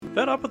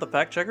Fed up with the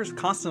fact checkers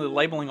constantly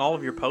labeling all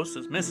of your posts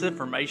as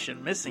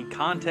misinformation, missing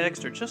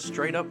context, or just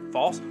straight up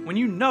false when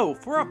you know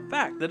for a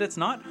fact that it's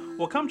not?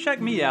 Well, come check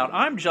me out.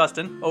 I'm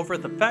Justin over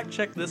at the Fact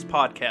Check This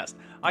podcast.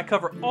 I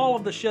cover all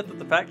of the shit that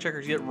the fact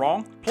checkers get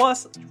wrong,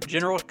 plus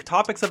general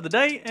topics of the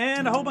day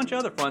and a whole bunch of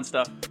other fun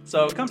stuff.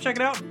 So come check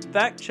it out.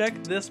 Fact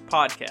Check This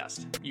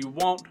podcast. You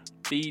won't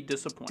be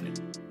disappointed.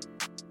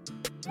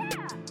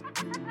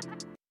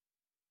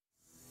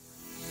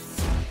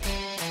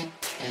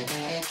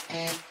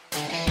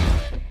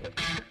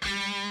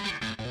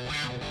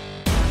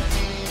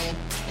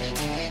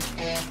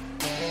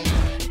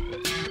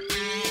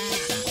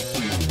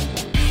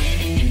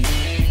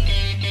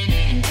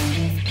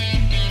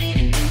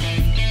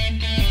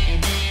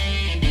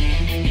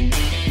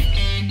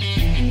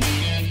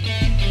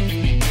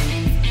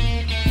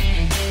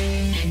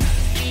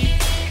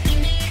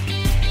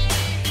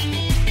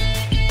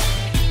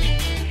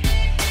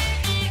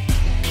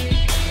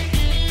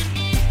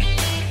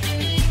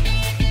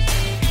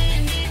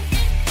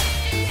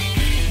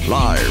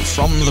 Live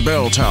from the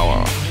bell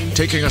tower,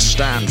 taking a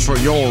stand for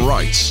your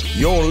rights,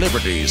 your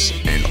liberties,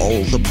 and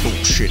all the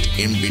bullshit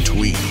in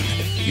between.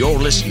 You're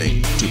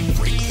listening to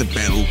Break the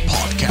Bell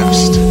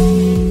Podcast.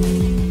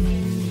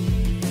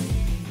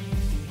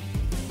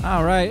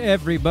 All right,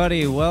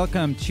 everybody,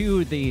 welcome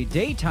to the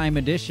daytime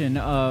edition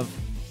of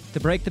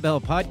the Break the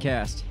Bell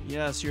Podcast.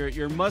 Yes,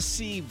 your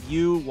must-see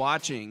View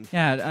watching.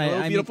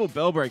 Yeah, beautiful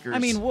bell breakers. I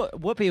mean,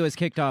 Whoopi was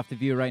kicked off the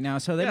View right now,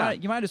 so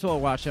you might as well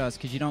watch us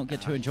because you don't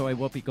get to enjoy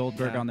Whoopi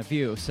Goldberg on the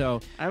View. So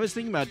I was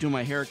thinking about doing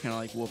my hair kind of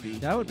like Whoopi.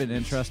 That would have been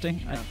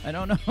interesting. Yeah. I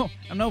don't know.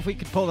 I don't know if we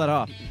could pull that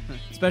off,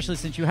 especially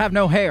since you have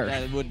no hair.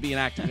 That would be an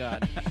act of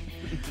God.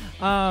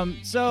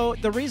 So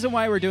the reason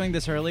why we're doing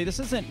this early, this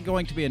isn't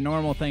going to be a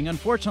normal thing,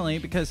 unfortunately,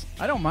 because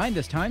I don't mind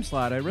this time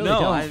slot. I really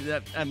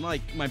don't. I'm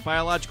like, my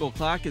biological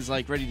clock is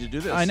like ready to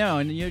do this. I know,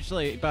 and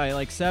usually by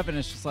like 7,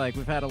 it's just like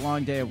we've had a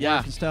long day of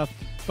work and stuff.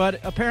 But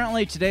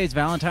apparently today's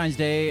Valentine's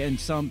Day, and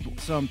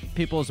some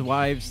people's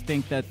wives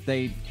think that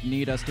they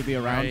need us to be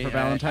around for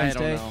Valentine's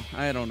Day.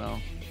 I don't know.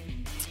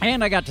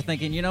 And I got to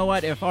thinking, you know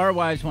what? If our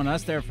wives want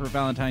us there for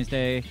Valentine's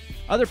Day,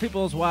 other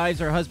people's wives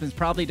or husbands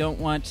probably don't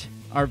want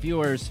our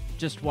viewers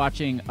just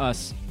watching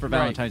us for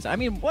Valentine's. I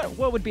mean, what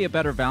would be a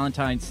better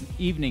Valentine's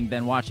evening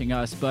than watching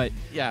us? But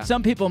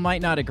some people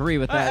might not agree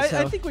with that.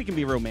 I think we can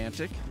be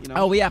romantic. You know?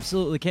 Oh, we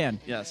absolutely can.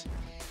 Yes.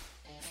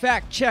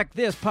 Fact Check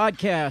This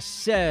podcast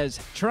says,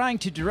 trying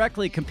to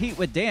directly compete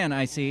with Dan,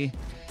 I see.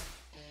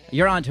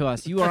 You're on to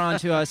us. You are on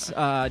to us.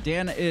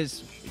 Dan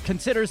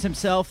considers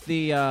himself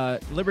the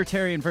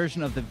libertarian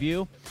version of The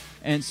View.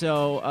 And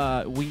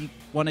so we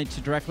wanted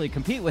to directly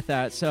compete with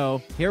that.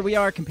 So here we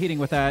are competing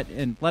with that,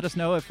 and let us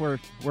know if we're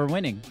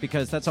winning,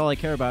 because that's all I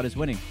care about is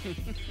winning.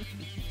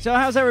 So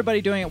how's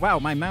everybody doing? Wow,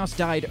 my mouse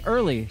died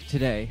early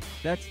today.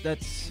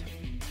 That's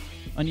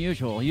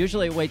unusual.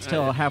 Usually it waits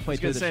till halfway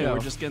through the show. We're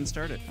just getting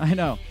started. I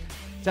know.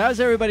 So how's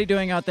everybody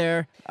doing out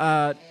there?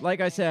 Like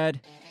I said,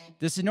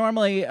 this is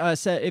normally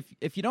set.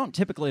 If you don't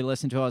typically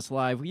listen to us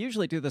live, we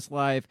usually do this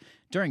live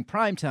during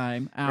prime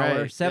time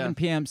hour, 7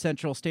 p.m.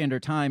 Central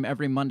Standard Time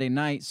every Monday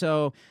night.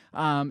 So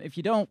if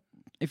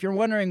you're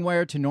wondering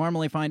where to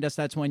normally find us,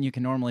 that's when you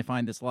can normally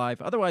find this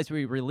live. Otherwise,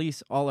 we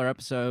release all our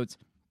episodes,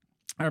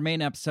 our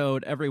main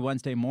episode, every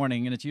Wednesday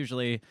morning, and it's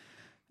usually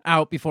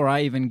out before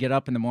I even get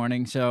up in the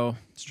morning. So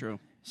it's true.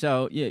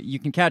 So you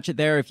can catch it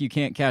there if you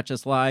can't catch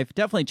us live.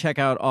 Definitely check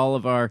out all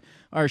of our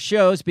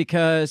shows,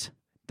 because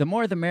the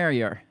more the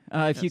merrier.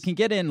 If you can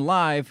get in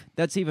live,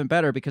 that's even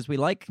better, because we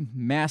like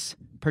mass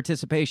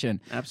participation.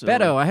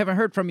 Absolutely. Beto, I haven't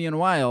heard from you in a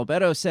while.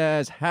 Beto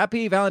says,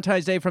 Happy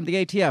Valentine's Day from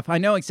the ATF. I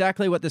know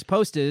exactly what this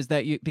post is,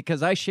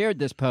 because I shared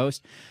this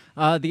post.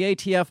 The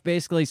ATF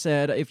basically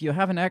said, if you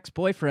have an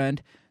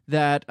ex-boyfriend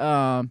that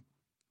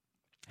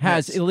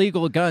has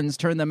illegal guns,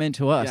 turn them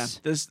into us.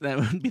 Yeah, that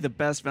would be the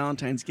best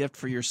Valentine's gift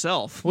for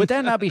yourself. Would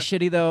that not be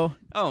shitty, though?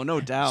 Oh,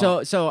 no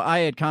doubt. So I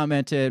had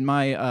commented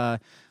my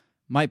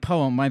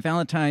poem, my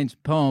Valentine's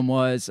poem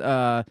was,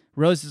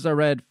 roses are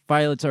red,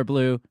 violets are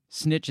blue,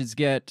 snitches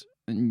get,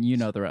 and you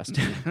know the rest.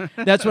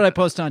 That's what I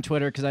posted on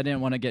Twitter, because I didn't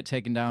want to get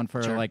taken down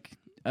for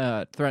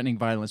threatening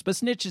violence. But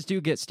snitches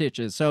do get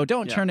stitches, so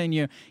don't turn in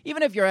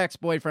even if your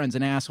ex-boyfriend's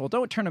an asshole,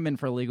 don't turn him in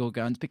for illegal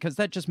guns, because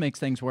that just makes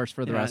things worse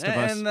for the rest of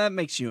us. And that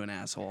makes you an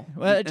asshole.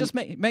 Well, it just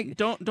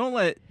don't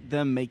let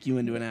them make you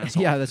into an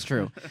asshole. Yeah, that's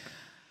true.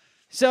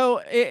 So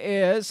it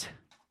is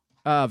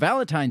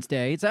Valentine's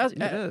Day. It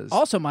is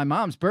also my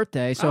mom's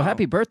birthday, so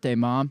happy birthday,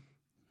 Mom.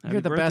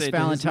 You're the best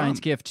Valentine's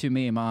gift to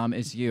me, Mom,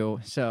 is you.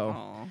 So,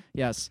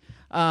 yes.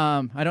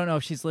 I don't know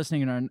if she's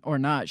listening or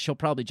not. She'll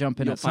probably jump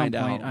in at some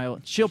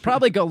point. She'll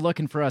probably go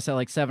looking for us at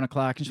like 7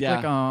 o'clock, and she'll be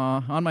like,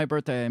 "Aw, on my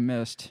birthday I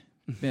missed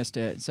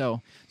it."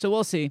 So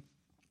we'll see.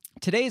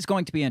 Today is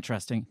going to be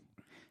interesting.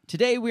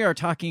 Today we are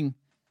talking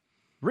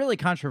really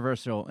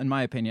controversial, in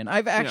my opinion.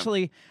 I've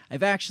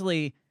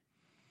actually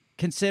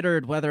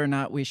considered whether or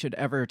not we should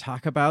ever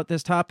talk about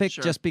this topic,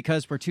 just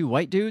because we're two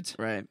white dudes.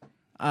 Right.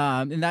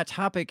 And that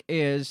topic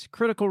is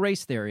critical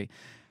race theory.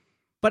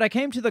 But I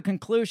came to the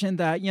conclusion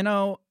that,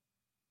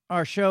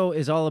 our show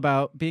is all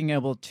about being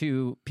able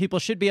to, people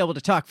should be able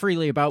to talk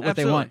freely about what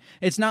they want.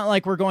 It's not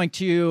like we're going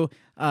to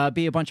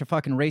be a bunch of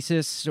fucking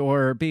racists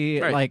or be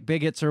like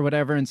bigots or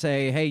whatever and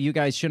say, hey, you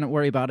guys shouldn't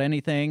worry about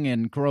anything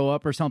and grow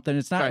up or something.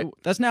 It's not,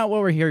 that's not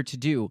what we're here to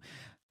do.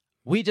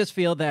 We just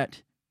feel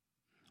that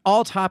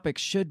all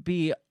topics should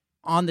be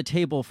on the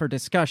table for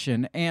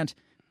discussion. And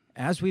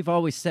as we've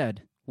always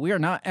said, we are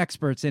not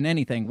experts in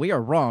anything. We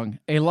are wrong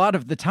a lot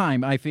of the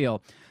time, I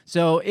feel.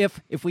 So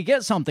if we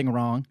get something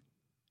wrong,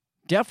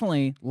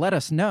 definitely let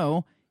us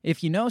know.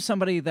 If you know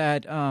somebody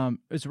that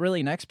is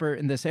really an expert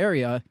in this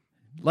area,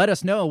 let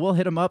us know. We'll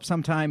hit them up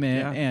sometime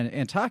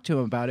and talk to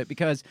them about it,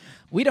 because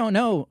we don't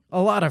know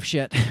a lot of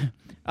shit.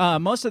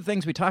 Most of the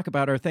things we talk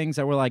about are things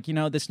that we're like,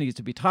 this needs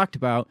to be talked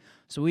about.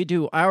 So we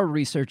do our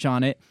research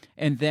on it,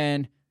 and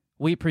then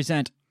we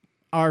present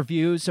our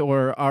views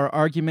or our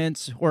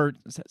arguments, or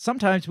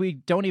sometimes we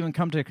don't even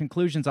come to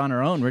conclusions on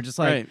our own. We're just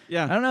like,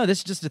 I don't know, this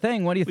is just a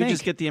thing. What do you think? We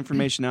just get the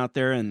information out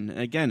there, and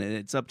again,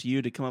 it's up to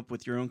you to come up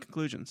with your own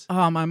conclusions.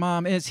 Oh, my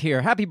mom is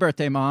here. Happy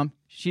birthday, Mom.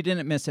 She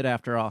didn't miss it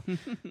after all.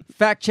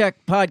 Fact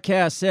Check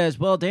Podcast says,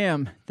 well,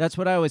 damn, that's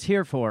what I was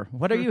here for.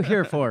 What are you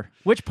here for?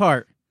 Which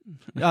part?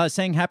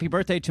 Saying happy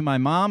birthday to my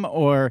mom,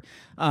 or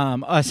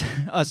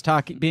us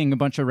talking, being a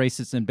bunch of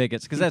racists and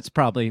bigots, because that's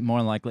probably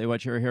more likely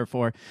what you're here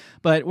for.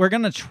 But we're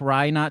going to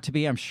try not to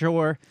be, I'm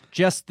sure.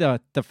 Just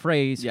the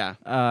phrase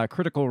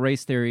critical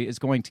race theory is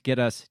going to get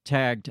us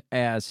tagged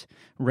as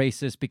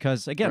racist,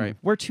 because, again,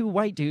 we're two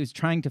white dudes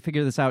trying to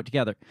figure this out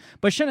together.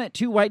 But shouldn't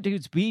two white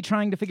dudes be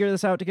trying to figure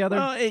this out together?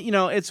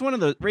 It's one of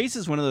those, race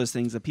is one of those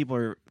things that people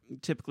are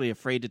typically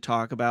afraid to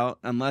talk about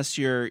unless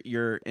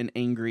you're an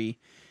angry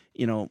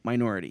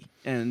minority.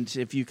 And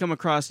if you come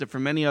across it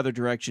from any other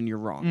direction, you're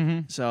wrong. Mm-hmm.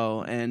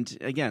 So, and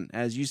again,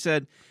 as you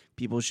said,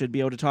 people should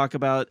be able to talk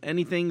about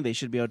anything. They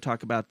should be able to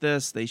talk about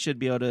this. They should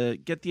be able to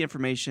get the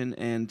information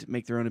and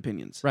make their own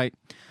opinions. Right.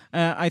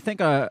 I think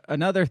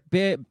another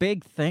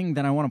big thing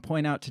that I want to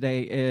point out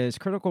today is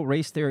critical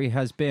race theory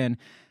has been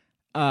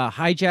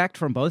hijacked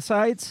from both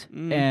sides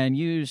and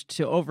used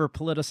to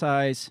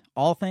over-politicize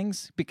all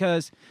things,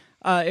 because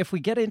if we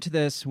get into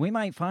this, we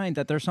might find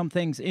that there's some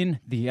things in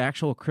the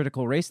actual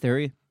critical race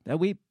theory that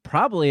we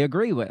probably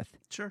agree with.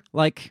 Sure.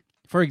 Like,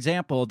 for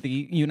example,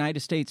 the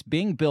United States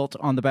being built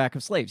on the back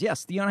of slaves.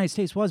 Yes, the United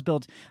States was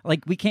built.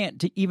 Like, we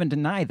can't even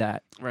deny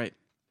that. Right.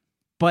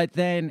 But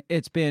then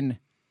it's been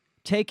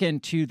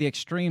taken to the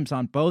extremes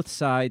on both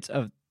sides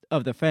of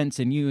the fence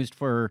and used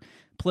for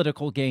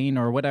political gain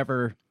or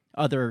whatever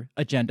other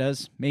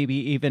agendas.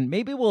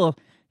 Maybe we'll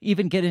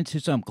even get into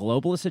some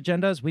globalist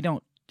agendas. We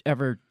don't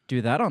ever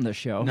do that on this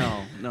show.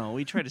 No,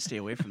 we try to stay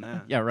away from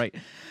that. Yeah, right.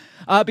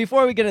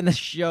 Before we get in the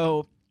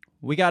show,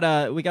 we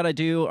gotta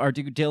do our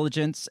due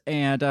diligence,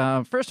 and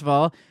first of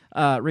all,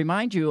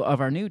 remind you of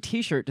our new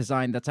T-shirt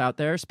design that's out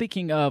there.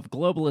 Speaking of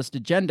globalist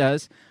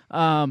agendas,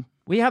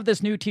 we have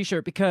this new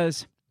T-shirt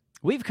because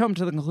we've come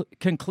to the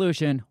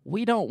conclusion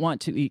we don't want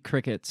to eat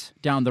crickets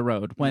down the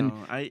road.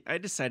 I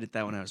decided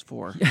that when I was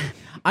 4.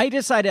 I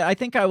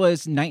think I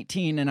was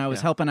 19, and I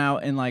was helping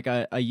out in like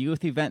a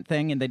youth event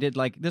thing, and they did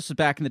this was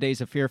back in the days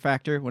of Fear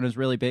Factor when it was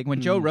really big.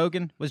 When Joe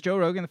Rogan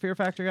the Fear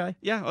Factor guy?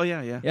 Yeah. Oh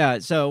yeah. Yeah.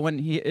 So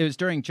it was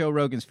during Joe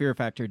Rogan's Fear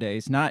Factor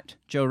days, not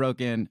Joe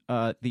Rogan,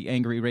 the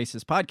angry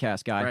racist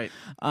podcast guy.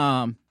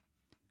 Right.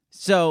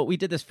 So we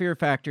did this Fear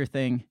Factor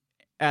thing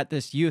at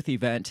this youth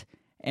event,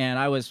 and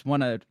I was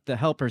one of the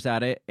helpers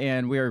at it,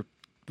 and we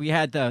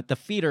had the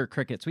feeder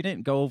crickets. We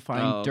didn't go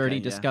find dirty,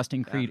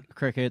 disgusting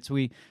crickets.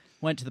 We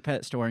went to the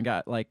pet store and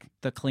got the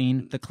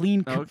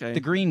green crickets.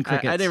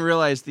 I didn't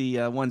realize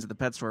the ones at the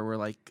pet store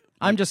were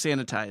I'm just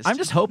sanitized. I'm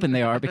just hoping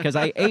they are, because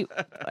I ate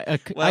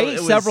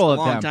several of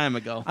them. A long time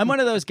ago. I'm one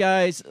of those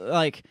guys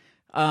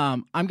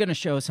I'm going to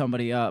show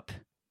somebody up.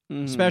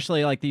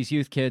 Especially these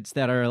youth kids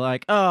that are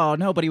like, oh,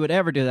 nobody would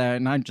ever do that.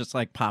 And I'm just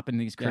popping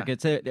these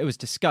crickets. Yeah. It was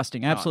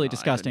disgusting, absolutely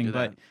disgusting.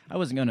 But I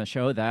wasn't going to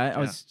show that.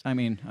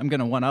 I'm going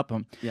to one up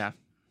them. Yeah.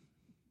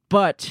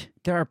 But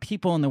there are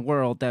people in the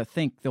world that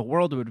think the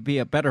world would be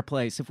a better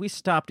place if we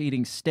stopped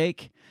eating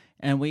steak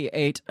and we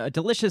ate a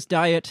delicious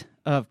diet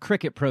of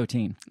cricket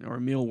protein. Or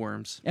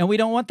mealworms. And we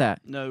don't want that.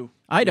 No.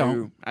 I don't.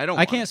 No, I don't.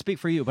 I can't speak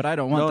for you, but I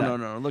don't want that.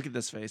 No. Look at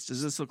this face.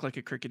 Does this look like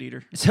a cricket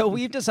eater? So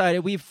we've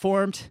decided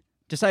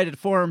to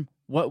form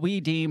what we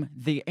deem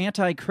the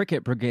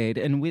Anti-Cricket Brigade,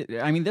 and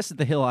this is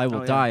the hill I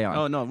will die on.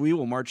 Oh no, we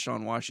will march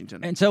on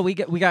Washington. And so we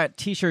got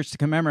T-shirts to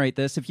commemorate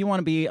this. If you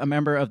want to be a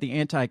member of the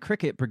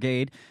Anti-Cricket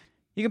Brigade,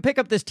 you can pick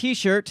up this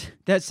T-shirt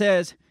that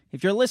says,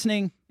 if you're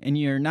listening and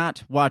you're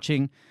not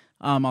watching,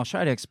 I'll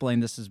try to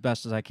explain this as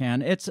best as I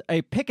can. It's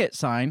a picket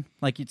sign,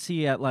 like you'd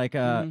see at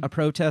a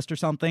protest or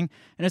something,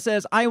 and it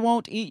says, "I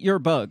won't eat your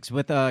bugs,"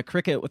 with a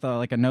cricket with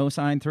a no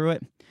sign through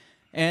it.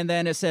 And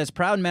then it says,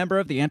 proud member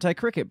of the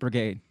Anti-Cricket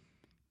Brigade.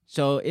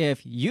 So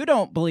if you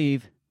don't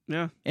believe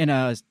in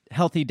a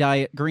healthy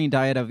diet, green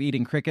diet of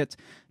eating crickets,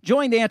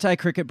 join the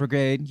Anti-Cricket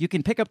Brigade. You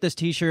can pick up this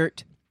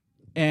T-shirt,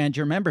 and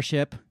your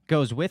membership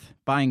goes with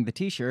buying the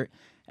T-shirt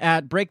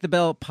at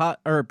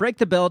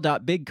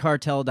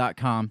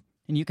breakthebell.bigcartel.com.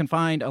 And you can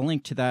find a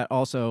link to that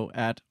also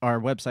at our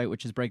website,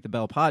 which is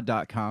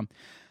breakthebellpod.com.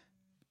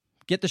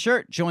 Get the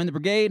shirt, join the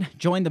brigade,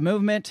 join the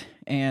movement,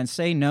 and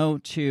say no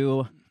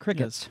to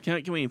crickets.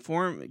 Yes.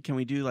 Can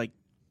we do like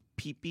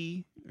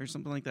pee-pee or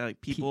something like that?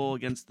 Like people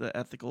against the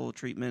ethical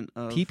treatment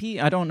of pee-pee?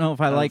 I don't know if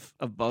I like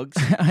of bugs.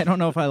 I don't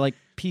know if I like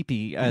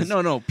pee-pee as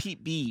No,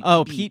 pee-pee.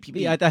 Oh,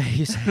 pee-pee. I thought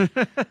you said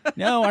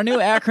no, our new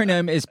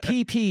acronym is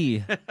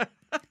PP.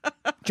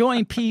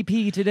 Join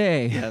PP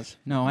today. Yes.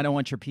 No, I don't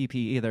want your PP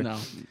either. No.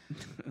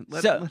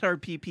 Let our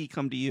PP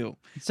come to you.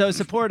 So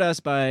support us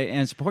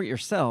and support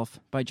yourself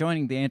by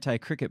joining the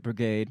Anti-Cricket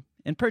Brigade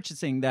and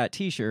purchasing that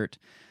T-shirt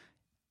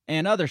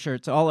and other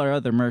shirts, all our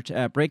other merch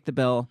at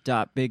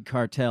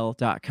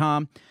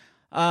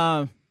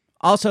breakthebell.bigcartel.com.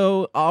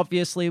 Also,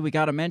 obviously, we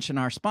got to mention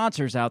our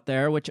sponsors out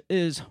there, which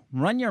is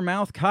Run Your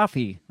Mouth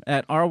Coffee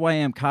at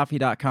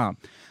rymcoffee.com.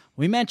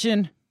 I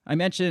mentioned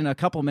a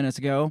couple minutes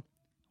ago,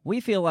 we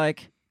feel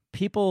like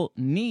people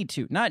need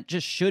to, not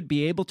just should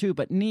be able to,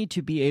 but need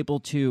to be able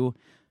to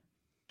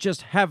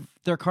just have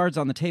their cards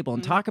on the table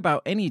and talk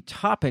about any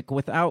topic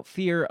without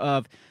fear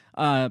of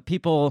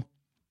people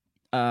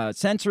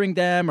censoring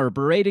them or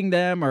berating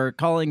them or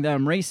calling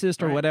them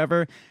racist or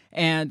whatever.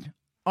 And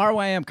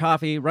RYM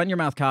Coffee, Run Your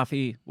Mouth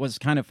Coffee, was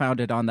kind of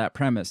founded on that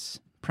premise.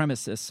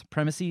 It's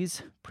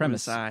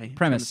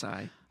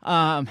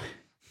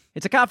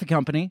a coffee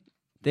company.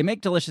 They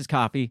make delicious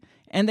coffee,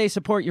 and they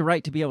support your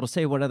right to be able to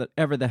say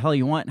whatever the hell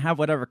you want and have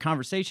whatever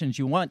conversations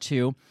you want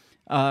to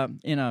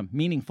in a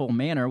meaningful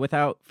manner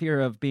without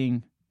fear of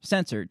being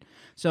censored.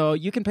 So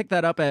you can pick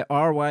that up at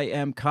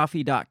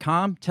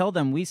rymcoffee.com. Tell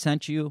them we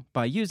sent you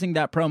by using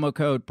that promo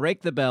code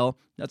BREAKTHEBELL.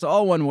 That's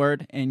all one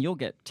word, and you'll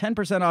get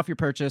 10% off your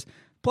purchase,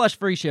 plus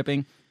free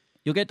shipping.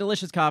 You'll get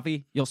delicious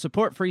coffee, you'll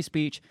support free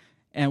speech,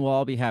 and we'll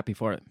all be happy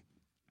for it.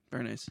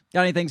 Very nice.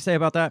 Got anything to say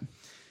about that?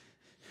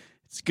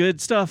 It's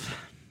good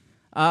stuff.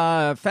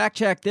 Fact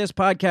check, this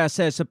podcast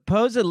says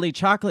supposedly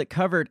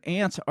chocolate-covered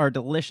ants are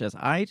delicious.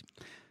 I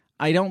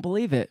don't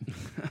believe it.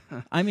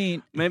 I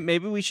mean...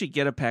 Maybe we should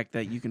get a pack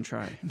that you can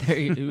try.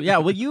 Yeah,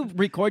 will you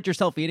record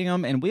yourself eating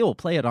them, and we will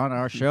play it on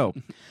our show.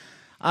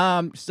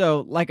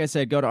 So, like I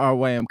said, go to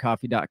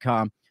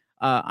rymcoffee.com.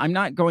 I'm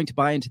not going to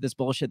buy into this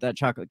bullshit that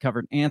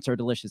chocolate-covered ants are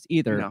delicious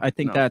either. No, I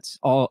think that's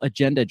all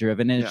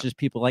agenda-driven, and it's just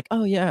people like,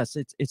 oh, yes,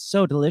 it's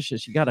so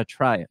delicious. You got to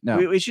try it. No.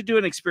 We should do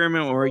an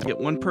experiment where we get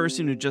one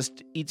person who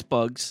just eats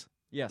bugs.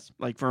 Yes.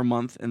 Like for a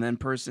month, and then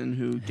person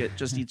who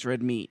just eats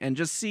red meat, and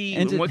just see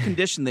in what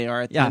condition they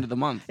are at the end of the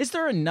month. Is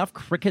there enough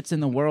crickets in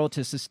the world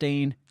to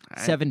sustain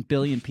 7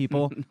 billion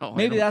people? No,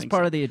 maybe that's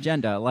part of the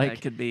agenda. Like,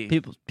 it could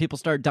be. People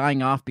start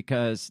dying off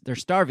because they're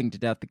starving to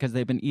death because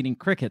they've been eating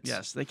crickets.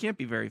 Yes, they can't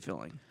be very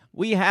filling.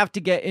 We have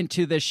to get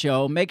into this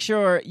show. Make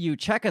sure you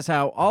check us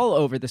out all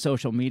over the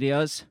social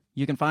medias.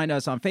 You can find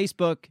us on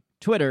Facebook,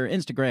 Twitter,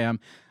 Instagram.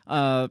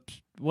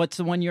 What's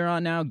the one you're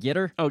on now?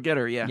 Getter? Oh,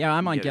 Getter, yeah. Yeah,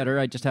 I'm on Getter.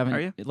 I just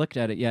haven't looked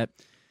at it yet.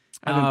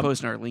 I've been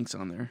posting our links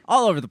on there.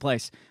 All over the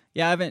place.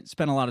 Yeah, I haven't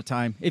spent a lot of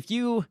time. If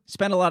you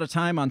spend a lot of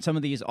time on some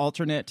of these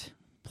alternate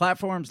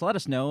platforms, let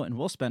us know, and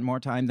we'll spend more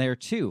time there,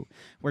 too.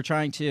 We're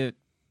trying to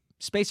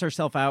space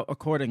ourselves out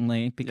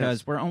accordingly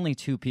because we're only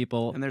 2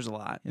 people. And there's a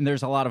lot. And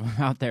there's a lot of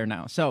them out there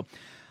now. So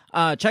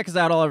check us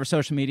out all over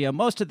social media.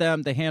 Most of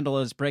them, the handle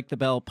is Break the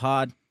Bell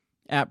Pod,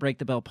 at Break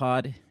the Bell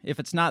Pod. If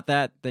it's not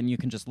that, then you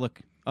can just look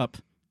up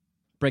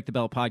Break the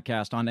Bell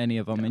Podcast on any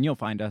of them, and you'll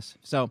find us.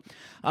 So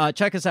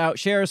check us out.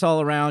 Share us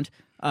all around.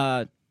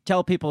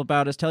 Tell people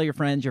about us. Tell your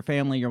friends, your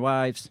family, your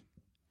wives.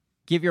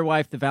 Give your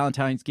wife the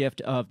Valentine's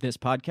gift of this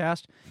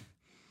podcast.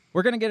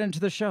 We're going to get into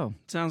the show.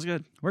 Sounds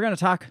good. We're going to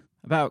talk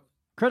about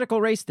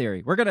critical race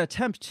theory. We're going to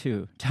attempt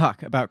to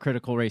talk about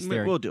critical race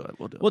theory. We'll do it.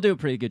 We'll do a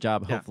pretty good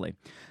job, hopefully.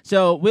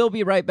 So we'll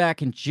be right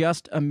back in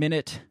just a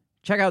minute.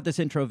 Check out this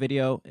intro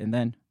video, and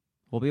then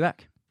we'll be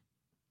back.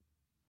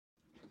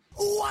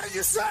 What did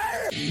you say?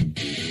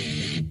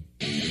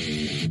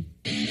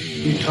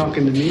 You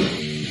talking to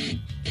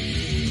me?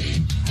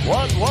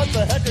 What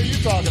the heck are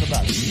you talking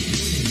about?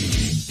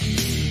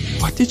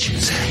 What did you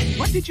say?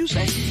 What did you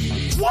say?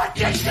 What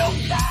did you say?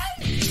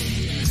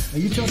 Are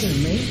you talking to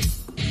me?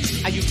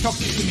 Are you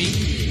talking to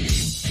me?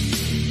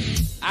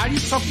 Are you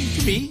talking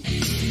to me?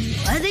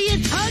 What are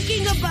you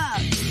talking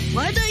about?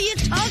 What are you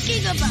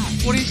talking about?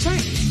 What are you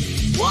saying?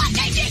 What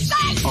did you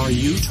say? Are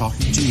you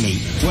talking to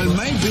me? Well,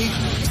 maybe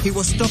he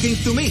was talking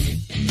to me.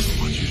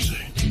 What'd you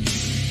say?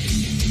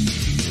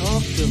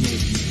 Talk to me.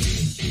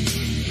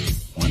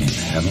 What in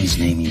heaven's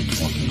name are you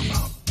talking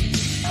about?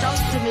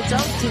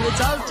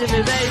 Talk to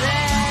me, baby.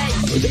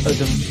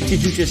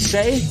 Did you just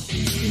say?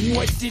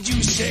 What did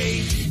you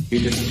say? You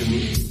listen to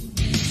me.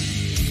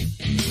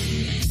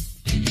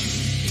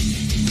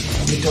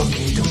 You're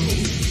talking to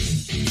me.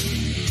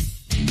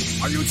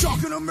 Are you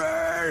talking to me?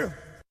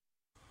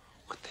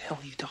 What the hell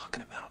are you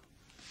talking about?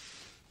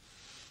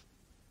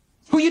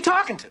 Who are you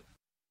talking to?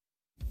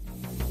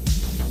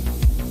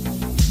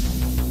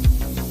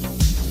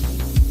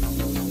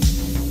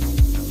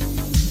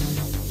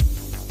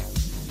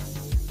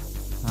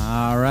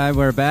 All right, right,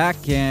 we're back,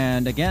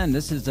 and again,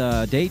 this is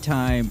a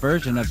daytime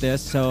version of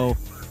this, so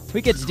we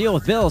get to deal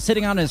with Bill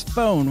sitting on his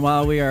phone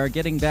while we are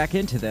getting back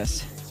into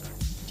this.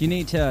 Do you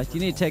need to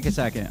take a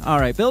second? All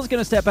right, Bill's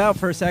going to step out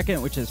for a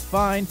second, which is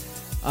fine.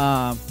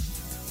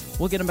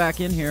 We'll get him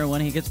back in here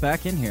when he gets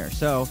back in here.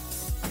 So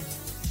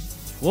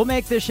we'll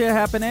make this shit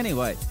happen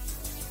anyway.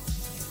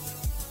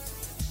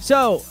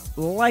 So,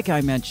 like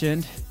I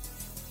mentioned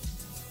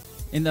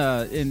in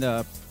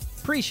the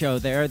pre-show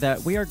there,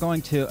 that we are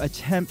going to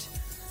attempt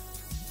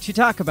to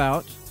talk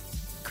about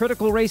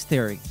critical race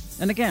theory.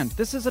 And again,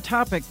 this is a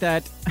topic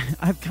that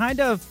I've kind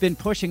of been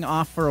pushing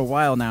off for a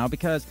while now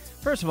because,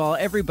 first of all,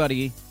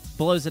 everybody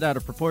blows it out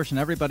of proportion.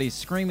 Everybody's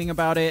screaming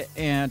about it,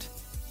 and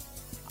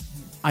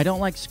I don't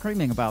like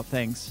screaming about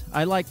things.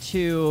 I like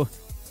to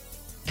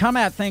come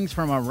at things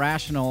from a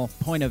rational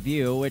point of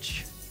view,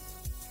 which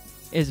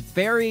is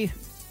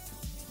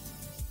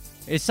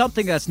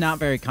something that's not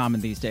very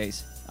common these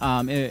days.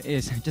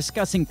 Is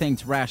discussing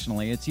things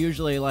rationally. It's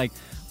usually like,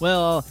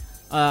 well,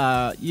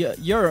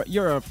 you're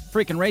a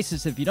freaking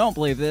racist if you don't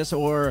believe this,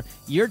 or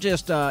you're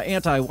just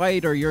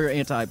anti-white, or you're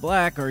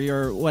anti-black, or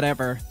you're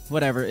whatever.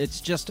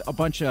 It's just a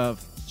bunch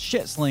of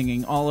shit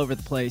slinging all over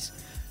the place.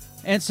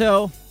 And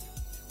so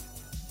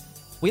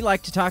we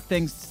like to talk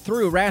things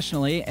through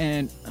rationally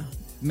and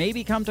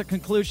maybe come to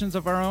conclusions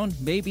of our own,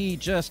 maybe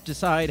just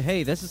decide,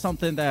 hey, this is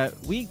something that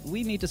we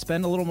need to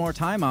spend a little more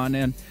time on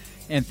and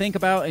think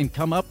about and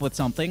come up with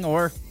something,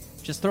 or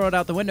just throw it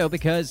out the window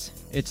because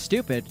it's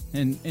stupid.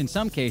 In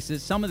some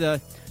cases, some of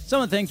the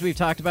things we've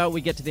talked about,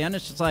 we get to the end,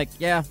 it's just like,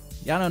 yeah,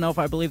 I don't know if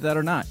I believe that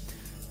or not.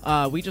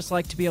 We just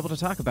like to be able to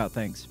talk about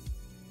things.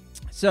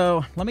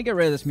 So let me get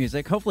rid of this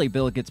music. Hopefully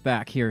Bill gets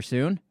back here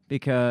soon,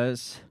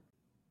 because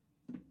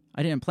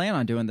I didn't plan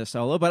on doing this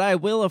solo, but I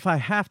will if I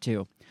have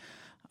to.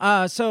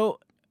 So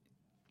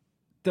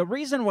the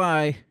reason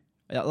why,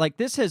 like,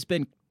 this has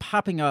been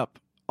popping up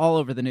all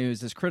over the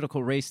news, is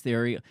critical race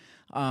theory,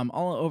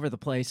 all over the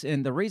place.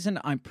 And the reason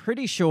I'm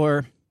pretty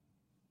sure,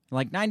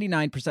 like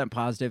 99%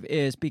 positive,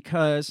 is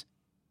because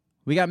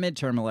we got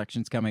midterm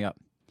elections coming up.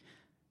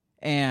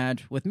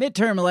 And with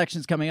midterm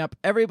elections coming up,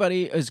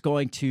 everybody is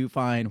going to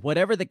find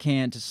whatever they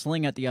can to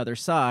sling at the other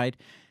side.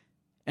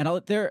 And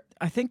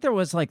I think there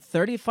was like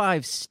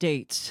 35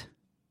 states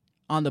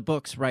on the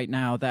books right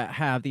now that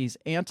have these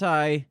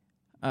anti-CRT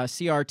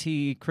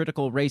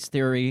critical race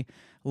theory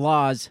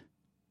laws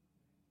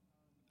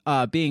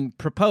being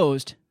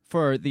proposed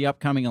for the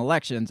upcoming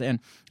elections. And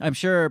I'm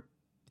sure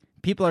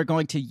people are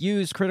going to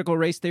use critical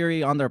race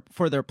theory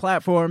for their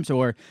platforms,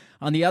 or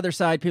on the other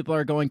side, people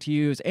are going to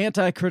use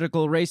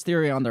anti-critical race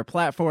theory on their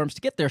platforms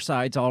to get their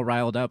sides all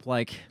riled up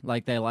like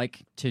they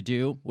like to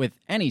do with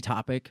any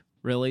topic,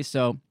 really.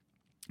 So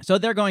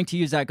they're going to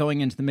use that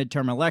going into the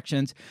midterm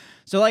elections.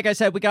 So like I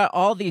said, we got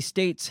all these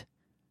states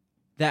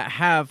that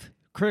have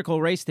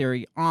critical race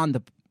theory on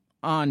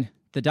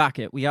the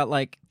docket. We got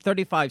like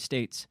 35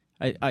 states,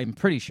 I'm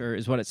pretty sure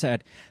is what it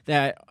said,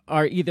 that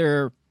are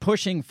either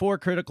pushing for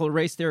critical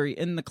race theory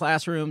in the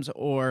classrooms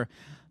or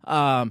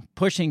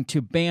pushing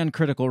to ban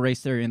critical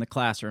race theory in the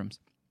classrooms.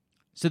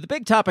 So the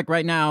big topic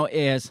right now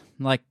is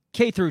like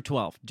K through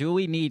 12. Do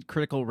we need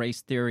critical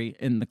race theory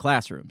in the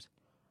classrooms?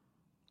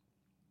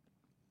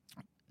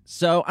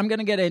 So I'm going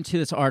to get into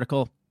this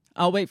article.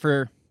 I'll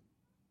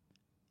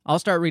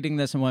start reading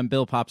this, and when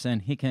Bill pops in,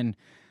 he can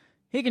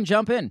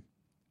jump in.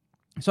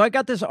 So I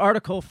got this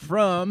article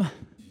from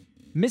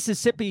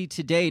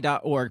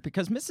MississippiToday.org,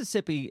 because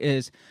Mississippi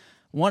is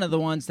one of the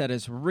ones that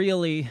is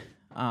really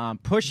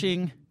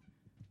pushing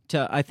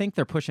to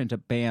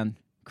ban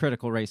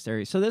critical race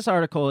theory. So this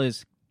article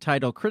is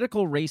titled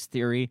 "Critical Race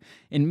Theory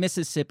in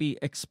Mississippi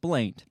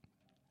Explained."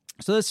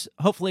 So this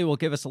hopefully will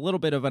give us a little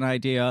bit of an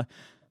idea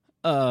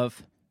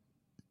of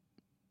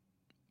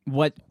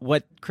what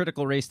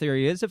critical race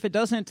theory is. If it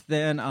doesn't,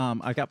 then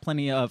I've got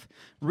plenty of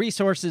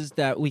resources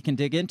that we can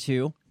dig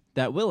into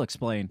that will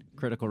explain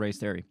critical race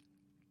theory.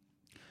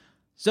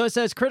 So it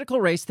says,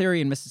 critical race theory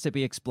in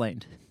Mississippi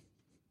explained.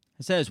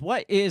 It says,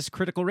 what is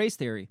critical race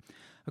theory?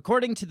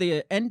 According to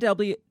the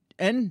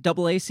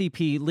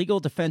NAACP Legal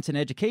Defense and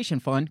Education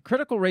Fund,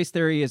 critical race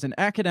theory is an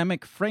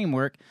academic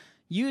framework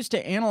used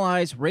to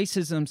analyze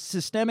racism's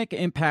systemic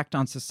impact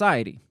on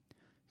society.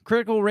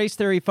 Critical race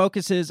theory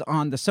focuses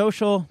on the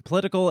social,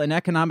 political, and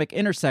economic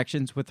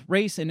intersections with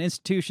race and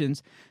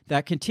institutions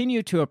that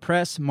continue to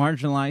oppress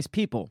marginalized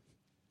people.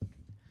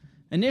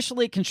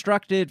 Initially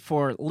constructed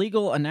for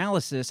legal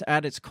analysis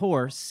at its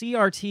core,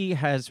 CRT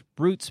has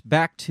roots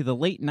back to the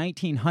late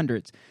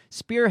 1900s,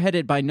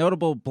 spearheaded by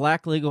notable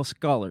black legal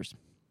scholars.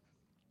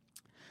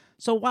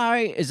 So why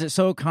is it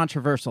so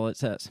controversial, it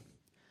says?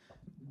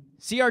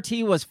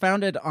 CRT was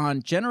founded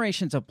on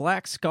generations of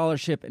black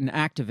scholarship and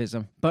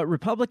activism, but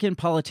Republican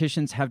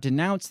politicians have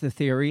denounced the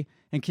theory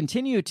and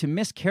continue to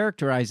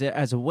mischaracterize it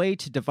as a way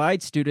to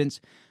divide students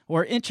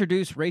or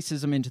introduce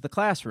racism into the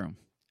classroom.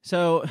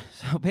 So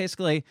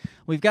basically,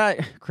 we've got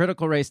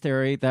critical race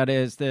theory, that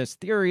is this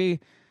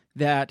theory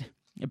that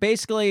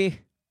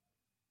basically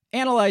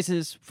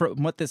analyzes,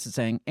 from what this is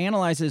saying,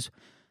 analyzes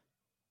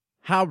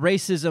how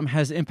racism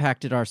has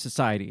impacted our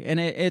society. And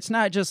it's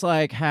not just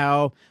like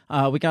how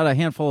we got a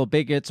handful of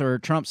bigots or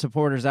Trump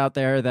supporters out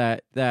there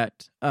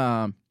that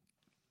are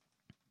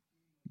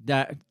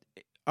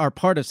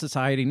part of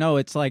society. No,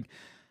 it's like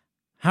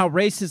how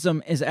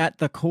racism is at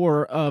the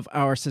core of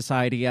our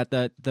society, at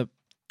the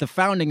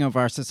founding of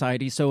our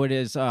society. So it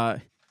is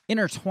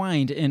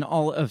intertwined in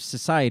all of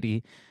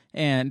society.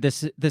 And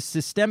this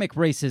systemic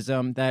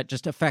racism that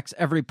just affects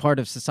every part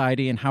of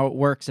society and how it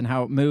works and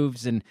how it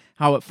moves and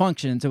how it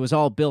functions, it was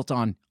all built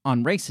on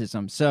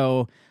racism.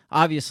 So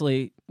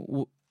obviously,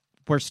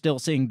 we're still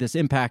seeing this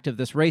impact of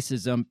this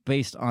racism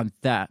based on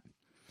that,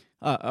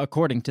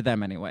 according to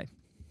them anyway.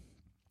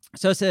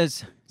 So it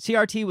says,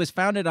 CRT was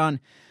founded on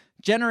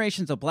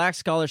generations of black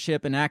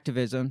scholarship and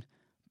activism,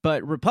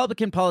 but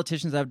Republican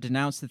politicians have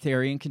denounced the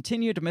theory and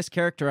continue to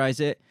mischaracterize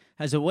it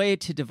as a way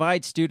to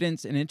divide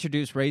students and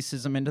introduce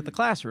racism into the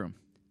classroom.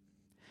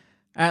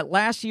 At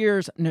last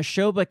year's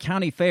Neshoba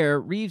County Fair,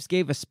 Reeves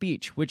gave a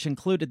speech which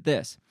included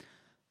this: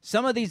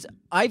 "Some of these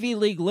Ivy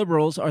League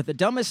liberals are the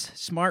dumbest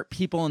smart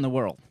people in the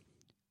world."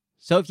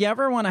 So if you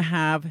ever want to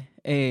have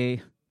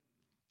a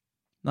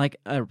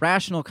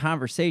rational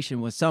conversation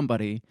with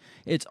somebody,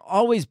 it's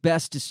always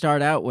best to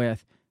start out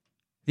with,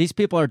 these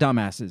people are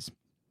dumbasses.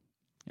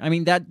 I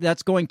mean,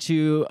 that's going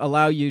to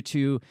allow you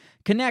to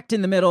connect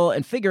in the middle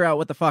and figure out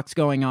what the fuck's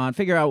going on,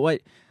 figure out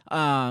what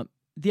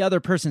the other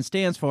person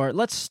stands for.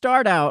 Let's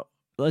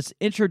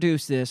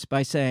introduce this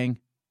by saying,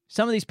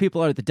 some of these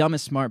people are the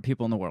dumbest smart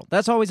people in the world.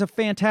 That's always a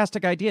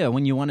fantastic idea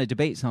when you want to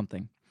debate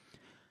something.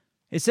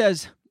 It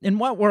says, in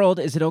what world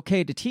is it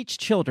okay to teach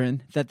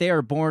children that they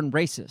are born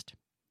racist?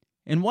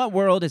 In what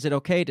world is it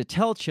okay to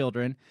tell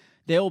children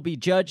they will be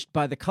judged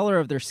by the color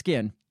of their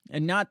skin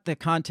and not the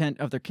content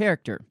of their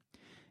character?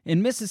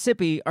 In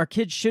Mississippi, our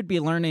kids should be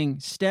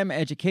learning STEM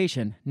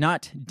education,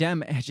 not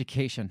DEM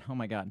education. Oh,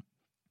 my God.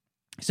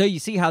 So you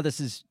see how this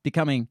is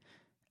becoming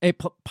a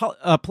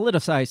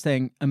politicized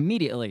thing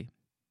immediately.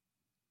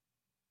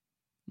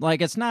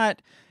 Like, it's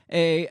not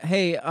a,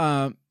 hey,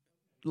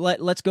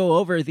 let's go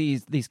over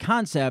these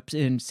concepts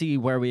and see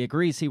where we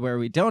agree, see where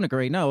we don't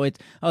agree. No, it's,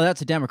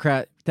 that's a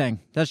Democrat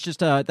thing. That's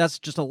just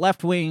a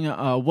left-wing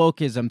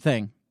wokeism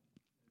thing.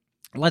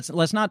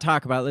 Let's not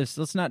talk about this.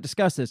 Let's not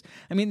discuss this.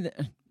 I mean,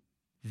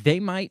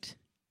 they might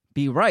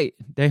be right.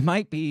 They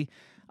might be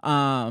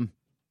right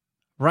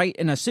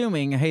in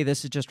assuming, hey,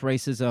 this is just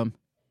racism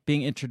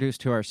being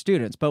introduced to our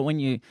students. But when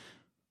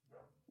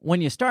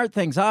you start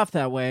things off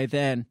that way,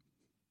 then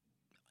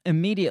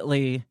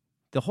immediately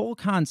the whole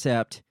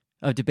concept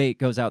of debate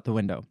goes out the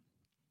window.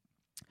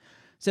 It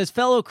says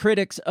fellow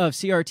critics of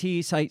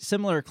CRT cite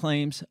similar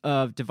claims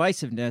of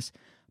divisiveness,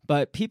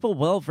 but people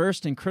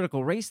well-versed in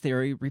critical race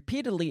theory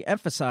repeatedly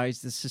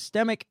emphasize the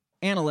systemic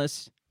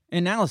analysis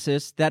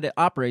that it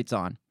operates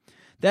on.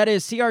 That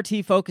is,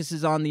 CRT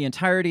focuses on the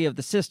entirety of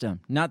the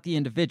system, not the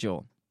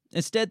individual.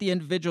 Instead, the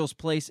individual's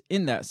place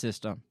in that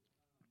system.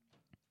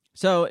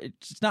 So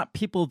it's not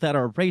people that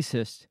are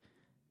racist.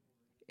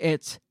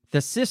 It's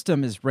the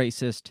system is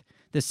racist.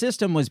 The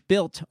system was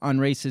built on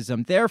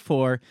racism.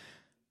 Therefore,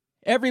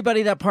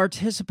 everybody that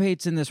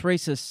participates in this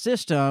racist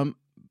system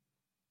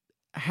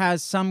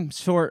has some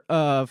sort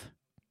of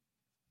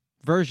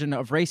version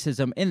of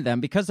racism in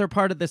them because they're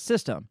part of the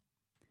system.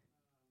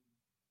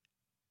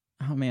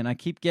 Oh, man, I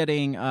keep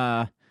getting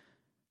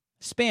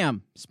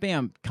spam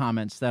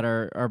comments that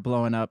are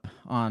blowing up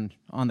on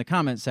the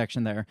comment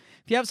section there.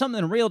 If you have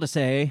something real to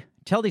say,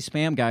 tell these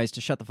spam guys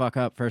to shut the fuck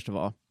up, first of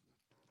all.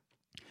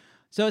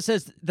 So it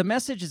says, the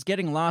message is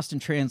getting lost in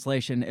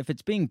translation if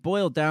it's being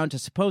boiled down to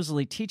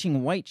supposedly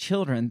teaching white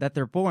children that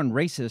they're born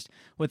racist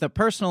with a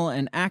personal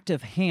and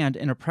active hand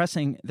in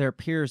oppressing their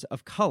peers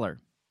of color.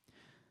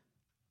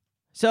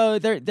 So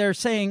they're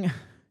saying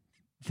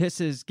this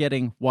is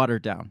getting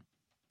watered down.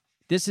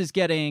 This is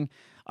getting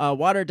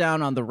watered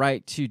down on the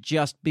right to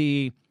just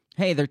be,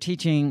 hey, they're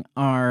teaching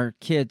our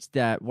kids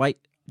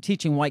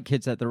teaching white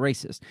kids that they're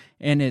racist.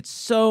 And it's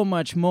so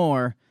much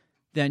more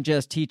than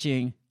just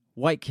teaching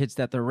white kids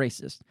that they're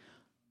racist.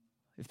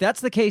 If that's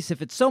the case,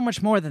 if it's so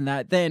much more than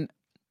that, then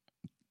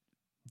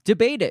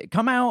debate it.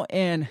 Come out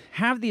and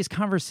have these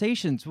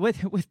conversations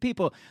with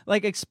people.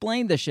 Like,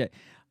 explain this shit.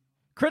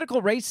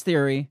 Critical race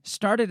theory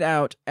started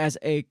out as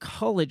a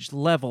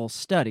college-level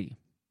study.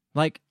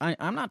 Like,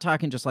 I'm not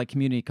talking just like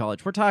community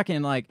college. We're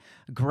talking like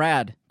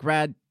grad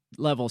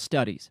level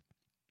studies.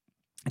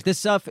 This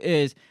stuff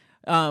is,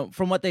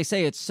 from what they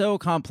say, it's so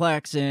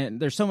complex and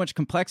there's so much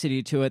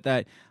complexity to it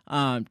that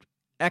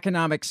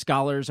economic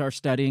scholars are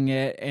studying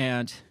it,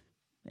 and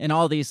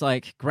all these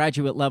like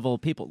graduate level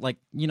people, like,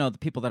 you know, the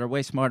people that are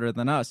way smarter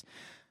than us.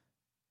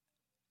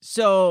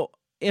 So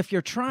if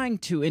you're trying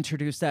to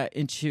introduce that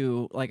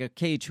into like a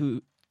K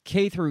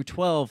through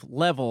 12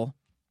 level,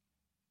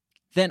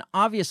 then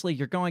obviously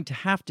you're going to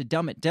have to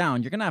dumb it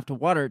down. You're going to have to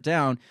water it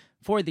down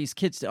for these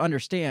kids to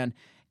understand.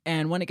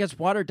 And when it gets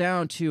watered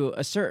down to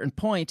a certain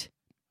point,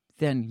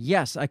 then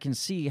yes, I can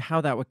see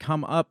how that would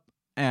come off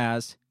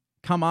as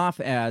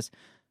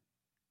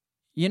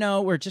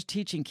we're just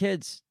teaching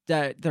kids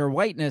that their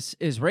whiteness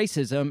is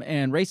racism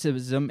and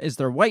racism is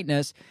their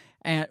whiteness.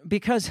 And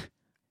because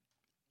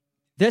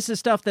this is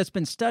stuff that's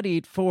been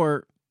studied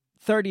for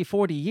 30,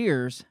 40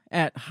 years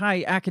at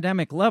high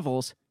academic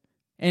levels,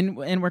 and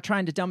we're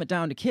trying to dumb it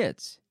down to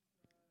kids.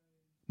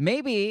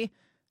 Maybe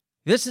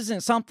this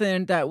isn't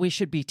something that we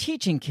should be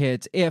teaching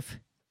kids if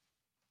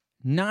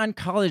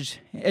non-college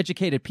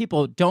educated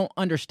people don't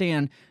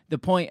understand the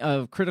point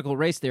of critical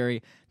race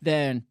theory.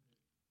 Then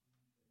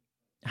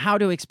how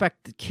to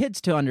expect the kids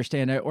to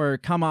understand it or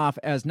come off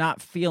as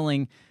not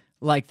feeling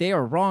like they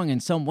are wrong in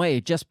some way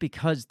just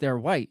because they're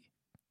white?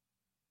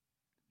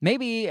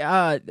 Maybe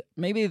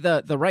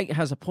the right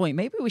has a point.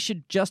 Maybe we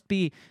should just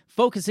be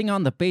focusing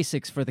on the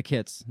basics for the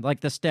kids,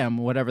 like the STEM,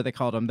 whatever they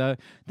called them,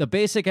 the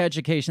basic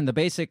education, the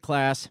basic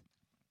class,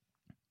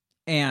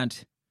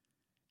 and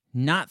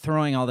not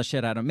throwing all the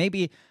shit at them.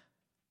 Maybe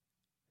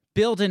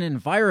build an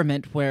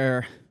environment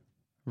where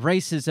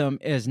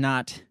racism is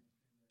not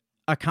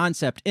a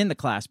concept in the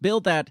class.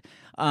 Build that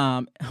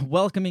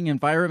welcoming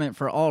environment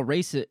for all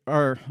races,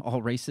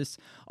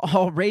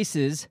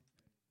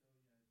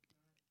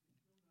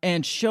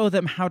 and show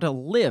them how to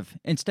live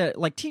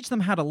teach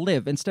them how to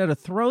live instead of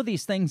throw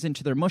these things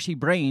into their mushy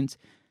brains,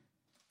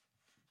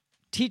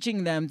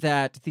 teaching them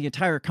that the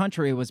entire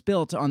country was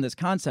built on this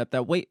concept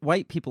that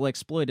white people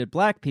exploited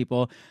black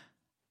people.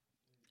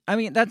 I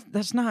mean,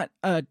 that's not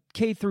a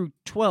K through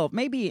 12,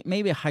 maybe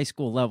a high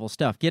school level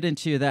stuff. Get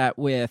into that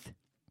with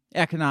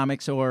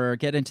economics or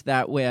get into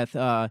that with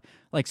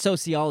like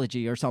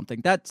sociology or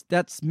something.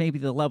 That's maybe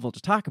the level to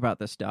talk about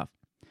this stuff.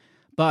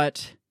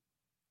 But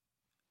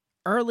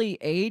early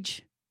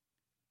age,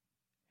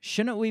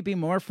 shouldn't we be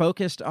more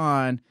focused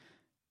on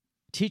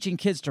teaching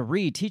kids to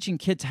read, teaching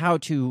kids how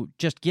to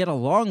just get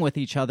along with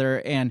each other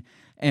and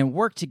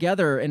work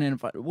together? And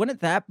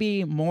wouldn't that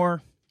be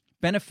more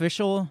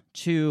beneficial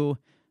to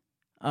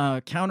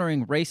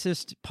countering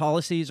racist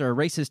policies or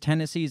racist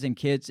tendencies in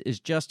kids, is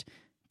just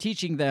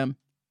teaching them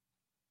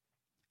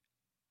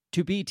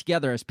to be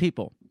together as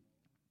people?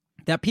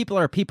 That people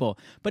are people.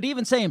 But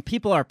even saying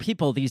people are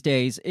people these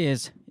days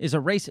is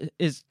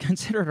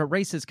considered a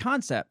racist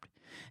concept.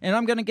 And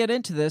I'm going to get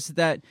into this,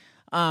 that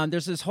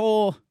there's this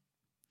whole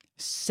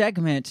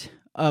segment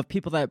of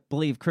people that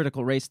believe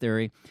critical race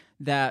theory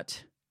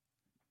that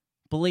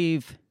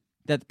believe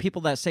that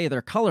people that say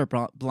they're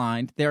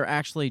colorblind, they're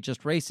actually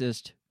just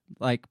racist,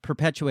 like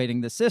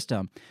perpetuating the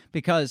system.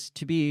 Because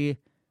to be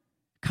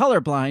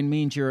colorblind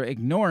means you're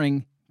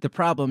ignoring the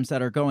problems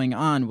that are going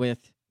on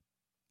with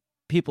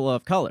people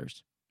of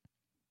colors.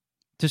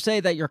 To say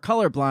that you're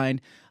colorblind,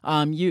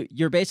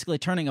 you're basically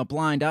turning a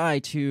blind eye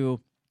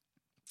to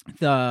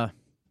the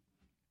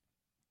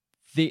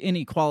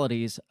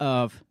inequalities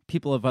of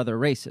people of other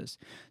races.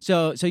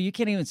 So you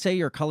can't even say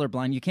you're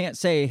colorblind. You can't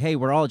say, hey,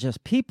 we're all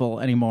just people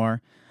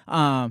anymore.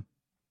 But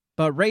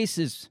race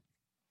is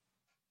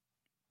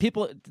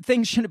people.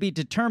 Things shouldn't be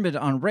determined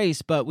on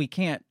race, but we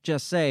can't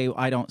just say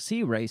I don't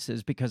see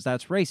races because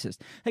that's racist.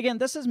 Again,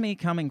 this is me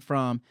coming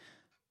from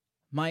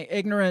my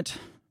ignorant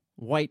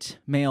white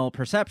male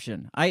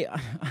perception. I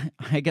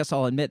guess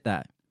I'll admit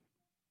that.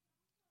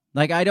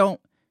 Like I don't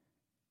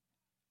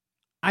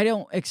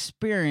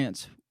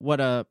experience what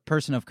a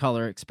person of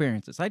color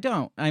experiences. I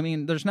don't. I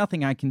mean, there's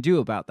nothing I can do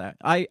about that.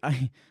 I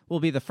will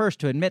be the first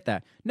to admit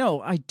that.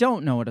 No, I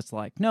don't know what it's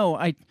like. No,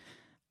 I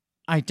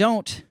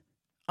don't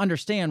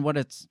understand what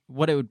it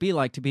would be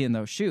like to be in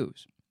those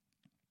shoes.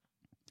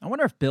 I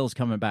wonder if Bill's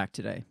coming back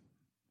today,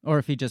 or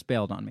if he just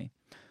bailed on me.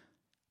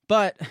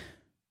 But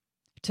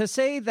to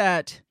say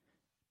that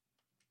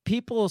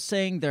people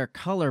saying they're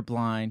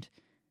colorblind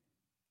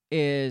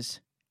is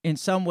in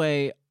some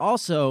way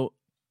also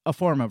a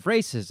form of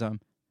racism,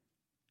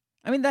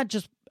 I mean,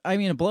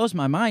 it blows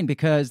my mind,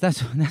 because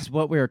that's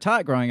what we were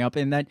taught growing up,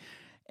 and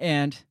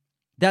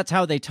that's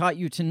how they taught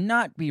you to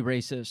not be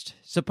racist,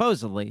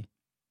 supposedly.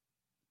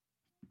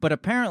 But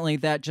apparently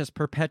that just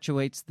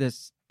perpetuates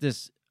this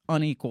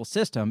unequal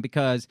system,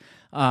 because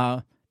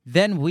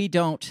then we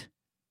don't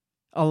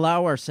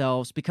allow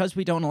ourselves, because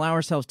we don't allow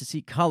ourselves to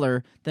see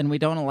color, then we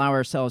don't allow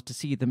ourselves to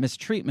see the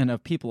mistreatment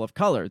of people of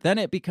color. Then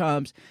it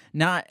becomes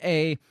not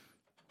a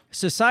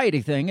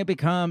society thing, it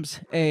becomes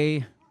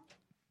a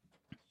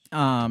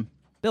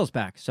Bill's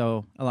back,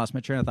 so I lost my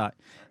train of thought.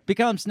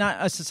 Becomes not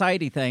a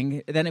society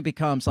thing, then it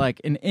becomes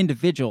like an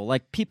individual,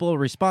 like people are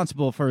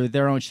responsible for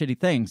their own shitty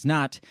things,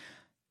 not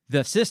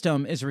the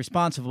system is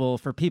responsible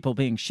for people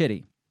being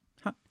shitty.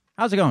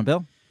 How's it going,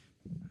 Bill?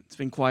 It's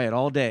been quiet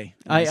all day.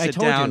 I sit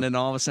told down, you. and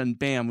all of a sudden,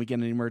 bam, we get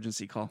an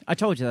emergency call. I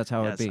told you that's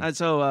how it would be.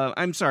 So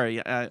I'm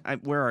sorry.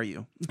 Where are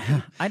you?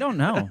 I don't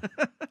know.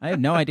 I have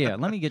no idea.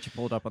 Let me get you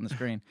pulled up on the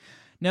screen.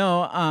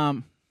 No,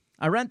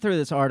 I ran through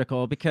this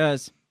article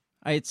because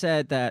I had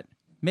said that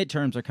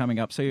midterms are coming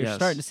up, so you're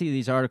starting to see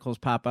these articles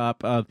pop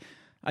up of,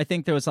 I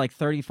think there was like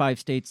 35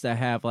 states that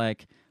have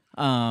like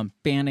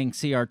banning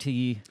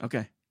CRT.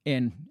 Okay.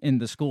 In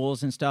the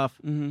schools and stuff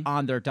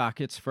on their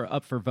dockets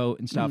up for vote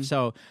and stuff.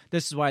 So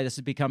this is why this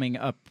is becoming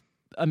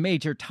a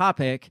major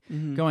topic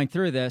going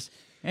through this.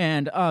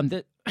 And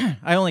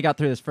I only got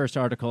through this first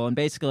article, and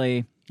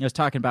basically it was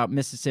talking about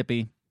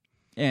Mississippi,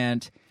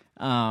 and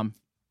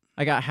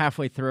I got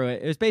halfway through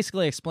it. It was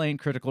basically explaining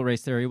critical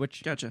race theory,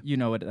 which you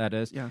know what that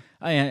is. Yeah.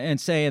 And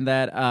saying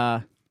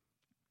that,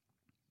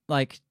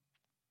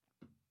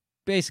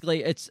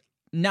 basically it's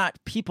not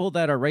people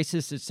that are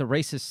racist, it's the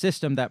racist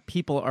system that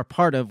people are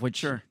part of,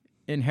 which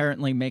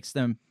inherently makes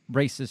them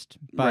racist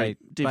by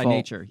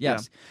nature.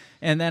 Yes.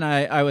 Yeah. And then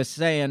I was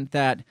saying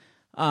that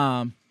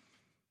I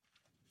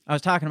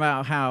was talking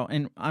about how,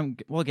 and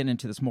we'll get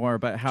into this more,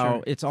 but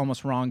how it's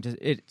almost wrong to,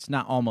 it's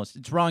not almost,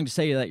 it's wrong to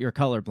say that you're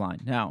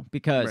colorblind now,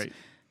 because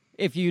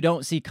if you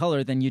don't see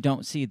color, then you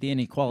don't see the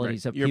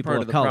inequalities of you're people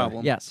part of the color.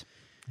 problem. Yes.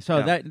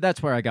 So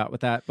that's where I got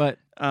with that. But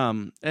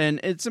and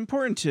it's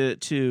important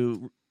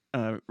to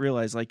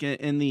realize, like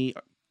in the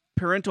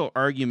parental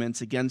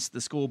arguments against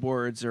the school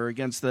boards or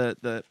against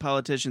the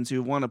politicians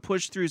who want to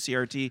push through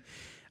CRT,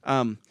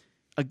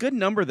 a good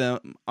number of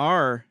them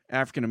are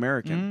African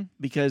American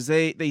because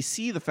they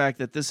see the fact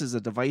that this is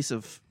a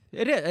divisive.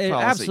 It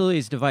absolutely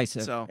is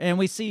divisive, and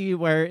we see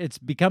where it's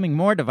becoming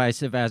more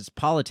divisive as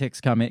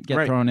politics get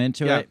thrown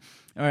into it,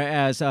 or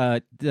as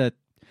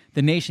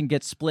the nation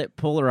gets split,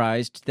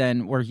 polarized.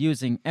 Then we're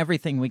using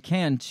everything we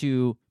can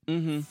to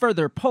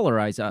further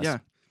polarize us. Yeah.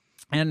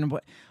 And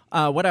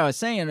what I was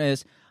saying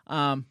is,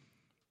 a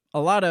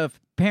lot of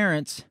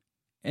parents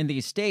in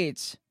these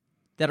states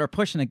that are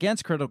pushing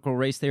against critical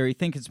race theory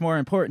think it's more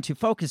important to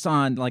focus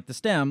on like the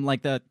STEM,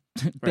 like the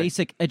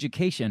basic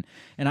education.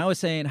 And I was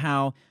saying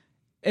how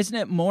isn't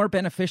it more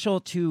beneficial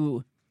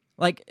to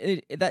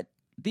that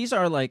these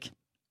are like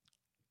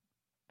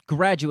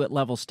graduate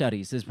level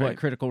studies is what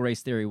critical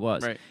race theory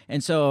was. Right.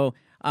 And so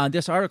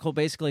this article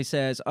basically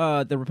says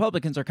the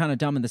Republicans are kind of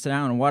dumbing this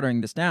down and watering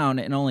this down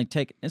and only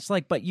take, it's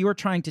like, but you're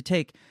trying to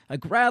take a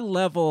grad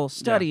level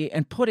study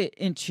and put it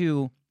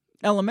into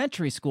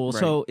elementary school,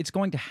 so it's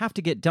going to have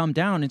to get dumbed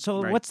down. And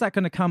so what's that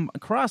going to come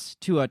across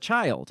to a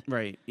child?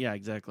 Right. Yeah,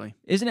 exactly.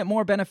 Isn't it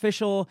more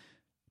beneficial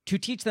to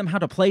teach them how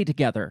to play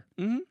together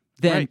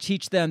than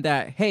teach them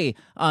that, hey,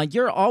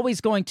 you're always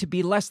going to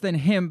be less than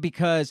him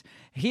because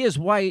he is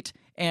white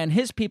and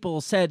his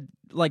people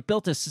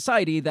built a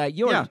society that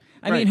you're...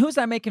 I mean, who's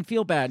that making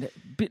feel bad?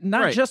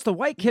 Not just the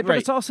white kid, but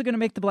it's also going to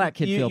make the black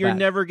kid feel bad.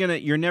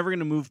 You're never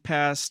gonna move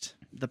past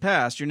the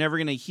past. You're never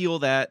gonna heal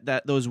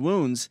those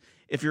wounds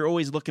if you're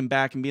always looking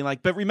back and being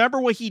like, but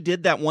remember what he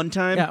did that one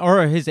time? Yeah,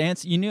 or his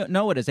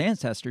know what his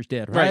ancestors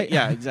did, right?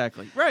 Yeah,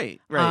 exactly. Right.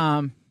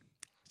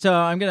 So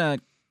I'm going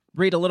to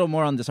read a little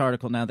more on this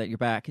article now that you're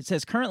back. It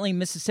says, currently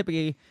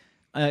Mississippi...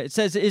 it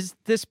says, is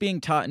this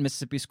being taught in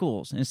Mississippi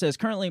schools? And it says,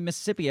 currently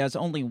Mississippi has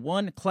only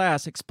one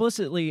class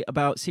explicitly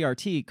about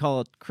CRT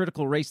called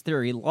Critical Race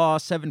Theory, Law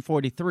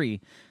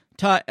 743,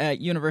 taught at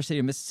University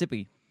of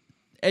Mississippi.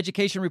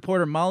 Education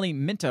reporter Molly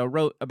Minta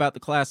wrote about the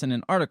class in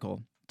an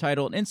article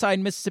titled, Inside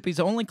Mississippi's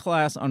Only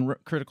Class on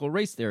Critical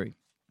Race Theory,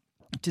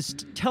 to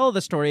tell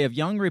the story of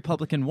young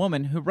Republican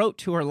woman who wrote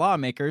to her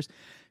lawmakers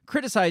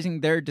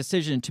criticizing their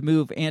decision to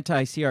move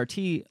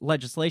anti-CRT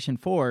legislation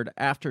forward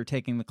after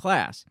taking the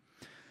class.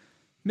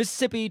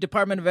 Mississippi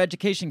Department of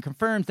Education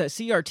confirms that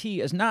CRT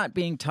is not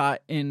being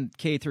taught in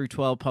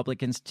K-12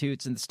 public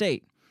institutes in the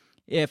state.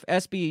 If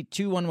SB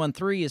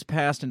 2113 is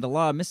passed into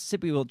law,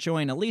 Mississippi will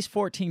join at least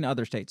 14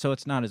 other states. So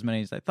it's not as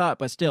many as I thought,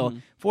 but still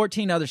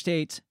 14 other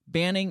states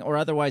banning or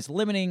otherwise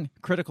limiting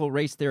critical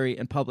race theory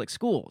in public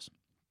schools.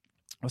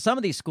 Well, some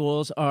of these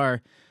schools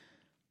are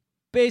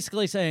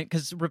basically saying,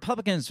 because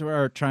Republicans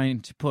are trying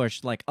to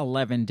push like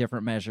 11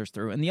 different measures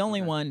through, and the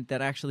only one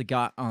that actually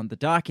got on the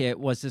docket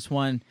was this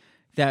one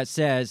that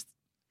says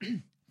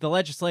the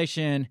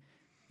legislation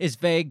is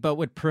vague but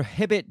would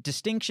prohibit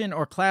distinction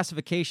or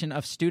classification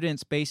of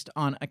students based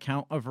on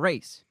account of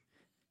race.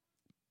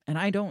 And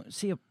I don't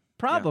see a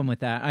problem with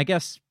that. I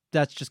guess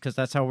that's just because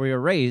that's how we were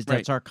raised.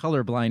 That's our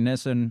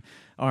colorblindness and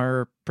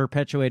our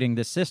perpetuating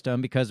this system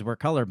because we're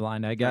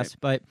colorblind, I guess.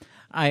 But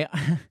I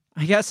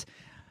guess,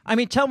 I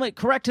mean,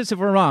 correct us if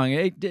we're wrong.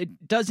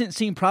 It doesn't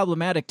seem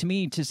problematic to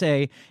me to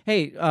say,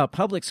 hey,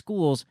 public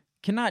schools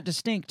cannot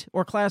distinct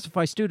or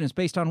classify students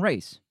based on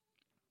race.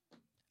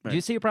 Do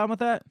you see a problem with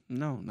that?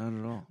 No, not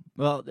at all.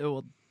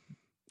 Well,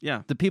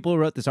 yeah. The people who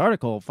wrote this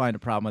article find a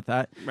problem with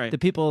that. Right. The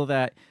people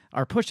that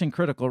are pushing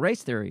critical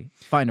race theory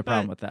find a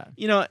problem with that.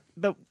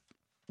 But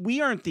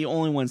we aren't the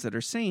only ones that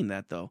are saying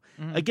that, though.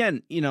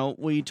 Again,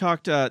 we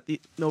talked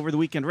over the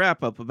weekend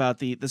wrap-up about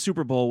the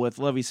Super Bowl with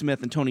Lovie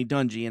Smith and Tony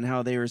Dungy and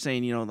how they were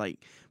saying,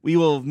 we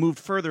will have moved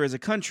further as a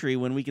country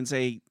when we can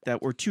say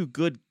that we're two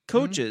good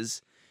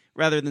coaches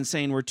rather than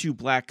saying we're two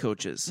black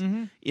coaches.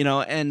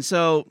 And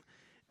so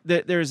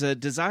there's a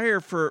desire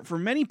for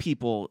many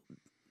people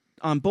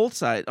on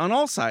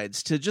all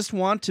sides to just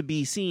want to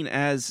be seen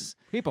as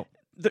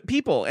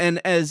people and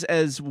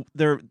as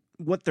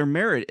what their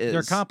merit is,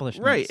 their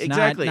accomplishments, right?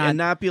 Exactly, and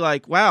not be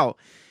like, wow,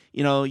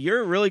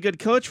 you're a really good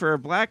coach for a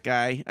black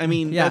guy. I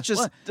mean, that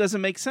just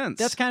doesn't make sense.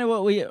 That's kind of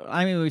what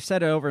we've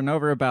said it over and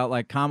over about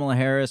like Kamala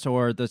Harris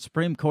or the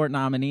Supreme Court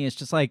nominee. It's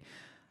just like,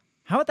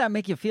 how would that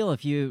make you feel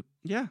if you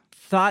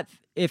thought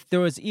if there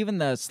was even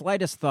the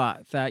slightest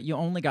thought that you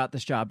only got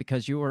this job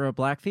because you were a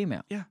black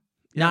female. Yeah.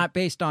 Not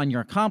based on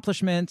your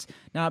accomplishments,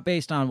 not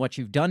based on what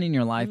you've done in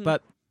your life,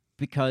 but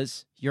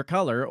because your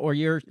color or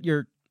your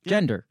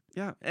gender.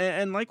 Yeah.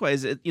 And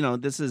likewise,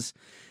 this is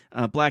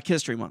Black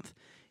History Month.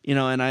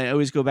 And I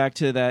always go back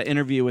to that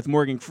interview with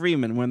Morgan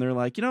Freeman when they're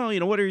like,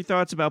 what are your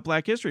thoughts about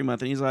Black History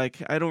Month? And he's like,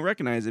 I don't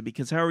recognize it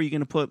because how are you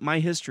going to put my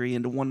history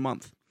into 1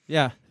 month?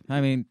 Yeah, I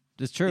mean,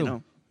 it's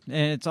true.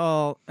 And it's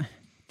all,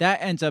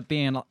 that ends up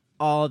being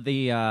all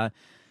the,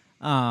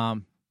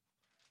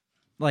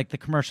 like the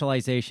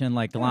commercialization,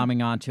 like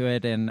glomming onto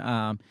it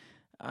and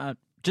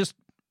just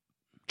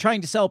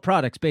trying to sell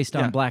products based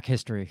on Black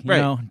history,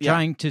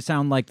 trying to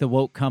sound like the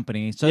woke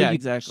company. So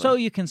so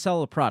you can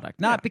sell a product,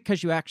 not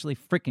because you actually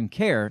freaking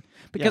care.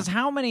 Because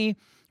how many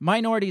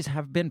minorities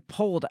have been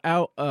pulled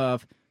out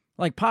of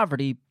like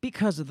poverty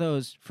because of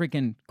those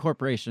freaking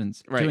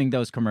corporations doing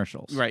those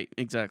commercials? Right,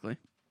 exactly.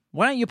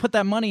 Why don't you put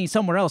that money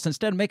somewhere else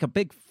instead of make a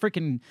big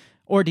freaking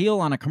ordeal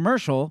on a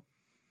commercial?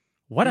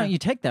 Why don't you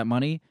take that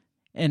money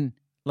and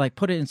like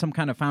put it in some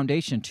kind of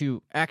foundation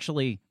to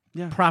actually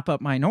prop up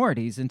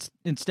minorities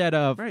instead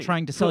of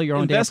trying to sell your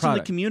own damn product. Invest in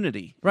the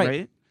community,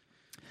 right?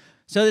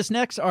 So this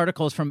next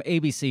article is from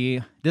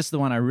ABC. This is the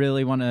one I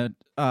really want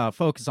to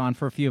focus on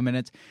for a few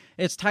minutes.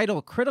 It's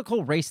titled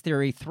 "Critical Race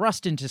Theory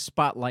Thrust into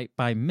Spotlight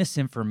by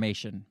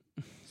Misinformation."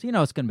 So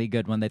it's going to be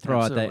good when they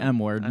throw out the M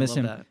word,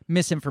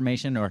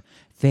 misinformation or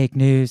fake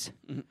news.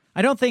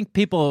 I don't think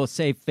people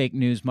say fake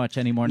news much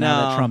anymore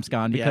now that Trump's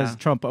gone because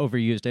Trump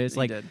overused it. It's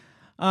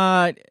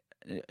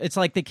it's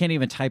like they can't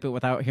even type it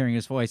without hearing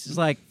his voice. It's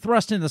like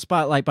thrust into the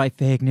spotlight by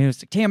fake news.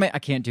 Damn it, I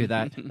can't do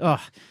that. Ugh.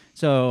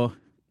 So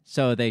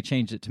they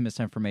changed it to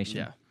misinformation.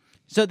 Yeah.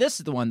 So this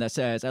is the one that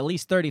says at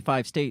least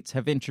 35 states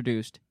have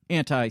introduced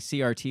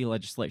anti-CRT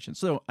legislation.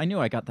 So I knew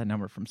I got that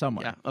number from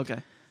somewhere. Yeah, okay.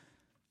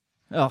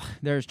 Oh,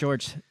 there's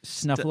George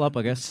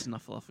Snuffleupagus.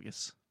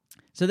 Snuffleupagus.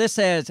 So this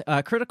says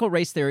critical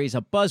race theory is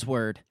a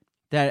buzzword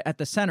that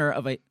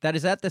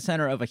is at the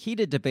center of a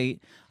heated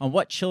debate on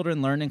what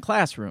children learn in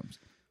classrooms.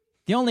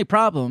 The only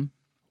problem,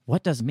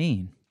 what does it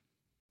mean?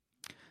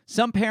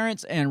 Some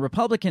parents and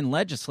Republican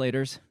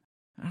legislators,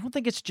 I don't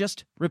think it's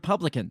just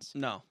Republicans.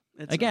 No.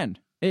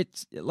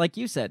 It's like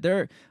you said,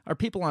 there are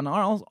people on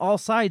all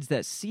sides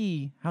that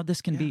see how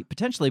this can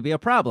potentially be a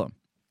problem.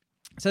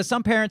 It says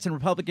some parents and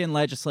Republican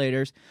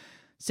legislators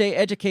say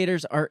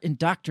educators are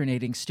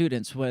indoctrinating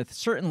students with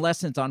certain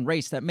lessons on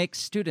race that make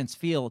students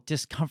feel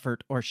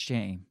discomfort or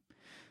shame.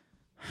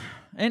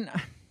 And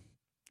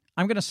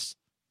I'm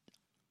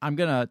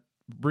gonna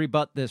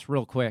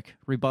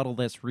rebuttal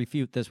this,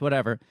 refute this,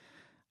 whatever.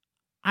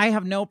 I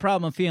have no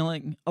problem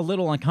feeling a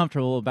little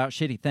uncomfortable about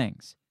shitty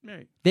things.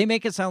 Right. They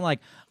make it sound like,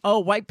 oh,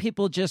 white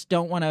people just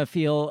don't want to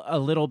feel a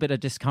little bit of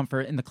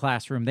discomfort in the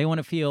classroom. They want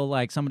to feel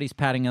like somebody's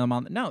patting them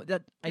on. No,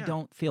 I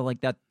don't feel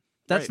like that.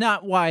 That's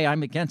not why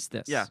I'm against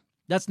this. Yeah.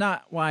 That's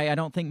not why I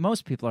don't think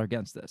most people are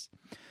against this.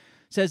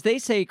 Says they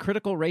say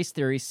critical race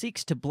theory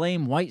seeks to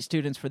blame white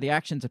students for the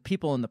actions of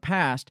people in the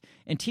past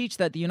and teach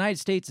that the United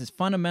States is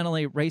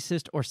fundamentally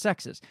racist or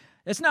sexist.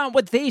 It's not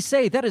what they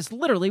say. That is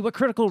literally what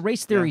critical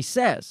race theory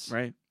says.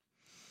 Right.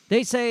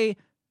 They say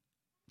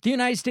the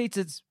United States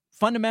is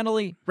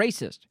fundamentally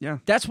racist. Yeah.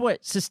 That's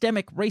what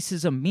systemic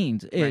racism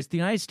means, is the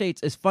United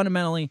States is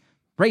fundamentally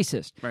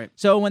racist. Right.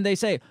 So when they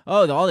say,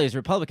 all these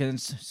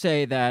Republicans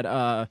say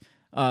that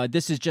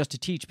this is just to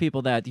teach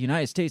people that the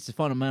United States is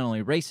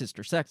fundamentally racist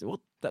or sexist,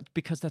 well, that's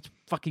because that's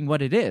fucking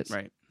what it is.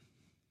 Right.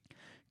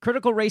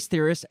 Critical race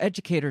theorists,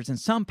 educators, and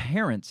some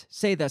parents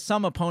say that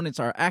some opponents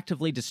are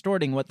actively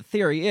distorting what the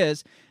theory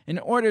is in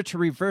order to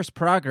reverse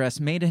progress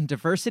made in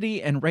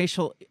diversity and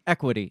racial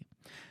equity.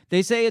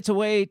 They say it's a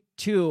way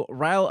to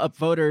rile up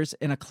voters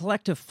in a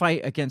collective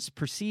fight against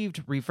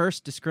perceived reverse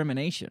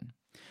discrimination.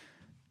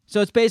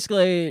 So it's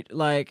basically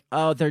like,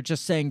 they're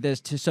just saying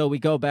this so we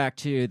go back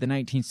to the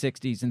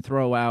 1960s and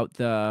throw out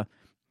the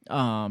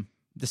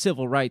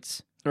civil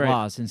rights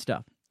laws and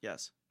stuff.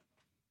 Yes.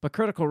 But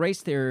critical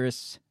race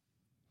theorists,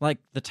 like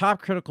the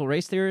top critical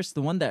race theorist,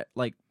 the one that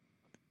like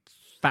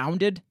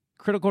founded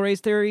critical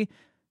race theory,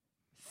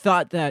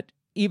 thought that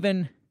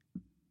even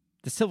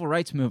the civil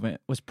rights movement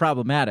was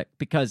problematic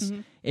because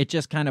it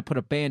just kind of put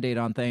a Band-Aid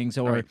on things,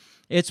 or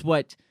it's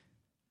what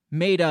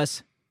made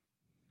us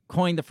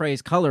coin the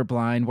phrase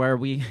colorblind, where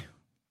we,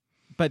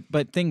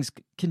 but things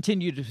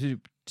continue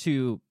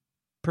to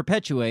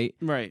perpetuate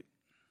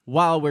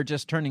while we're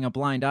just turning a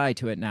blind eye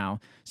to it now.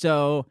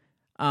 So,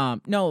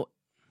 no,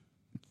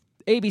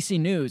 ABC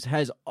News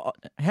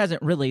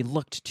hasn't really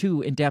looked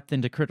too in depth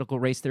into critical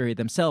race theory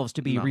themselves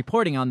to be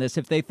reporting on this.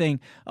 If they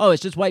think,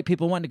 it's just white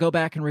people wanting to go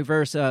back and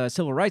reverse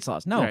civil rights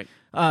laws, no,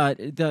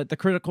 the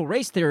critical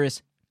race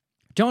theorists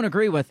don't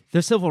agree with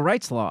the civil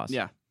rights laws.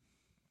 Yeah.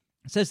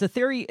 It says the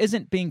theory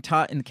isn't being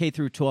taught in K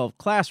through 12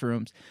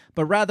 classrooms,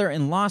 but rather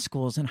in law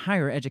schools and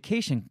higher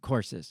education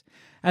courses.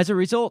 As a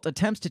result,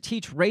 attempts to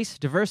teach race,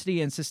 diversity,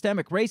 and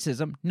systemic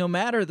racism, no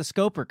matter the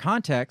scope or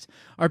context,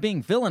 are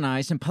being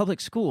villainized in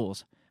public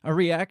schools.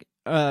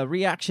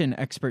 reaction,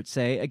 experts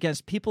say,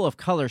 against people of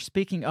color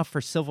speaking up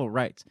for civil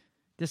rights.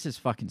 This is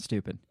fucking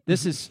stupid.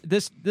 This is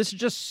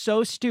just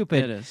so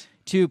stupid. It is.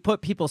 To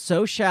put people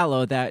so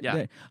shallow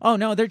that, oh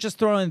no, they're just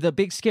throwing the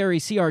big scary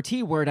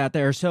CRT word out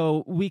there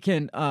so we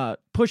can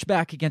push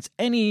back against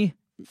any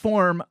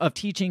form of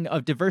teaching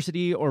of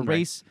diversity or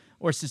race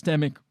or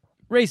systemic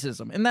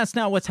racism. And that's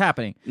not what's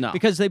happening. No.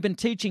 Because they've been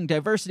teaching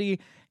diversity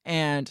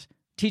and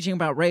teaching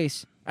about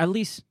race at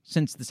least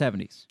since the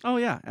 70s. Oh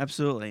yeah,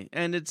 absolutely.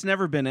 And it's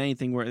never been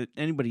anything where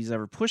anybody's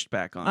ever pushed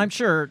back on. I'm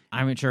sure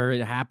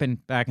it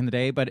happened back in the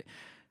day, but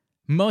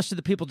most of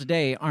the people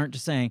today aren't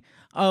just saying,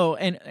 oh,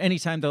 and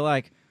anytime they're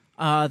like,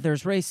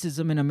 there's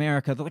racism in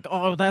America, they're like,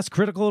 oh, that's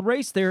critical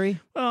race theory.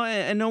 Well,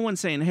 and no one's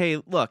saying,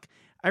 hey, look,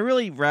 I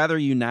really rather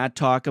you not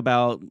talk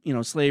about,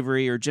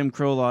 slavery or Jim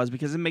Crow laws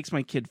because it makes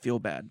my kid feel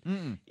bad.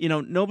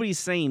 Mm-mm. Nobody's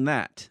saying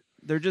that.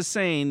 They're just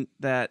saying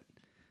that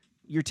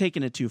you're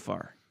taking it too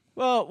far.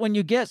 Well, when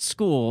you get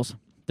schools,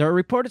 there are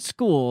reported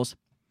schools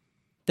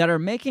that are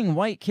making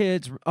white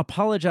kids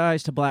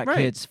apologize to black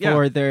kids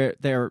for their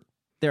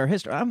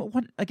history.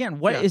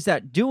 What is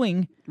that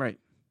doing? Right.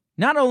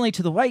 Not only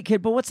to the white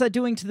kid, but what's that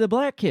doing to the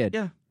black kid?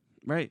 Yeah.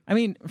 Right. I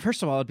mean,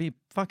 first of all, it'd be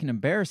fucking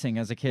embarrassing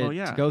as a kid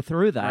to go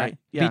through that. Right.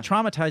 Yeah. Be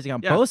traumatizing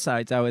on both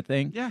sides, I would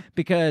think. Yeah.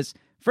 Because,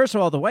 first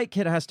of all, the white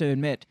kid has to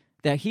admit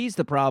that he's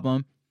the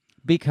problem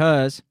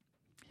because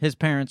his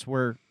parents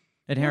were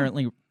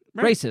inherently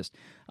racist.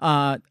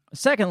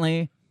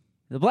 Secondly,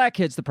 the black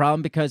kid's the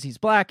problem because he's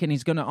black and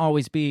he's going to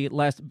always be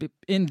less.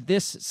 In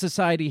this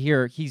society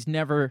here, he's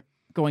never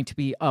going to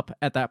be up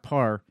at that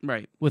par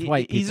with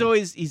white people. He's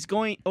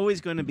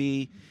always going to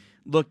be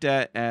looked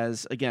at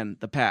as, again,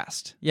 the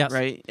past. Yes.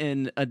 Right?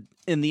 In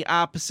the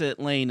opposite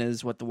lane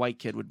as what the white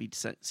kid would be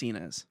seen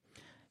as.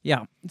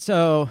 Yeah.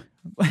 So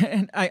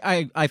and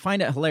I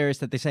find it hilarious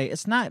that they say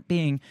it's not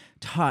being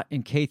taught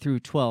in K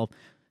through 12.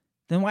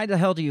 Then why the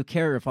hell do you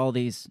care if all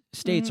these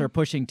states are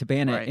pushing to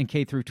ban it in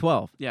K through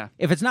 12? Yeah.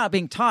 If it's not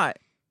being taught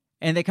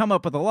and they come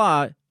up with a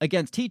law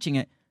against teaching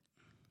it,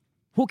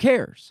 who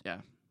cares? Yeah.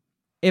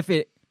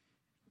 I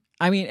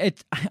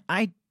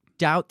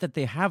doubt that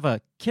they have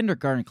a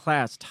kindergarten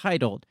class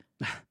titled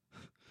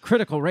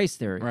Critical Race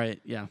Theory. Right,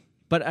 yeah.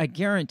 But I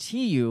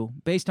guarantee you,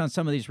 based on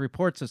some of these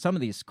reports of some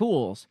of these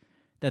schools,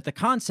 that the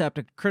concept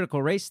of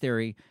critical race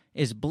theory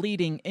is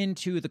bleeding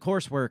into the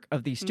coursework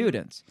of these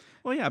students.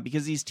 Well, yeah,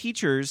 because these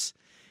teachers,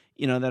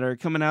 that are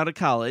coming out of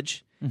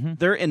college,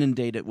 they're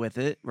inundated with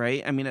it,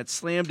 right? I mean, it's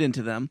slammed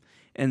into them.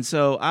 And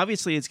so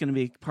obviously it's going to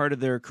be part of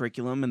their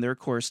curriculum and their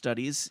course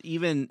studies,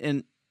 even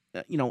in,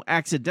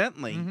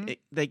 accidentally.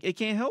 It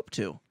can't help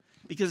to,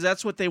 because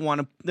that's what they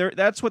want to,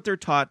 that's what they're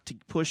taught to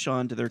push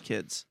on to their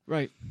kids.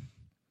 Right.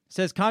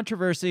 Says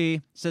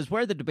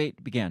where the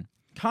debate began.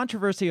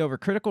 Controversy over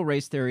critical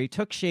race theory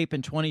took shape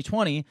in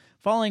 2020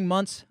 following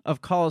months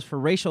of calls for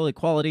racial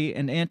equality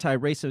and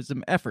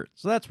anti-racism efforts.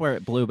 So that's where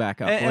it blew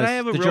back up, and I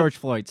have George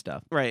Floyd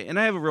stuff. Right, and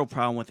I have a real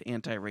problem with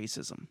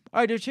anti-racism.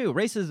 I do too.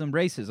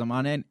 Racism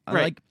on it.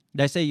 Right. Like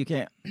I say, you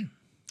can't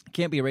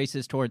be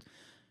racist towards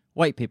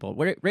white people.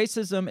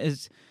 Racism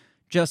is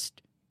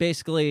just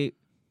basically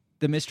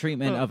the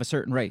mistreatment of a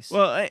certain race.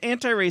 Well,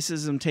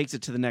 anti-racism takes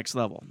it to the next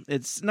level.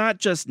 It's not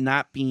just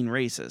not being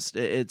racist.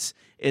 It's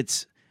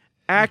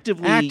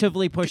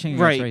actively pushing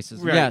against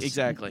racism. Right, yes,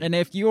 exactly. And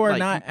if you are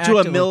not to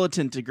a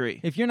militant degree,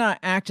 if you're not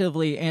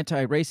actively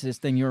anti-racist,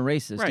 then you're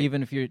racist. Right.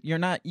 Even if you're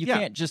not, you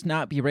can't just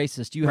not be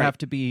racist. You have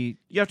to be.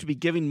 You have to be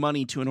giving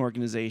money to an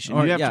organization.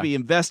 You have to be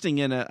investing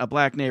in a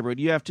black neighborhood.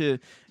 You have to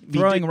be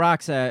throwing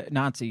rocks at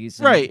Nazis.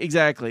 Right,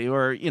 exactly.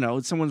 Or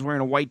someone's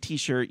wearing a white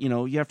T-shirt.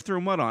 You have to throw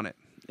mud on it.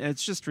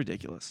 It's just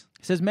ridiculous.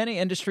 It says many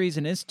industries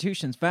and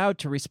institutions vowed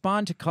to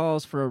respond to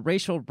calls for a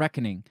racial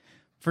reckoning.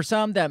 For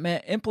some, that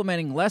meant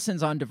implementing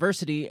lessons on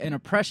diversity and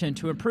oppression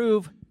to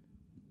improve.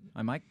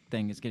 My mic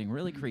thing is getting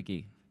really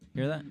creaky.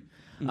 Hear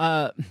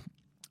that?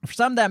 For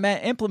some, that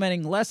meant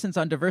implementing lessons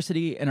on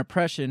diversity and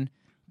oppression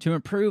to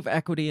improve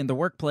equity in the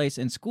workplace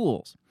and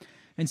schools.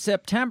 In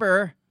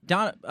September,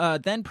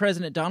 then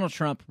President Donald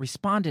Trump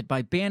responded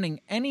by banning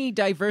any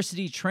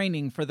diversity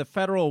training for the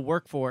federal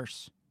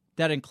workforce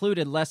that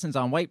included lessons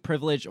on white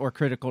privilege or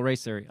critical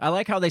race theory. I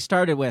like how they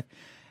started with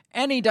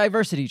any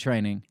diversity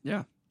training.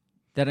 Yeah.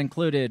 That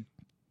included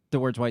the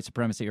words white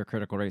supremacy or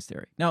critical race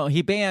theory. No,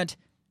 he banned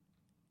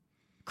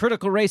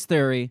critical race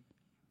theory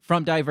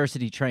from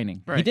diversity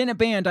training. Right. He didn't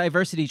ban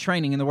diversity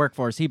training in the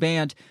workforce. He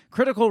banned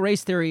critical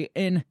race theory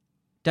in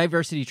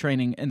diversity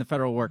training in the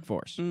federal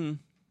workforce. Mm.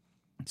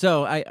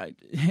 So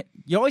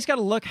you always got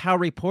to look how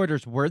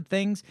reporters word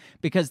things,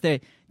 because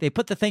they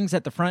put the things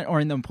at the front or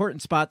in the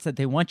important spots that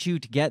they want you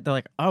to get. They're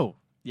like, oh,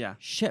 yeah,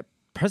 shit,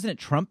 President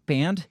Trump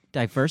banned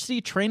diversity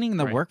training in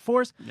the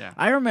workforce? Yeah.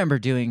 I remember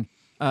doing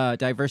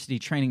diversity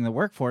training in the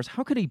workforce.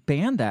 How could he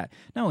ban that?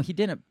 No, he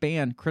didn't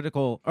ban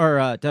critical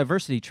or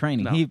diversity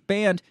training. No. He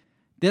banned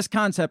this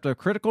concept of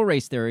critical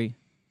race theory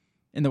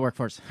in the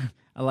workforce.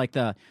 I like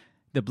the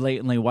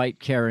blatantly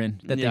white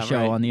Karen that they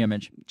show on the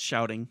image.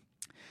 Shouting.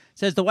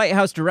 Says the White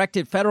House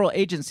directed federal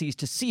agencies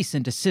to cease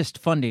and desist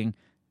funding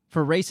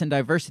for race and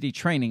diversity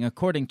training,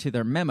 according to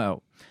their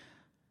memo.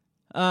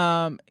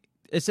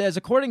 It says,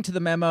 according to the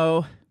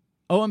memo,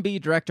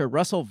 OMB Director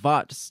Russell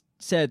Vought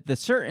said the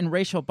certain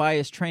racial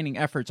bias training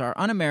efforts are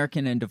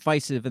un-American and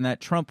divisive and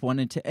that Trump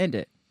wanted to end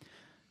it.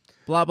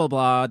 Blah, blah,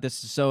 blah.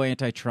 This is so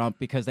anti-Trump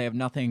because they have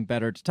nothing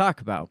better to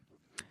talk about.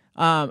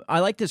 I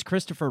like this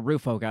Christopher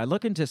Rufo guy.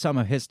 Look into some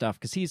of his stuff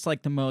because he's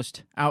like the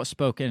most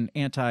outspoken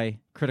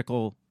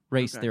anti-critical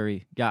race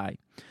theory guy.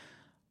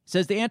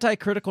 Says the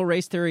anti-critical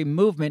race theory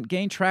movement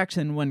gained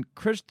traction when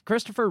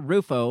Christopher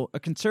Rufo, a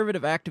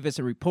conservative activist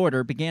and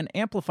reporter, began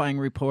amplifying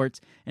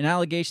reports and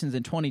allegations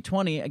in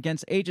 2020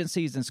 against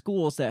agencies and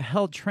schools that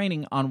held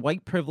training on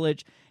white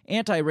privilege,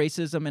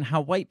 anti-racism, and how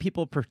white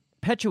people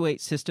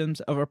perpetuate systems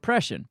of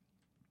oppression.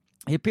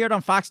 He appeared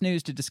on Fox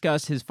News to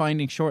discuss his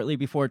findings shortly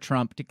before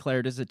Trump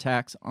declared his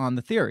attacks on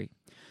the theory.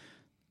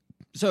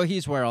 So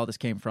he's where all this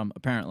came from,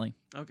 apparently.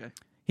 Okay.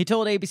 He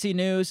told ABC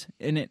News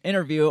in an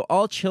interview,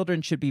 all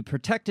children should be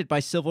protected by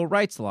civil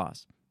rights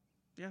laws.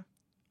 Yeah.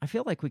 I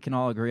feel like we can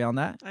all agree on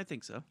that. I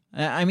think so.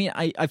 I mean,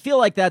 I feel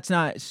like that's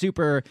not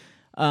super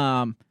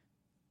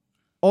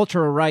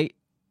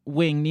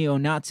ultra-right-wing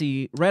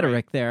neo-Nazi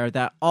rhetoric there,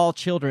 that all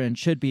children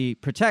should be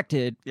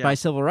protected by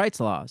civil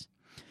rights laws.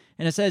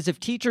 And it says, if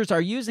teachers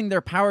are using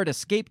their power to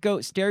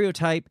scapegoat,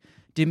 stereotype,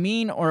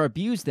 demean, or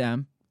abuse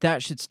them,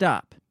 that should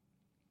stop.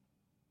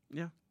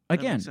 Yeah.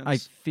 Again, I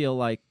feel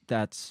like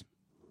that's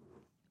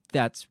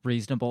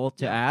reasonable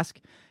to ask.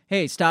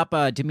 Hey, stop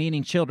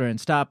demeaning children.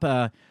 Stop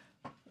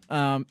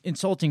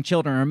insulting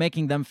children or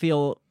making them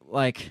feel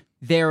like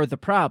they're the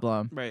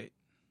problem. Right.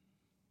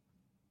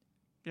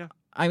 Yeah.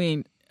 I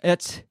mean,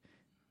 that's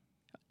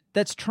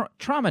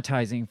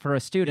traumatizing for a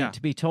student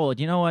to be told,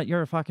 you know what,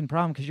 you're a fucking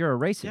problem because you're a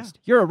racist.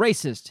 Yeah. You're a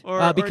racist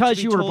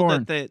because you were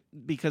born. That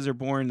because they're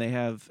born, they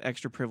have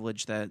extra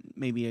privilege that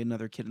maybe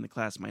another kid in the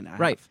class might not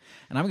have. Right.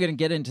 And I'm going to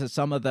get into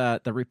some of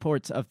the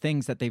reports of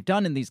things that they've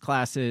done in these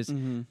classes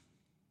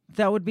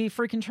that would be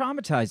freaking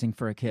traumatizing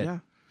for a kid. Yeah.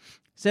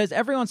 Says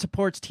everyone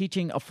supports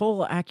teaching a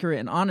full, accurate,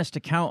 and honest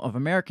account of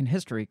American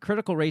history.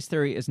 Critical race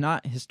theory is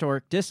not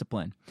historic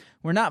discipline.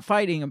 We're not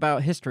fighting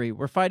about history.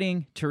 We're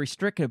fighting to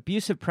restrict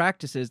abusive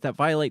practices that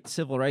violate the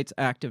Civil Rights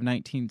Act of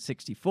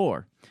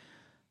 1964.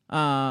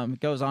 It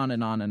goes on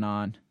and on and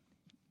on.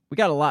 We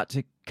got a lot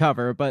to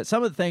cover, but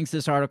some of the things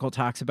this article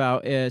talks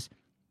about is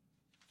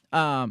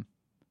the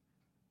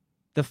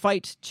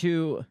fight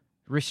to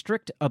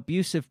restrict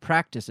abusive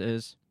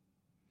practices,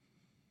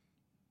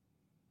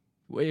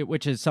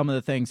 which is some of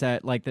the things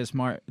that like this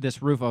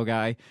Rufo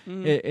guy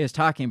is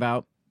talking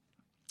about.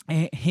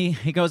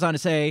 He goes on to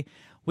say,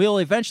 we'll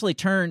eventually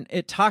turn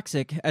it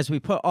toxic as we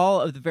put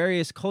all of the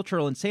various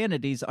cultural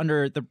insanities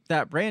under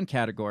that brand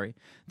category.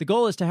 The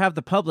goal is to have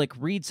the public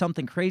read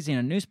something crazy in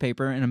a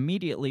newspaper and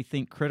immediately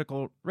think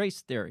critical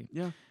race theory.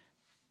 Yeah.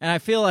 And I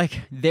feel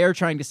like they're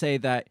trying to say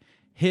that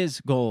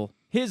his goal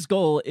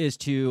is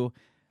to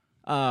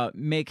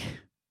make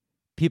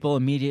people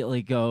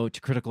immediately go to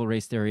critical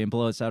race theory and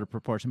blow us out of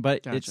proportion.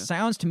 But It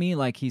sounds to me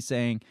like he's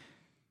saying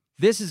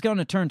this is going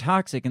to turn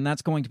toxic and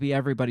that's going to be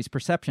everybody's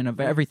perception of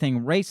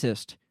everything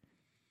racist.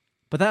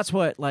 But that's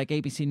what like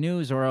ABC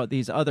News or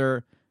these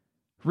other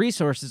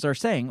resources are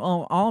saying.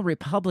 Oh, all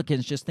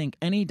Republicans just think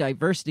any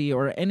diversity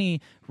or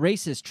any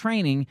racist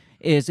training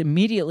is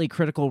immediately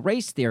critical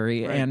race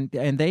theory, and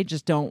they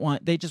just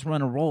want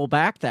to roll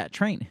back that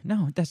train.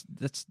 No,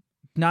 that's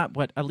not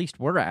what at least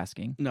we're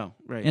asking. No,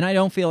 right. And I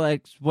don't feel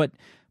like what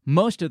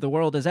most of the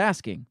world is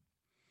asking.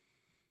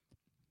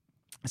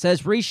 It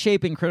says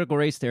reshaping critical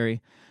race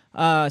theory.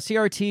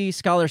 CRT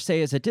scholars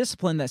say is a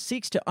discipline that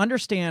seeks to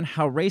understand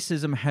how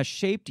racism has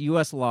shaped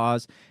U.S.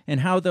 laws and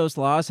how those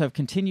laws have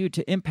continued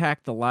to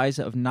impact the lives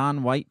of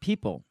non-white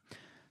people.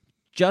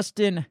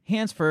 Justin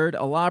Hansford,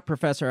 a law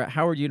professor at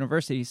Howard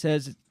University,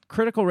 says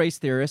critical race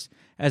theorists,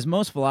 as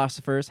most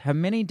philosophers, have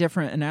many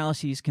different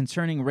analyses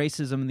concerning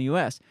racism in the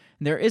U.S.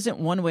 There isn't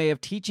one way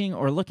of teaching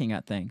or looking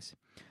at things.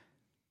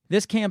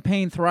 This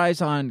campaign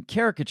thrives on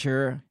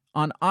caricature,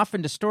 on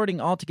often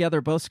distorting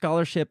altogether both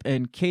scholarship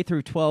and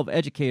K-12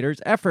 educators'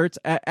 efforts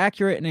at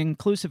accurate and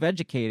inclusive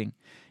educating,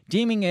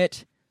 deeming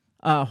it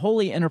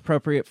wholly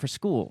inappropriate for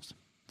schools.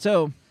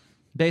 So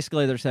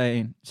basically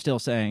they're still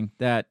saying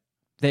that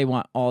they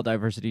want all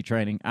diversity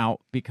training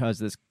out because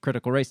this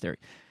critical race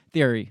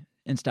theory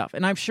and stuff.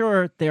 And I'm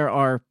sure there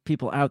are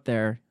people out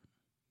there,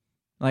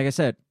 like I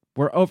said,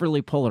 we're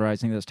overly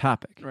polarizing this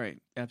topic. Right,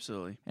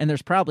 absolutely. And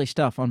there's probably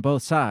stuff on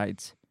both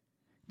sides.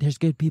 There's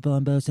good people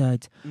on both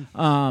sides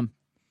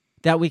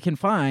that we can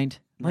find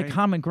like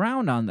common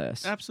ground on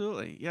this.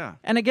 Absolutely, yeah.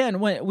 And again,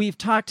 when we've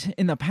talked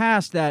in the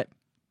past that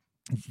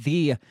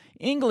the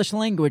English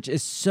language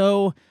is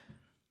so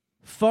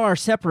far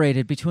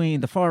separated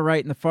between the far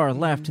right and the far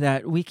left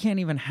that we can't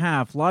even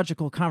have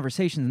logical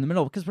conversations in the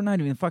middle because we're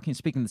not even fucking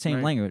speaking the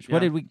same language.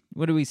 Yeah.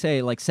 What did we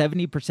say? Like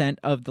 70%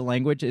 of the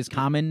language is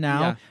common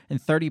now, and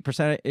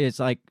 30% is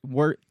like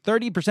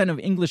 30% of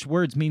English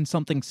words mean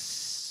something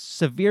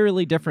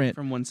severely different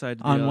from one side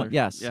to the other.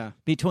 Yes. Yeah.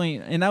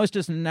 And that was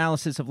just an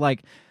analysis of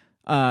like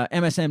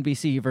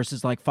MSNBC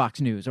versus like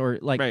Fox News or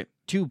like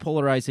two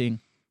polarizing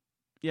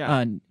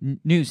Yeah.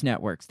 News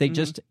networks. They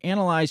just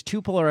analyze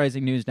two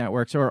polarizing news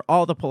networks or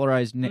all the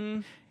polarized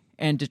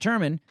and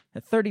determine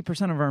that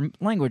 30% of our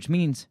language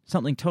means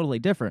something totally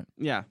different.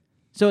 Yeah.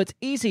 So it's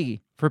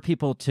easy for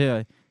people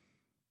to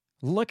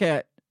look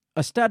at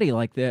a study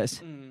like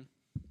this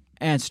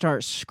and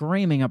start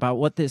screaming about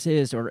what this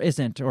is or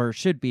isn't or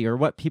should be or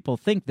what people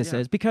think this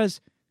is because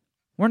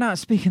we're not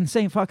speaking the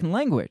same fucking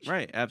language.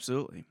 Right.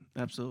 Absolutely.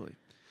 Absolutely.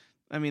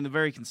 I mean, the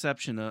very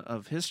conception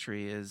of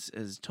history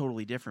is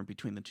totally different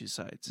between the two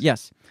sides.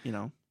 Yes. You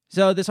know?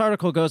 So this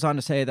article goes on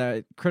to say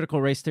that critical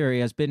race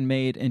theory has been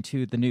made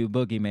into the new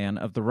boogeyman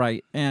of the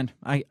right, and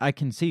I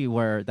can see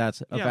where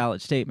that's a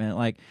valid statement.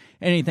 Like,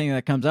 anything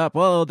that comes up,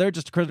 well, they're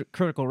just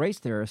critical race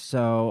theorists,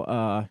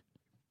 so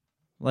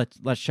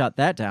let's shut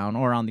that down.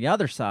 Or on the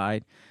other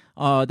side,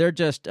 they're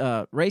just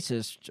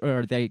racist,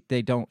 or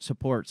they don't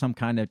support some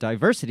kind of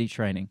diversity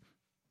training.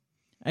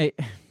 I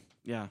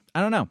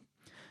don't know.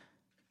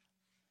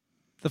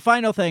 The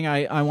final thing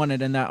I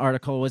wanted in that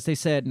article was they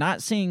said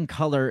not seeing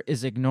color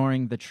is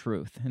ignoring the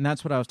truth. And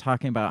that's what I was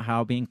talking about,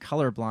 how being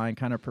colorblind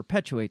kind of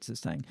perpetuates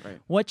this thing. Right.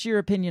 What's your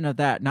opinion of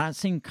that? Not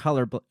seeing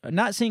color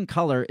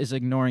is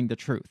ignoring the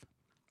truth.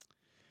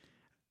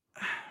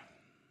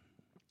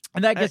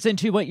 And that gets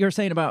into what you're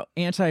saying about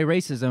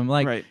anti-racism.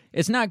 Like,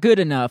 it's not good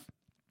enough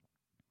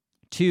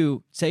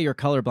to say you're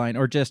colorblind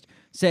or just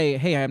say,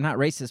 hey, I'm not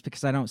racist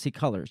because I don't see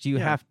colors. You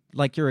have,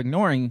 like, you're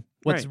ignoring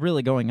what's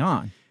really going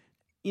on.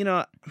 You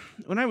know,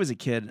 when I was a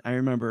kid, I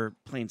remember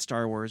playing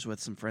Star Wars with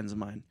some friends of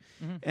mine,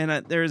 and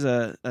there's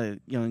a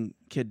young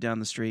kid down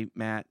the street,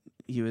 Matt.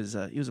 He was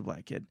a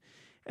black kid,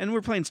 and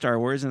we're playing Star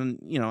Wars, and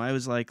I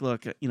was like,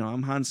 look,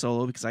 I'm Han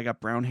Solo because I got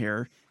brown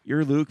hair.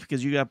 You're Luke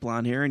because you got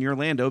blonde hair, and you're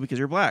Lando because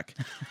you're black,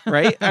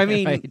 right? I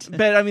mean,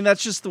 but I mean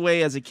that's just the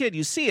way as a kid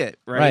you see it,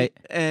 right?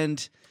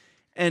 And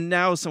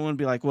now someone would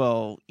be like,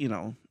 well,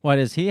 why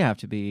does he have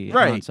to be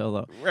Han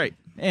Solo? Right,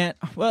 and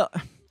well.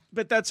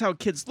 But that's how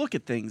kids look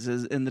at things,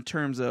 is in the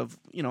terms of,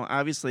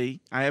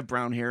 obviously I have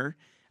brown hair.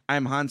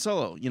 I'm Han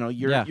Solo.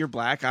 You're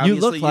black. Obviously,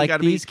 you look like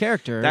gotta these be,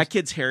 characters. That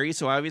kid's hairy,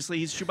 so obviously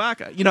he's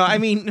Chewbacca. I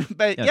mean,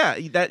 but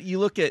that you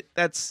look at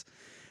that's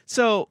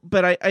so.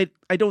 But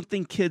I don't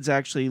think kids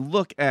actually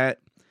look at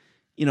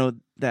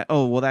that.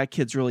 Oh, well, that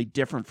kid's really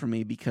different from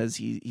me because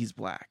he's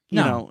black.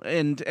 You know,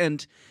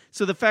 and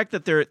so the fact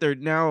that they're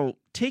now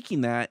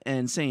taking that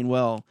and saying,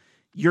 well,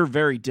 you're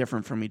very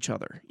different from each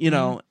other,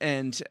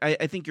 and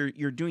I think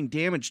you're doing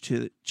damage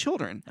to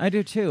children. I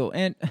do too.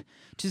 And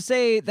to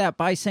say that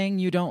by saying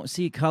you don't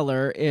see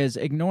color is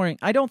ignoring,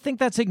 I don't think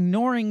that's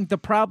ignoring the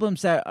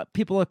problems that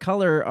people of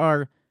color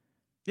are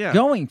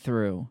going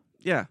through.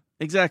 Yeah,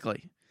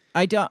 exactly.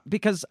 I don't,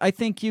 because I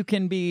think you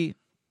can be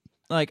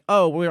like,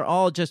 oh, we're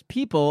all just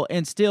people,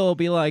 and still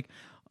be like,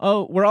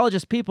 oh, we're all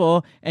just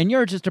people, and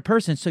you're just a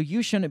person, so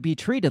you shouldn't be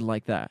treated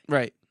like that.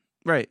 Right.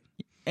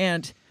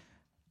 And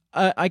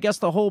I guess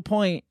the whole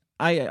point,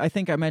 I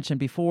think I mentioned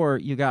before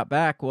you got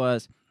back,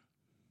 was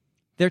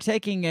they're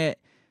taking it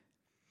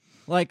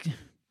like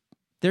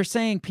they're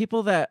saying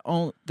people that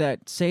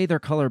say they're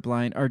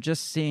colorblind are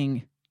just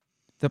seeing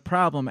the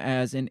problem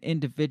as an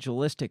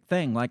individualistic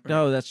thing. Like,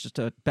 no, that's just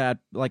a bad,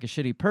 like a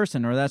shitty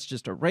person, or that's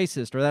just a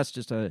racist, or that's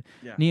just a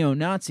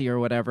neo-Nazi or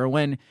whatever.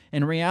 When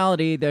in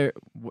reality,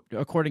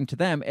 according to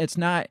them, it's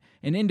not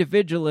an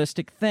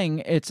individualistic thing.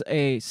 It's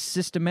a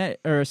systemic.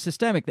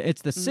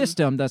 It's the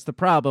system that's the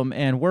problem,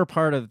 and we're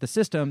part of the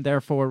system.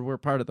 Therefore, we're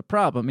part of the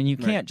problem. And you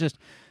can't just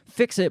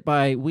fix it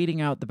by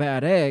weeding out the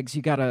bad eggs.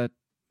 You got to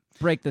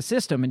break the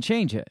system and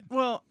change it.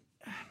 Well,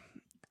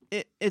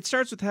 it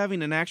starts with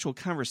having an actual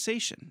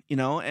conversation,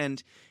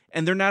 and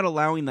they're not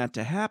allowing that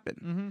to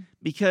happen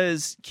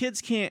because kids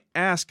can't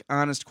ask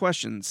honest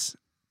questions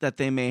that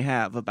they may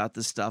have about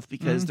this stuff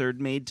because they're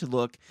made to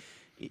look,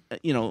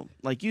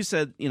 like you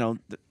said,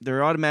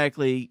 they're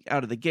automatically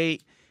out of the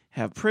gate,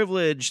 have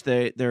privilege,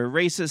 they're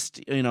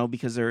racist,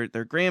 because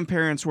their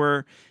grandparents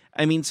were.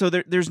 I mean, so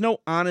there's no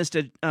honest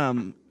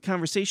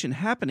conversation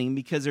happening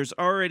because there's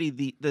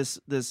already this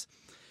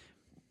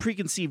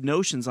preconceived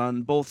notions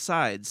on both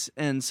sides.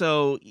 And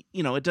so,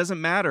 it doesn't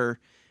matter,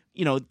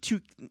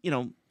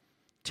 10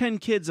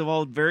 kids of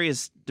all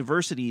various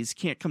diversities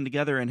can't come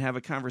together and have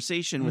a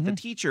conversation with the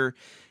teacher,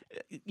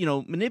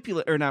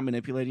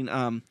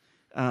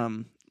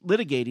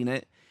 litigating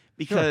it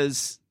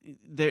because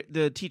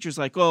the teacher's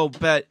like, oh,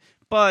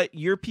 but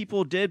your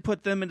people did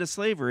put them into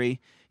slavery.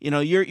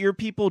 Your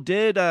people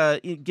did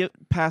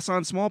pass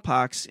on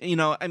smallpox.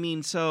 I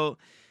mean, so.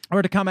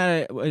 Or to come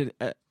at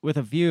it with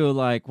a view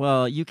like,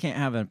 well, you can't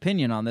have an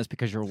opinion on this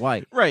because you're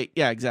white. Right.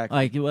 Yeah, exactly.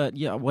 Like,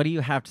 what do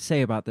you have to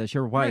say about this?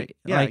 You're white. Right.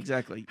 Yeah, like,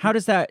 exactly. How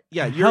does that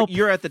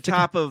you're at the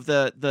top of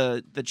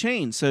the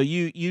chain, so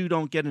you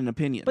don't get an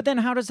opinion. But then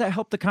how does that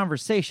help the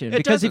conversation?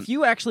 Because if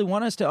you actually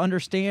want us to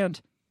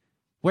understand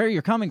where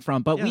you're coming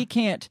from, but we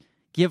can't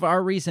give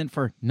our reason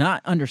for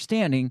not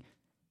understanding,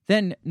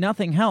 then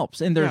nothing helps,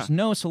 and there's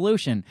no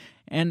solution.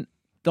 And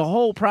the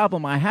whole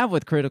problem I have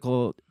with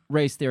critical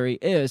race theory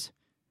is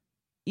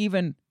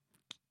even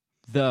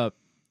the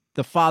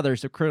the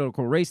fathers of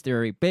critical race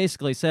theory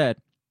basically said,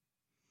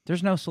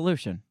 there's no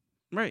solution.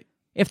 Right.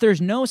 If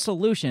there's no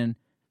solution,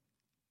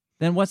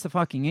 then what's the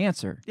fucking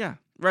answer? Yeah.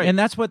 Right. And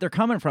that's what they're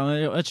coming from.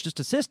 It's just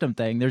a system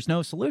thing. There's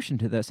no solution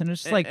to this. And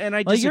it's just like... And I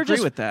like,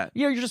 disagree with that.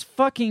 You're just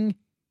fucking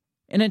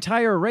an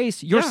entire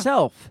race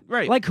yourself. Yeah,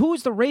 right. Like,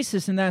 who's the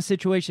racist in that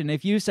situation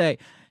if you say,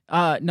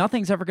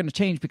 nothing's ever going to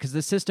change because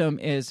the system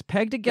is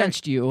pegged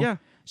against you,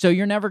 so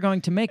you're never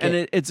going to make it.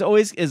 And it's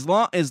always, as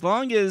long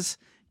as...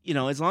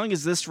 as long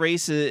as this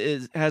race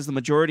has the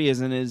majority as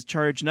in is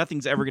charged,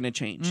 nothing's ever going to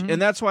change. Mm-hmm.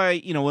 And that's why,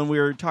 when we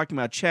were talking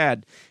about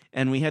Chad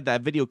and we had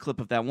that video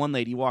clip of that one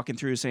lady walking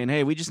through saying,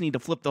 hey, we just need to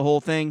flip the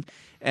whole thing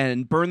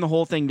and burn the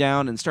whole thing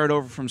down and start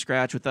over from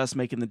scratch with us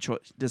making the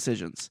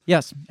decisions.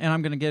 Yes, and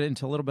I'm going to get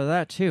into a little bit of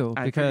that too,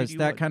 because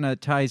that kind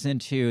of ties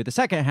into the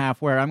second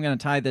half where I'm going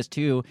to tie this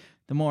to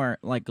the more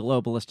like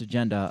globalist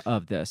agenda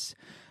of this.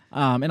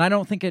 And I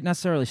don't think it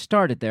necessarily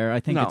started there. I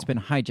think it's been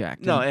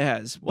hijacked. No, it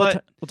has.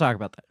 We'll talk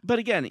about that. But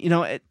again,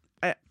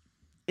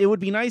 it would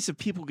be nice if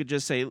people could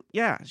just say,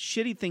 yeah,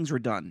 shitty things were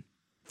done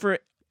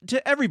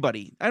to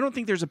everybody. I don't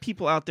think there's a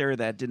people out there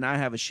that did not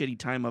have a shitty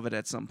time of it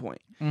at some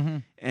point. Mm-hmm.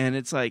 And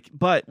it's like,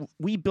 but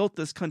we built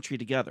this country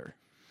together.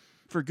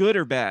 For good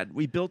or bad,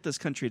 we built this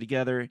country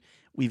together.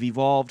 We've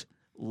evolved.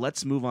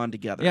 Let's move on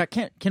together. Yeah,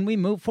 can we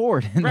move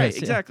forward in right,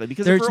 this? exactly.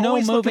 Because there's if we're no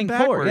always moving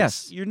looking forward. backwards,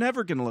 Yes, you're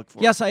never going to look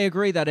forward. Yes, I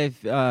agree that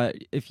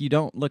if you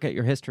don't look at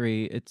your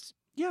history, it's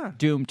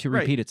doomed to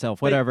repeat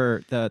itself.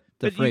 Whatever the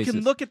but phrase you can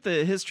is. look at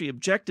the history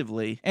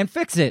objectively and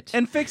fix it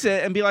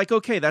and be like,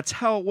 okay, that's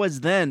how it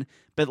was then,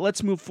 but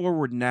let's move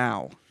forward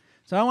now.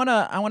 So I want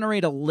to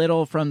read a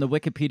little from the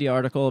Wikipedia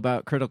article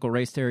about critical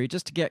race theory,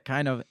 just to get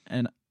kind of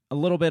a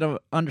little bit of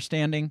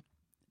understanding.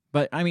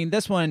 But I mean,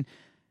 this one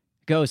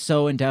goes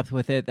so in depth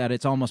with it that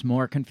it's almost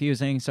more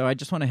confusing. So I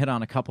just want to hit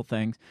on a couple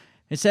things.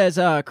 It says,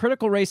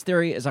 critical race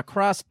theory is a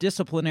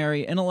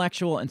cross-disciplinary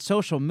intellectual and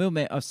social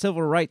movement of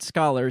civil rights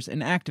scholars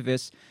and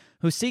activists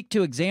who seek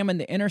to examine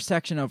the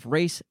intersection of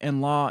race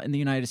and law in the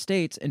United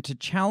States and to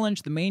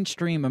challenge the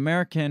mainstream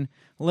American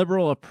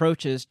liberal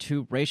approaches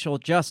to racial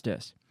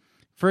justice.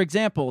 For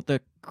example,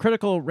 the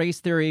critical race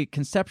theory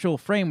conceptual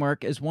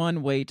framework is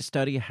one way to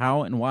study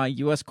how and why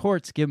U.S.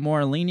 courts give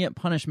more lenient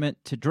punishment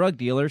to drug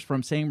dealers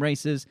from same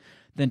races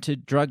than to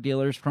drug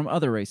dealers from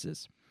other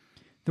races.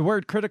 The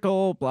word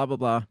critical, blah, blah,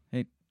 blah,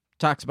 it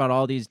talks about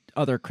all these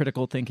other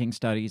critical thinking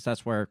studies.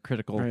 That's where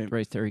critical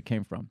race theory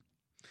came from.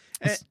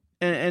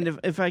 And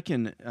if I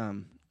can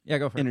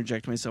go for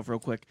interject myself real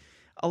quick,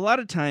 a lot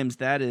of times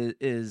that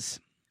is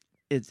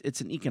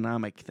it's an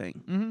economic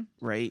thing,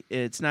 right?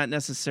 It's not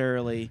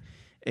necessarily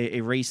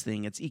a race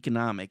thing. It's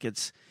economic.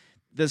 It's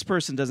this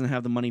person doesn't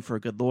have the money for a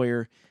good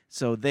lawyer,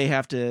 so they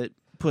have to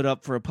put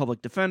up for a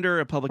public defender.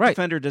 A public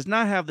defender does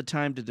not have the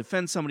time to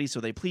defend somebody, so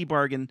they plea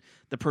bargain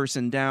the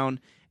person down,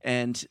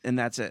 and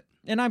that's it.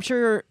 And I'm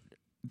sure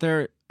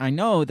I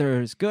know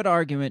there's good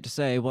argument to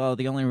say, well,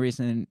 the only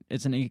reason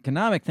it's an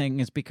economic thing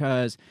is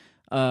because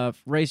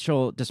of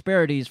racial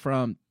disparities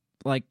from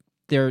like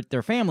their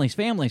family's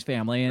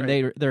family,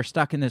 and they're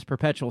stuck in this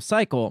perpetual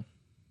cycle.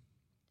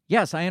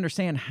 Yes, I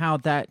understand how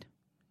that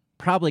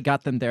probably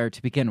got them there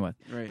to begin with.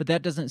 Right. But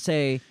that doesn't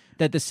say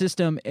that the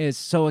system is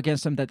so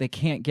against them that they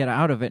can't get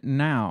out of it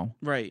now.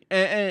 Right.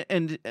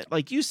 And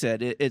like you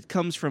said, it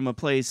comes from a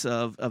place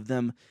of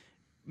them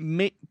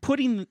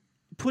putting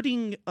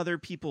other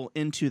people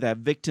into that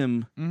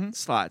victim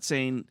slot,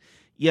 saying,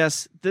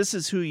 yes, this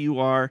is who you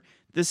are,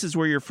 this is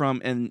where you're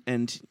from, and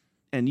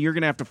you're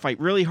going to have to fight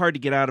really hard to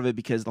get out of it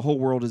because the whole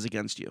world is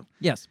against you.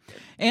 Yes.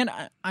 And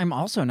I'm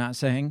also not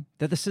saying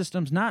that the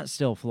system's not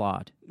still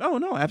flawed. Oh,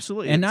 no,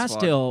 absolutely. And not flawed.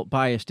 Still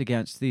biased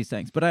against these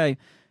things. But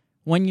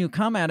when you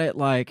come at it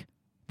like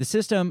the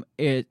system,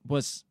 it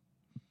was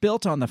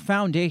built on the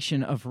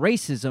foundation of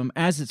racism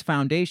as its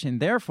foundation.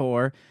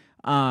 Therefore,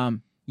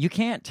 you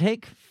can't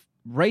take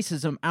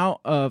racism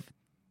out of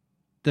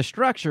the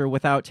structure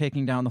without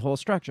taking down the whole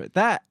structure.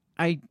 That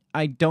I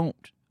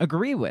don't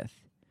agree with.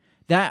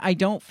 That I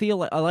don't feel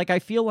like I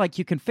feel like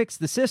you can fix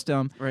the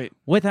system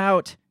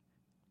without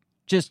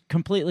just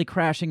completely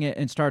crashing it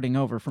and starting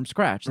over from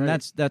scratch. And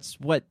that's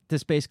what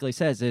this basically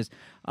says is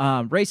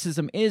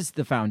racism is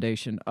the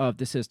foundation of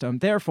the system.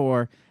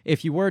 Therefore,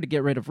 if you were to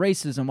get rid of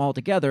racism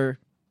altogether,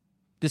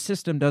 the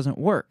system doesn't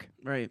work.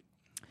 Right.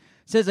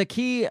 It says a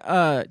key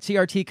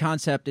CRT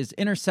concept is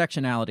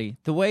intersectionality,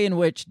 the way in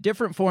which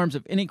different forms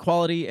of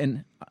inequality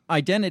and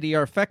identity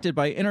are affected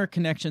by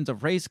interconnections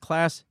of race,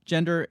 class,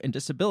 gender, and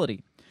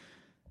disability.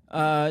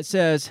 It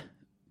says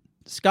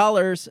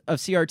scholars of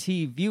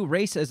CRT view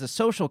race as a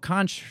social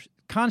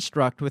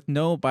construct with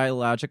no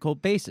biological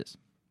basis.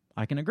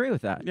 I can agree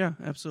with that. Yeah,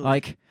 absolutely.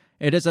 Like,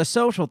 it is a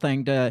social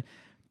thing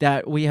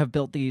that we have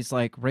built these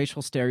like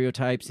racial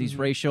stereotypes, these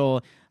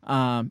racial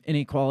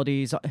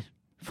inequalities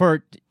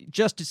for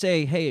just to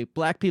say, hey,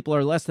 black people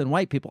are less than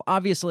white people.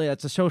 Obviously,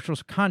 that's a social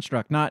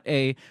construct, not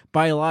a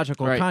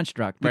biological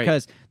construct,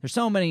 because there's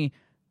so many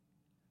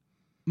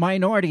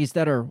minorities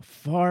that are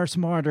far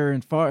smarter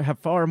and have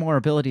far more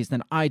abilities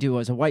than I do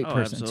as a white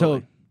person. Absolutely.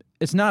 So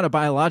it's not a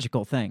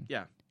biological thing.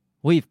 Yeah.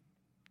 we've,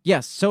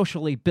 yes,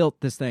 socially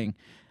built this thing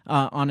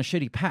on a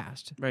shitty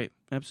past. Right.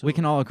 Absolutely. We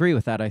can all agree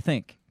with that, I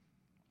think.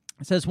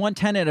 It says one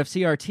tenet of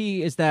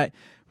CRT is that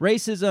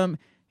racism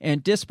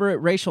and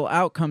disparate racial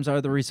outcomes are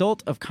the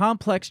result of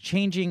complex,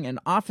 changing, and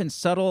often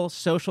subtle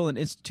social and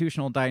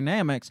institutional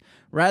dynamics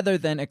rather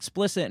than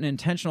explicit and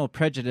intentional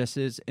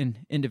prejudices in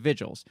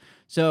individuals.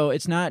 So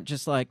it's not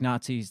just like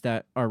Nazis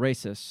that are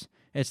racist.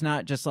 It's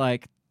not just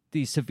like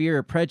these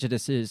severe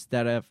prejudices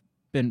that have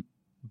been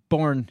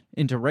born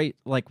into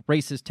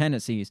racist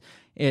tendencies.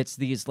 It's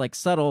these like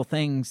subtle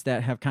things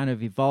that have kind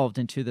of evolved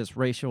into this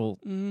racial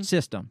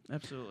system.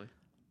 Absolutely.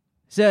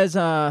 Says,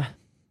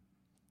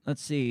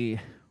 let's see.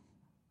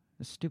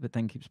 This stupid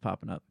thing keeps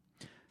popping up.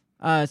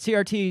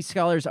 CRT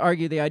scholars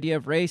argue the idea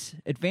of race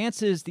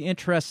advances the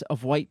interests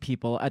of white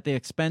people at the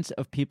expense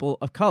of people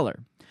of color,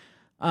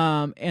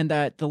 and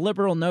that the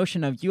liberal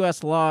notion of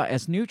U.S. law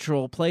as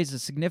neutral plays a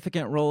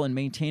significant role in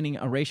maintaining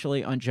a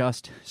racially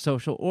unjust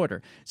social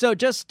order. So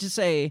just to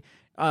say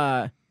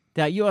that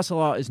U.S.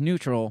 law is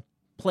neutral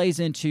plays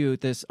into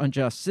this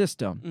unjust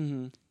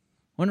system.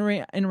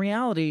 When in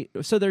reality,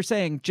 so they're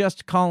saying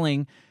just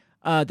calling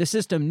the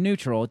system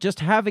neutral, just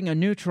having a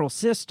neutral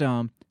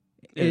system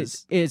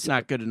is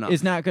not good enough.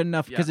 Is not good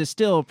enough because it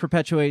still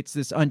perpetuates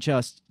this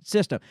unjust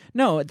system.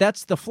 No,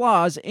 that's the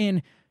flaws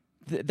in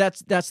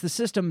that's the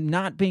system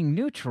not being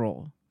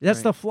neutral.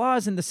 That's the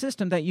flaws in the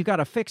system that you got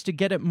to fix to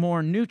get it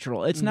more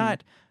neutral. It's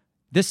not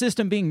the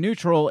system being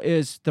neutral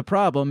is the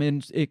problem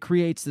and it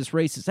creates this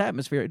racist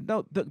atmosphere.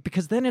 No,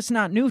 because then it's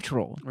not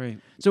neutral. Right.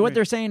 So what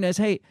they're saying is,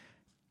 hey,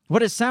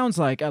 what it sounds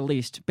like, at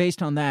least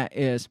based on that,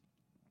 is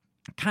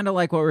kind of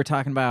like what we were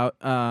talking about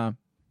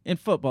in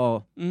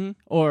football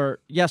or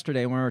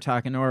yesterday when we were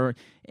talking, or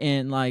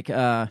in like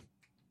the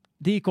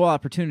equal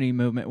opportunity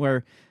movement,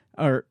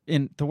 or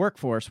in the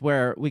workforce,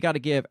 where we got to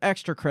give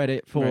extra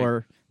credit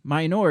for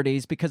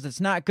minorities because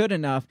it's not good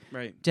enough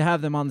to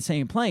have them on the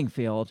same playing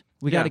field.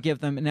 We got to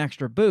give them an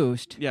extra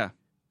boost. Yeah.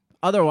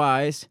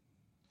 Otherwise,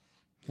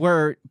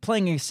 we're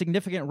playing a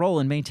significant role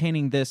in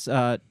maintaining this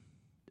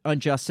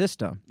unjust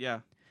system. Yeah.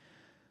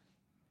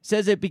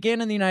 Says it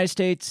began in the United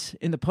States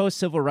in the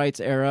post-civil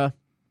rights era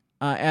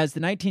as the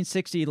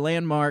 1960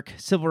 landmark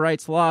civil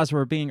rights laws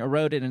were being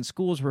eroded and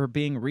schools were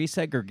being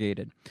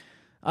resegregated,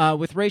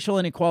 with racial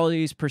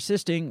inequalities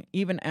persisting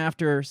even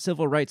after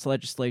civil rights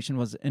legislation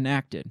was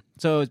enacted.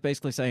 So it was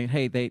basically saying,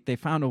 hey, they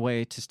found a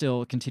way to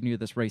still continue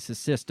this racist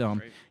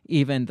system,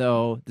 even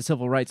though the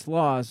civil rights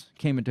laws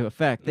came into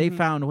effect. They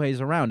found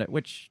ways around it,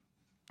 which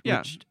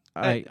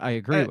I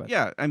agree with.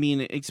 Yeah, I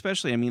mean,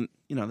 especially,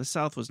 the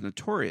South was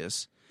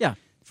notorious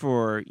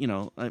for,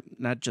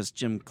 not just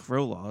Jim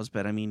Crow laws,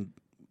 but,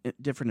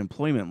 different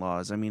employment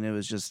laws. It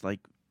was just like,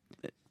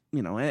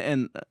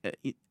 and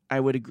I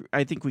would agree.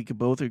 I think we could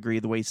both agree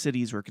the way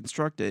cities were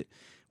constructed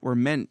were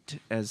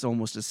meant as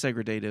almost a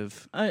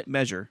segregative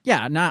measure.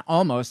 Yeah, not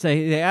almost.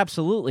 They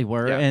absolutely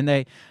were. Yeah.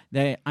 And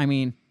they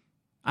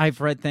I've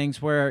read things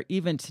where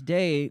even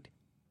today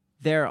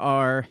there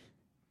are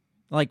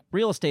like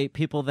real estate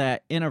people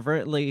that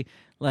inadvertently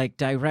like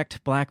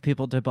direct black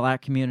people to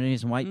black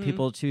communities and white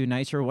people to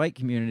nicer white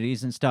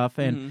communities and stuff.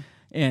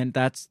 And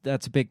that's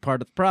a big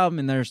part of the problem,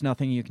 and there's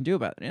nothing you can do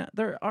about it. Yeah,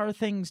 there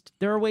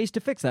are ways to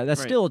fix that.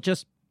 That's still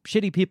just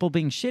shitty people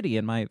being shitty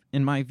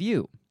in my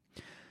view.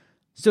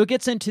 So it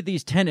gets into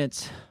these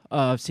tenets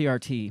of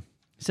CRT.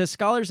 It says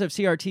scholars of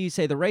CRT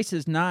say the race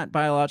is not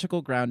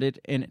biological grounded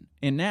in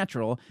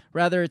natural.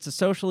 Rather, it's a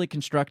socially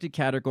constructed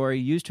category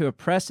used to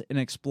oppress and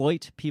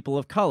exploit people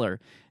of color.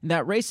 And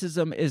that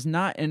racism is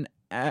not an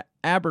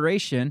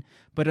aberration,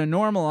 but a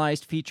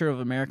normalized feature of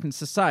American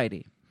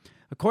society.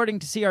 According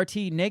to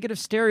CRT, negative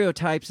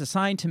stereotypes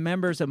assigned to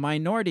members of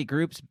minority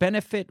groups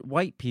benefit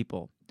white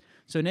people.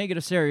 So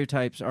negative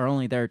stereotypes are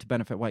only there to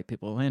benefit white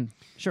people. And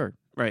sure.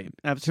 Right.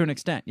 Absolutely. To an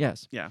extent,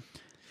 yes. Yeah.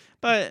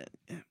 But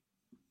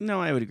no,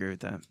 I would agree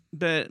with that.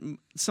 But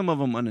some of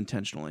them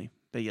unintentionally.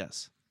 But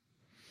yes.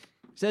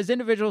 Says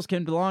individuals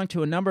can belong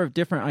to a number of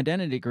different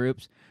identity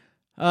groups.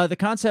 The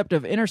concept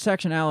of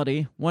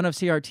intersectionality, one of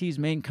CRT's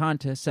main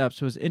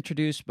concepts, was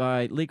introduced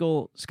by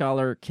legal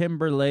scholar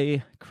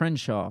Kimberly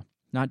Crenshaw.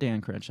 Not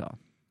Dan Crenshaw.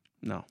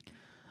 No.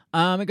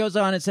 It goes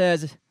on. It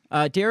says,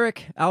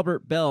 Derek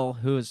Albert Bell,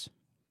 who is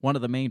one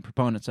of the main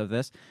proponents of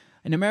this,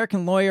 an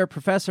American lawyer,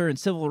 professor, and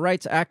civil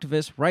rights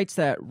activist, writes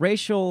that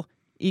racial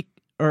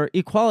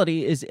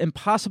equality is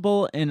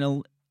impossible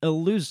and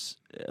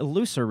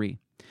illusory,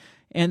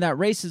 and that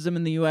racism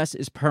in the U.S.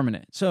 is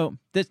permanent. So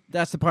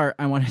that's the part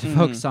I wanted to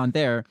focus on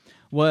there,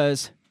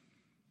 was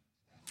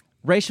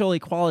racial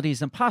equality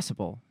is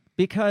impossible,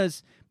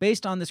 because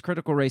based on this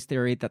critical race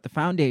theory that the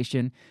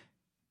foundation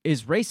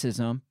is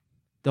racism,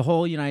 the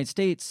whole United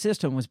States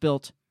system was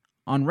built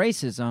on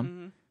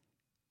racism,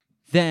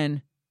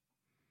 then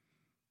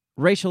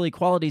racial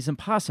equality is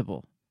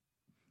impossible.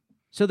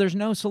 So there's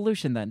no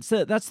solution then.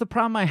 So that's the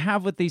problem I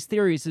have with these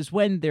theories, is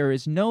when there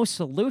is no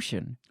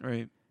solution.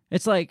 Right.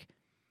 It's like,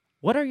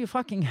 what are you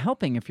fucking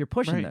helping if you're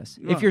pushing this?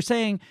 Yeah. If you're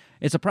saying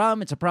it's a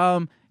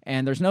problem,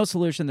 and there's no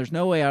solution, there's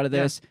no way out of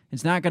this,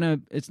 it's not gonna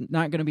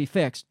be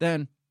fixed,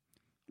 then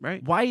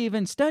Right. Why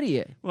even study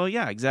it? Well,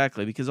 yeah,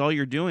 exactly. Because all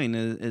you're doing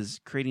is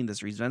creating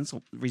this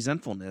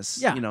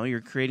resentfulness. Yeah.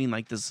 You're creating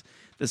like this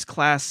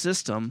class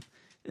system,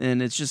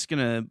 and it's just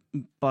gonna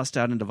bust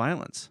out into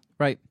violence.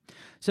 Right.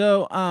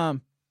 So, I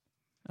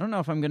don't know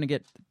if I'm going to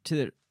get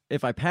to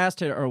if I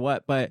passed it or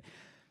what, but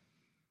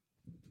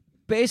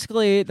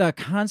basically the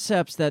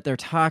concepts that they're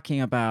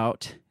talking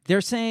about, they're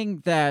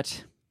saying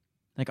that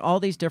like all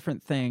these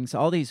different things,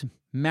 all these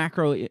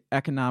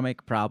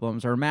macroeconomic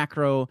problems or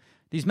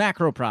these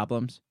macro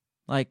problems,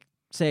 like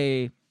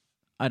say,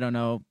 I don't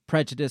know,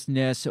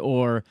 prejudiceness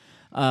or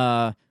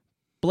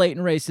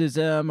blatant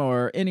racism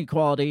or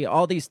inequality,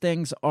 all these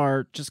things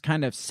are just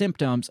kind of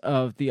symptoms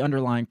of the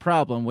underlying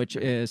problem, which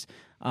is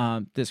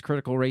this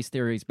critical race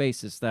theory's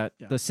basis that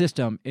the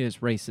system is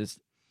racist,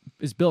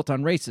 is built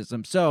on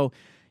racism. So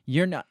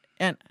you're not,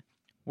 and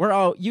we're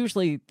all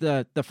usually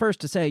the first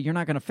to say you're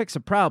not going to fix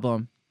a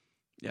problem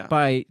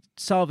by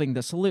solving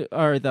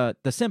the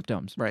the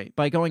symptoms, right?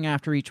 By going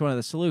after each one of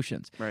the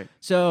solutions, right?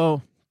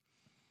 So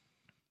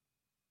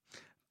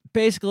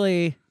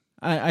basically,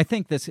 I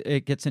think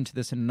it gets into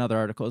this in another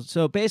article.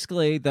 So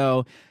basically,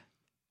 though,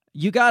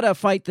 you got to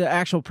fight the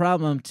actual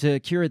problem to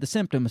cure the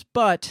symptoms.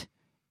 But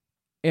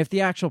if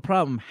the actual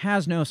problem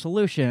has no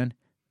solution,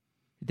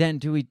 then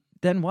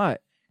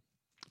what?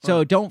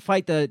 So don't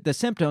fight the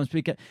symptoms,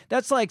 because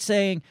that's like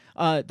saying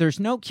there's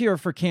no cure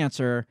for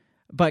cancer,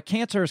 but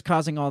cancer is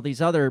causing all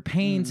these other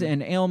pains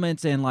and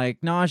ailments and like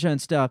nausea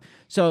and stuff.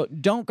 So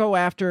don't go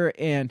after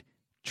and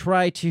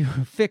try to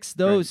fix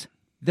those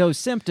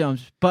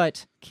symptoms,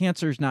 but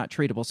cancer's not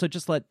treatable. So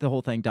just let the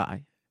whole thing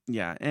die.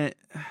 Yeah,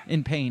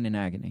 in pain and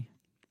agony.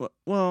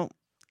 Well,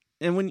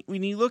 and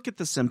when you look at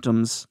the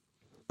symptoms,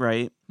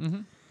 right?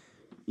 Mm-hmm.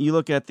 You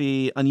look at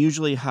the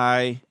unusually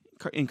high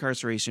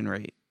incarceration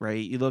rate,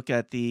 right? You look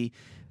at the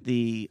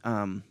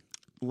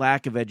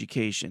lack of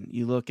education.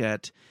 You look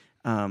at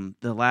the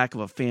lack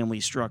of a family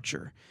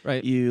structure.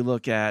 Right. You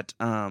look at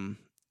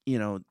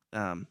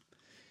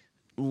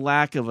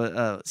lack of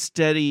a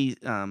steady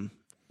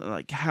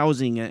like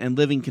housing and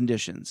living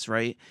conditions,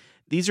 right?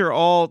 These are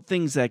all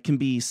things that can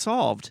be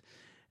solved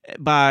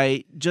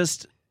by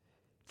just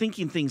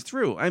thinking things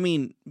through. I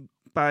mean,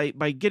 by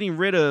getting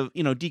rid of,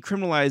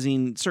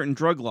 decriminalizing certain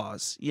drug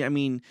laws. Yeah, I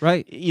mean,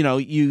 right.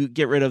 You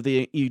get rid of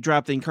you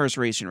drop the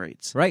incarceration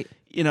rates. Right.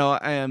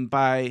 And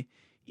by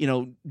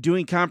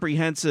doing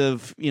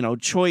comprehensive,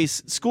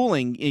 choice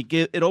schooling,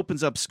 it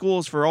opens up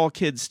schools for all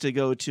kids to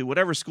go to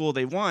whatever school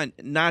they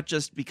want, not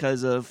just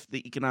because of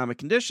the economic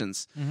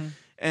conditions. Mm-hmm.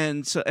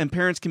 And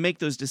parents can make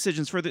those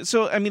decisions further.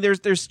 So I mean,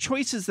 there's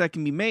choices that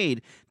can be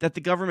made that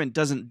the government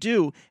doesn't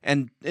do.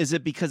 And is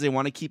it because they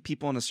want to keep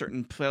people in a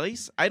certain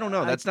place? I don't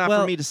know. That's not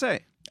for me to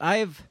say.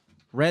 I've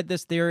read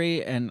this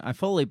theory, and I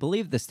fully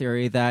believe this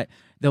theory, that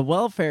the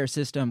welfare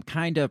system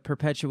kind of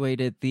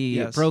perpetuated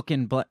the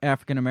broken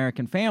African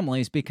American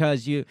families,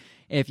 because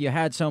if you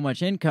had so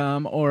much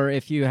income, or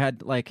if you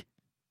had like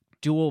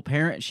dual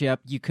parentship,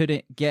 you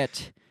couldn't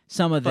get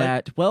some of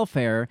that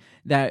welfare,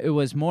 that it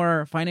was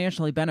more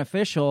financially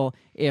beneficial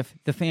if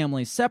the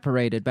families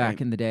separated back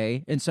in the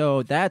day. And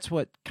so that's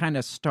what kind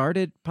of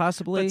started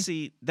possibly. But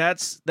see,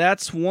 that's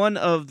one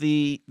of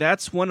the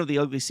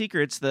ugly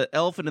secrets, the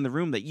elephant in the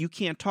room that you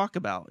can't talk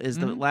about, is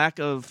the lack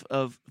of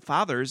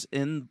fathers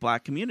in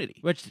Black community.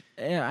 Which,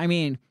 I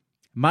mean,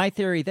 my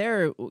theory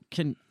there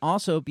can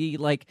also be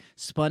like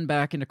spun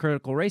back into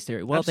critical race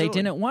theory. Well, Absolutely.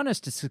 They didn't want us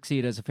to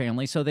succeed as a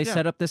family, so they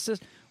set up this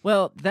system.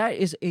 Well, that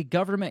is a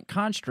government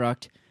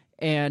construct,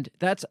 and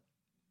that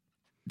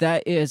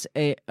is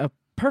a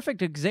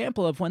perfect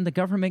example of when the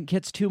government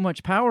gets too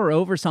much power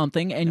over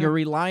something and you're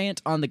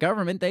reliant on the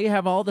government. They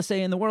have all the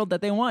say in the world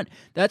that they want.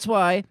 That's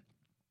why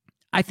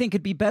I think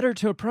it'd be better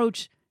to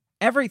approach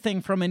everything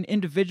from an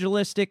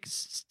individualistic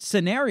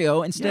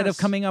scenario instead of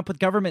coming up with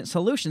government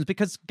solutions,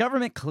 because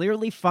government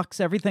clearly fucks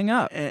everything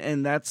up.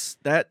 And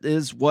that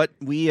is what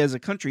we as a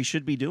country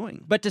should be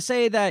doing. But to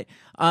say that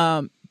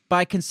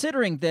by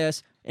considering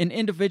this an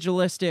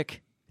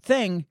individualistic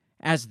thing,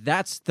 as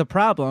that's the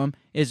problem,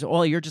 is,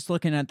 well, you're just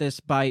looking at this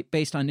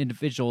based on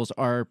individuals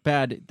are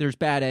bad. There's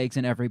bad eggs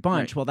in every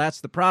bunch. Right. Well,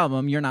 that's the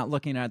problem. You're not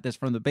looking at this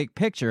from the big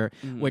picture,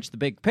 which the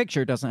big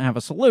picture doesn't have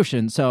a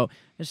solution. So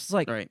it's just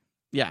like, right.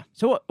 Yeah.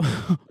 So what?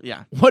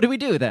 Yeah. What do we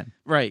do then?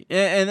 Right.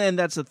 And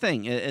that's the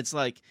thing. It's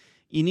like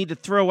you need to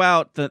throw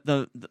out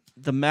the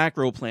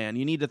macro plan.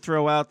 You need to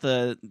throw out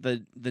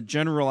the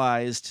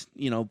generalized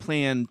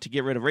plan to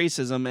get rid of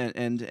racism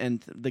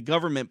and the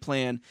government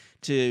plan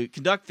to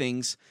conduct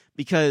things,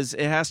 because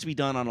it has to be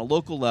done on a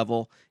local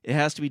level. It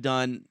has to be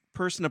done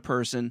person to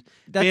person,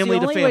 that's family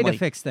the only to family. Way to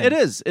fix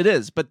things. It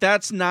is. But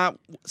that's not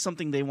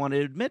something they want to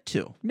admit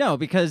to. No,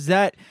 because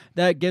that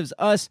gives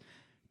us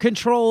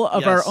control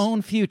of our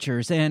own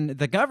futures, and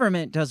the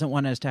government doesn't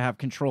want us to have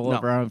control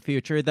of our own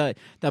future. The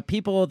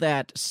people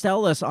that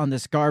sell us on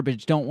this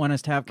garbage don't want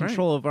us to have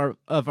control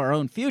of our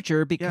own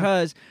future,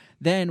 because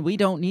then we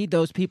don't need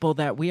those people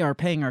that we are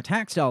paying our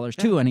tax dollars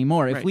to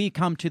anymore. If we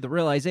come to the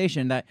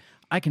realization that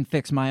I can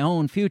fix my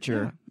own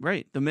future. Yeah,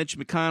 right. The Mitch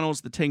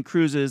McConnells, the Ted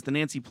Cruzes, the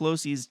Nancy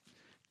Pelosi's,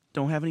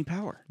 don't have any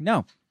power.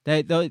 No,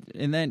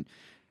 and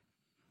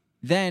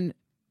then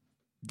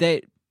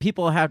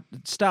people have to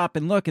stop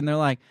and look, and they're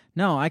like,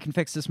 no, I can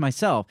fix this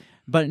myself.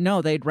 But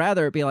no, they'd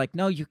rather it be like,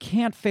 no, you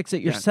can't fix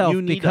it yourself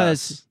you need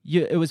because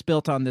it was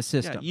built on this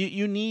system. Yeah,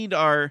 you need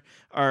our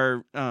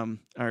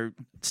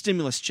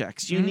stimulus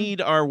checks. You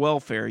need our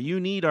welfare. You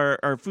need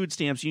our food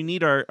stamps. You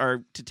need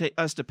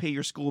us to pay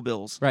your school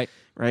bills. Right.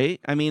 Right.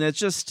 I mean, it's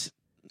just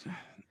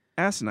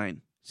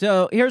asinine.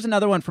 So here's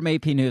another one from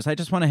AP News. I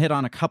just want to hit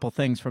on a couple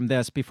things from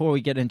this before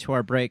we get into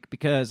our break,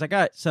 because I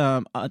got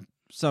some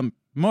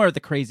more of the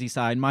crazy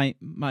side,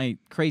 my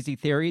crazy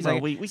theories. Well,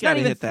 we got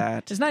to hit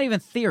that. It's not even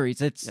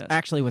theories. It's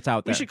actually what's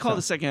out there. We should call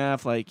the second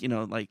half like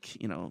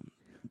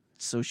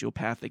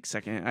sociopathic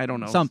second. I don't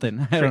know.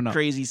 Something. I don't know.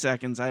 Crazy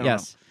seconds. I don't know.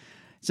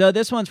 So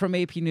this one's from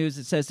AP News.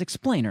 It says,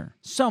 explainer,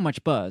 so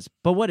much buzz,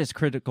 but what is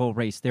critical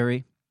race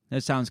theory?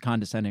 That sounds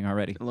condescending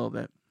already. A little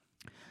bit.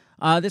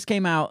 This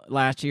came out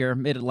last year,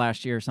 mid of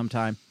last year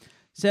sometime.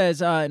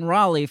 Says in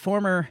Raleigh,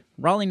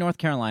 North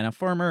Carolina,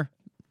 former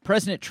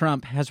President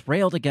Trump has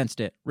railed against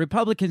it.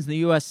 Republicans in the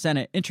U.S.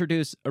 Senate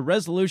introduced a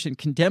resolution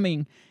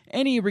condemning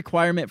any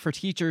requirement for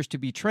teachers to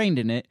be trained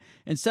in it,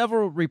 and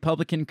several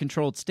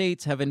Republican-controlled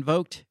states have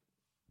invoked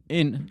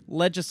in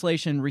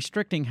legislation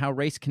restricting how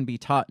race can be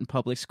taught in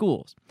public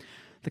schools.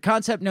 The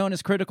concept known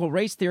as critical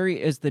race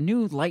theory is the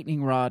new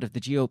lightning rod of the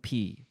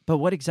GOP. But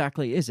what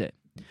exactly is it?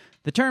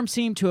 The term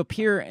seemed to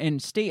appear in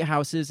state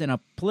houses and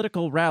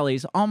political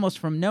rallies almost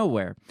from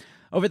nowhere.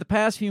 Over the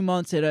past few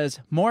months, it has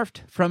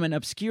morphed from an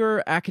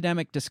obscure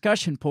academic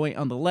discussion point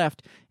on the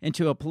left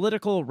into a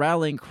political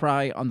rallying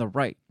cry on the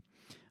right.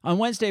 On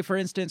Wednesday, for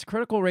instance,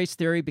 critical race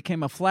theory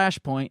became a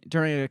flashpoint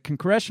during a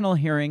congressional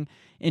hearing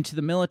into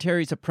the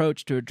military's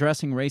approach to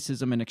addressing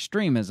racism and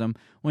extremism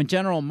when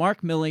General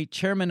Mark Milley,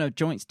 chairman of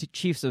Joint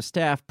Chiefs of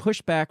Staff,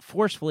 pushed back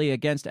forcefully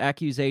against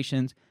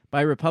accusations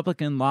by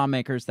Republican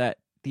lawmakers that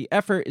the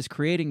effort is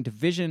creating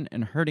division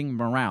and hurting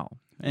morale.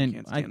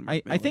 And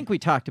I think we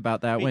talked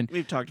about that when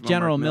we've talked about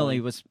General Mark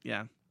Milley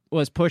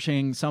was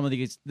pushing some of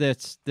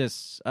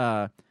this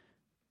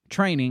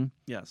training.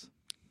 Yes.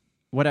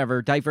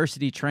 Whatever,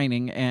 diversity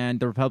training,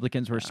 and the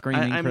Republicans were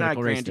screaming I'm critical not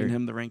race granting theory.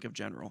 him the rank of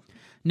general.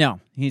 No,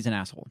 he's an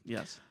asshole.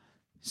 Yes.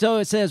 So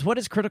it says, what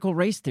is critical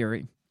race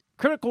theory?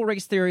 Critical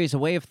race theory is a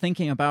way of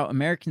thinking about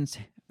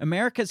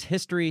America's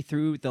history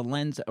through the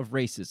lens of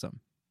racism.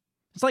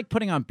 It's like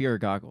putting on beer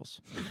goggles.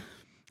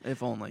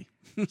 If only.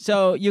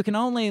 So you can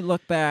only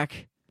look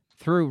back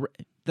through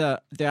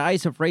the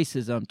eyes of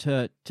racism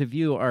to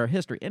view our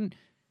history. And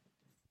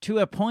to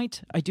a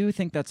point, I do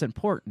think that's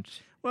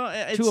important. Well,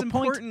 it's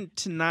important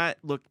to not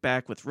look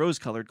back with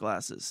rose-colored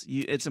glasses.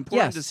 It's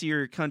important to see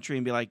your country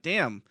and be like,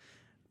 damn,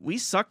 we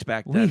sucked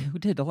back then. We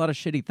did a lot of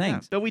shitty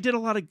things. Yeah, but we did a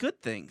lot of good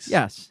things.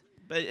 Yes.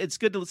 But it's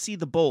good to see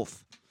the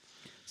both.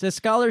 So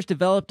scholars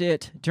developed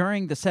it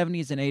during the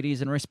 70s and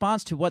 80s in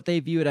response to what they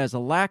viewed as a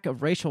lack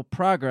of racial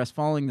progress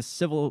following the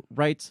civil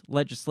rights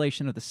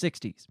legislation of the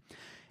 60s.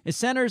 It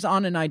centers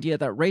on an idea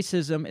that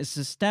racism is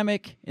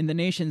systemic in the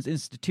nation's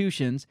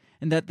institutions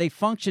and that they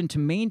function to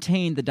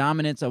maintain the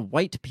dominance of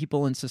white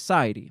people in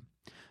society.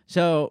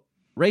 So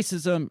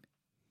racism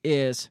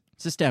is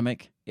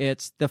systemic.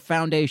 It's the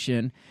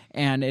foundation,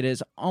 and it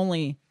is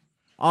only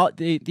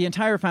the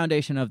entire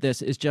foundation of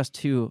this is just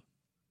to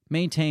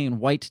maintain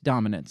white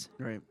dominance.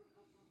 Right.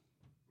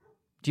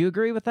 Do you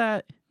agree with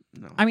that?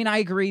 No. I mean, I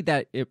agree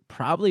that it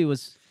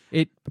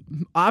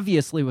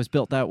obviously was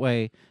built that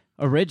way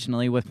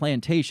originally with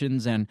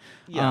plantations and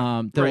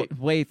the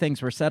way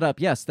things were set up.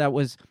 Yes, that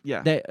was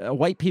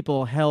white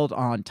people held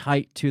on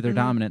tight to their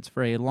dominance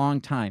for a long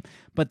time.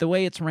 But the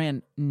way it's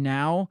ran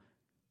now,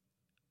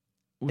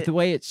 the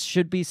way it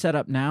should be set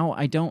up now,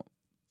 I don't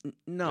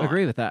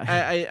agree with that.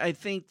 I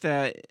think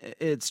that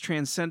it's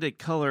transcended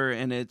color,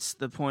 and it's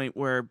the point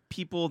where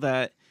people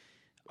that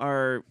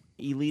are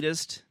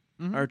elitist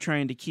are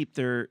trying to keep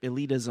their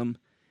elitism,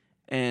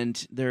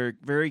 and they're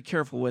very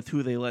careful with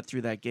who they let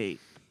through that gate.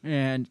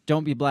 And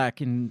don't be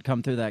black and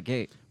come through that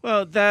gate.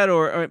 Well,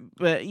 that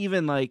but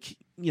even like,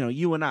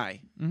 you and I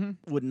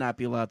would not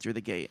be allowed through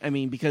the gate. I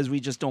mean, because we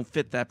just don't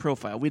fit that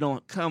profile. We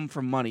don't come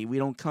from money. We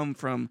don't come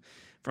from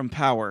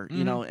power,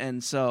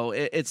 and so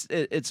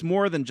it's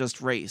more than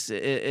just race.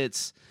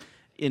 It's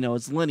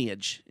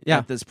lineage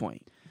at this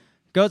point.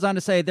 Goes on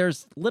to say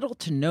there's little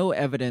to no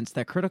evidence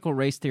that critical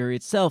race theory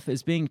itself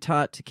is being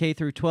taught to K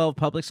through 12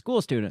 public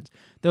school students,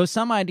 though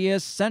some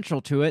ideas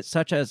central to it,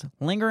 such as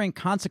lingering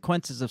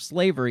consequences of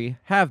slavery,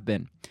 have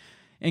been.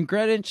 In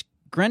Greenwich,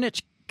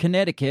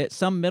 Connecticut,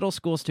 some middle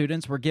school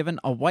students were given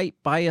a white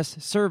bias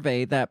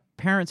survey that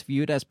parents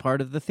viewed as part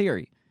of the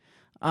theory.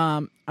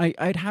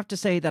 I'd have to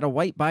say that a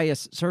white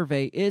bias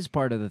survey is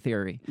part of the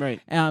theory.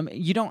 Right.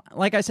 You don't,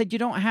 like I said, you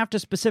don't have to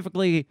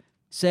specifically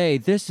say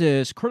this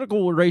is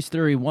critical race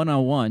theory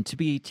 101 to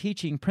be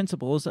teaching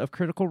principles of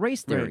critical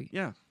race theory. Right.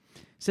 Yeah.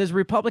 It says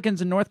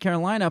Republicans in North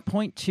Carolina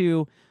point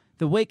to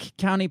the Wake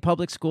County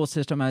public school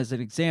system as an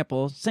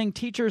example, saying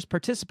teachers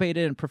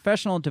participated in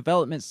professional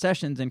development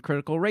sessions in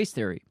critical race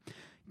theory.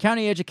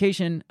 County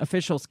education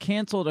officials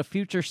canceled a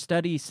future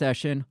study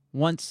session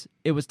once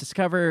it was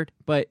discovered,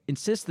 but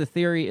insist the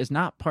theory is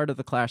not part of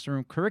the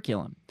classroom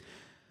curriculum.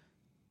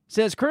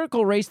 Says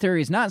critical race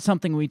theory is not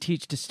something we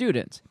teach to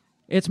students.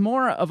 It's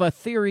more of a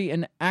theory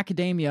in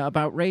academia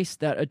about race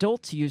that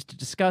adults use to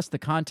discuss the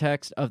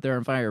context of their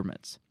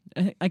environments.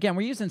 Again,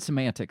 we're using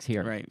semantics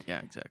here. Right, yeah,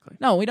 exactly.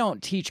 No, we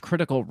don't teach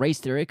critical race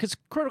theory because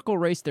critical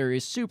race theory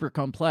is super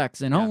complex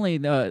and only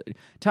the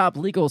top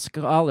legal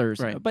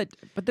scholars. Right. But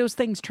those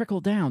things trickle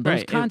down. Those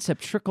Right.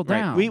 concepts trickle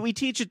down. We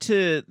teach it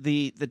to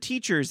the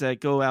teachers that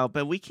go out,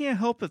 but we can't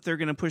help if they're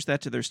going to push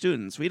that to their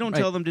students. We don't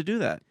tell them to do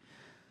that.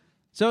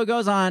 So it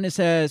goes on, it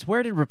says,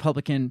 where did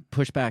Republican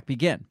pushback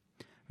begin?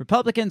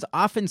 Republicans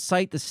often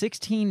cite the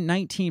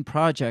 1619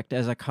 Project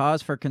as a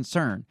cause for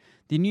concern.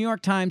 The New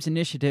York Times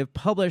initiative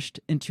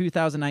published in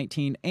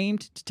 2019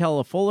 aimed to tell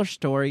a fuller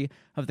story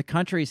of the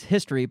country's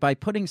history by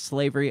putting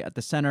slavery at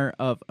the center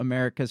of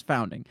America's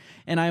founding.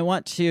 And I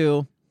want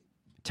to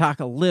talk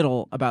a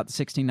little about the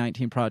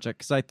 1619 Project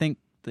because I think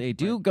they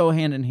do go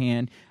hand in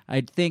hand.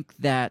 I think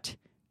that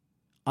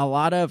a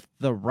lot of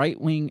the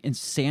right-wing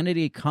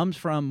insanity comes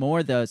from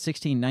more the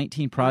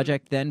 1619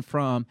 Project than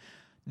from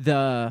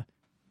the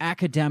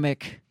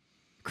academic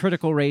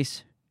critical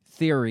race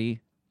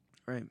theory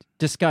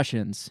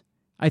discussions.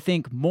 I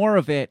think more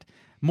of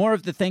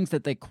the things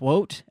that they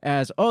quote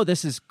as, oh,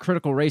 this is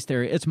critical race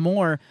theory, it's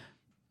more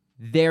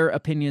their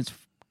opinions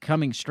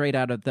coming straight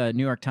out of the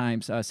New York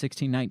Times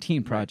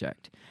 1619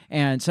 Project.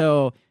 And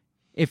so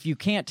if you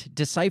can't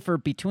decipher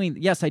between,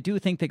 yes, I do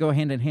think they go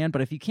hand in hand,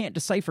 but if you can't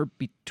decipher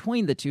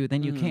between the two,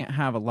 then you can't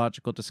have a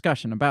logical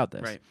discussion about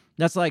this. Right.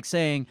 That's like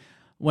saying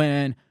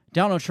when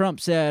Donald Trump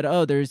said,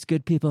 oh, there's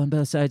good people on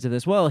both sides of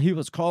this. Well, he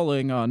was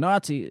calling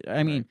Nazi.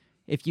 I mean,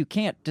 if you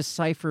can't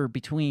decipher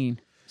between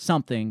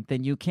something,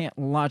 then you can't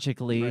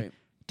logically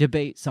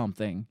debate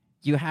something.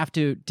 You have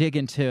to dig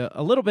into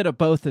a little bit of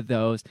both of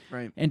those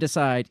and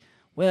decide,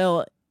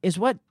 well, is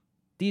what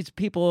these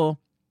people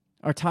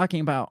are talking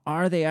about,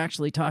 are they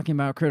actually talking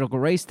about critical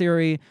race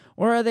theory,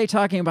 or are they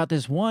talking about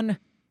this one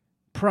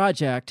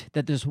project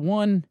that this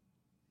one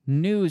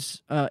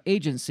news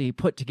agency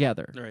put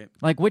together? Right.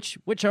 Like, which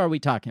are we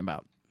talking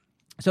about?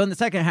 So in the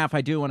second half,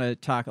 I do want to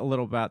talk a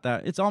little about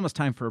that. It's almost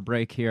time for a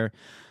break here,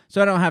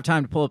 so I don't have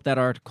time to pull up that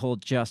article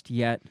just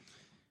yet.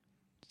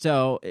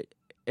 So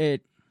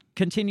it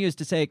continues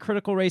to say,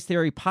 critical race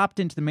theory popped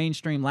into the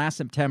mainstream last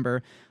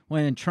September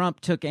when Trump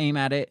took aim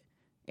at it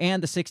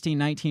and the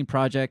 1619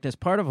 Project as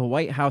part of a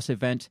White House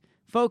event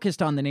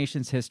focused on the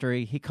nation's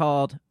history. He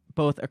called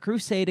both a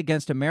crusade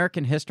against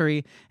American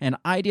history and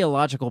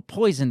ideological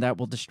poison that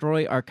will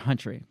destroy our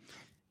country.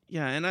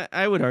 Yeah, and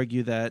I would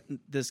argue that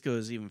this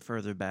goes even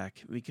further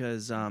back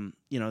because, I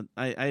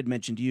had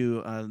mentioned to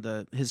you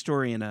the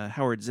historian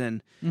Howard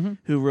Zinn,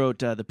 who wrote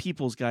The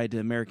People's Guide to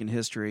American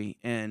History,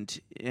 and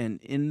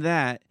in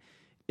that,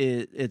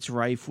 it's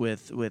rife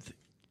with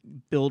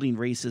building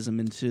racism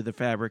into the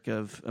fabric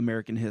of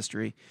American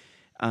history.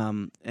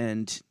 Well,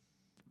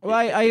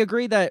 I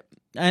agree that,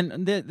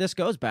 and this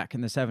goes back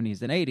in the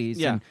 70s and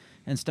 80s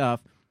and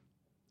stuff,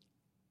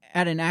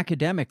 at an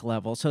academic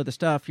level. So the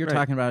stuff you're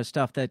talking about is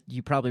stuff that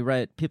you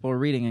probably people were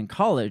reading in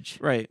college.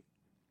 Right.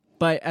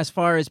 But as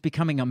far as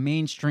becoming a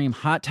mainstream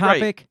hot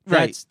topic,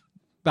 that's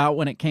about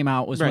when it came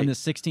out, was when the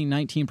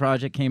 1619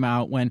 Project came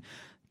out, when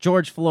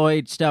George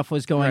Floyd stuff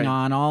was going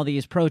on, all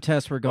these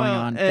protests were going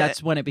on.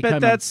 That's when it became.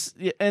 But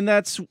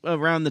that's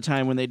around the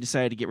time when they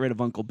decided to get rid of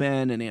Uncle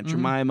Ben and Aunt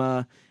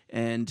Jemima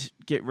and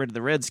get rid of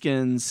the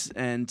Redskins,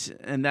 and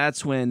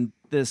that's when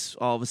this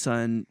all of a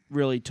sudden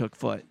really took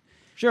foot.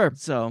 Sure.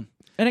 So,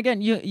 and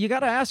again, you got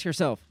to ask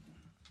yourself,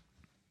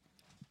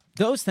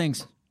 those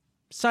things.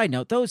 Side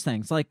note, those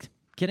things like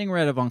getting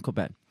rid of Uncle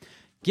Ben,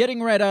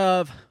 getting rid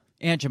of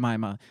Aunt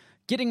Jemima,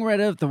 getting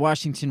rid of the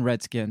Washington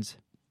Redskins,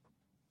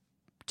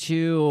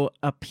 to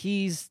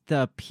appease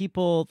the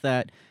people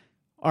that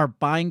are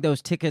buying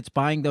those tickets,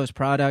 buying those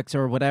products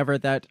or whatever,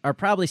 that are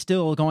probably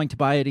still going to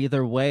buy it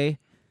either way.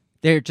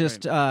 They're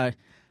just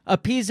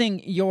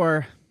appeasing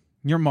your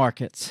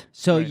markets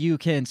so you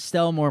can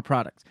sell more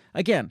products.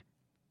 Again,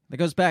 that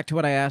goes back to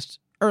what I asked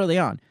early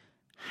on.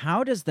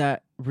 How does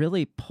that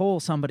really pull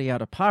somebody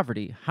out of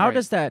poverty? How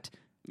does that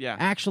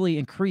actually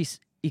increase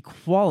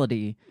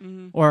equality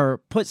or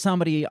put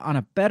somebody on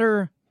a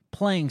better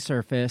playing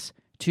surface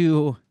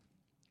to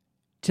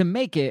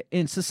make it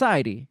in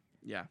society?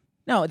 Yeah.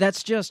 No,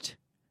 that's just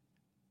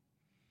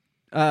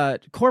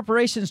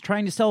corporations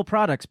trying to sell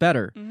products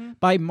better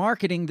by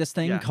marketing this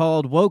thing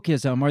called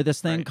wokeism or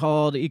this thing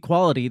called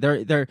equality.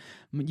 They're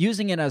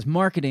using it as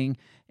marketing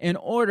in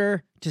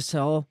order to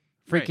sell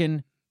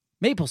freaking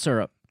maple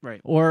syrup,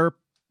 or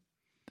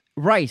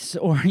rice,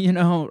 or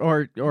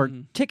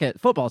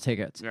football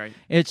tickets. Right.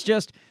 It's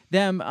just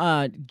them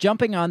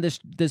jumping on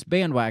this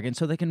bandwagon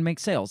so they can make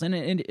sales, and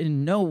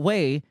in no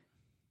way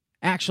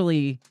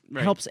actually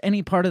helps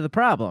any part of the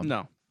problem.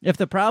 No. If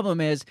the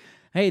problem is,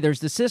 hey, there's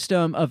the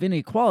system of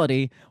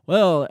inequality,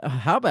 well,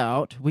 how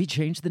about we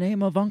change the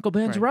name of Uncle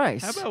Ben's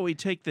rice? How about we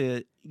take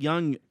the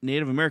young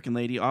Native American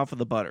lady off of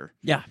the butter?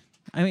 Yeah.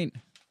 I mean,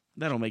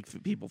 That'll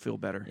make people feel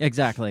better.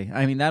 Exactly.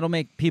 I mean, that'll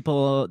make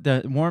people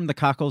warm the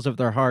cockles of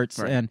their hearts,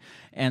 Right.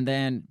 and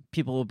then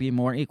people will be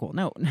more equal.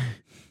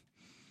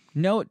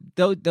 No,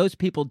 those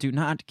people do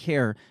not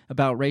care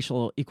about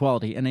racial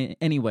equality in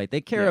any way.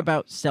 They care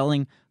about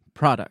selling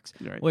products,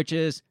 Right. which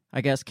is,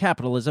 I guess,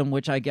 capitalism,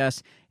 which I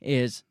guess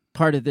is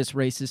part of this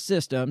racist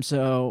system.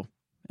 So,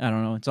 I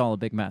don't know. It's all a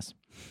big mess.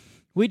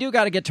 We do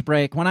got to get to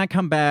break. When we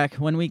come back,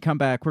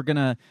 we're going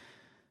to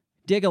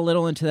dig a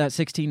little into that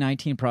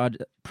 1619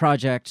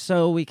 project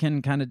so we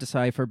can kind of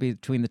decipher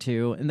between the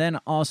two. And then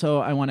also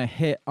I want to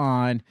hit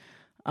on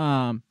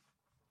the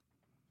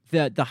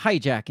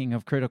hijacking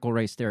of critical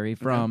race theory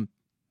from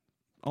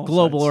All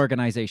global sides.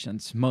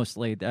 organizations,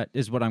 mostly. That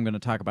is what I'm going to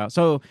talk about.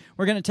 So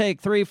we're going to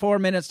take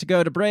 3-4 minutes to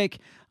go to break.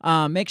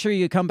 Make sure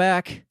you come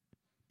back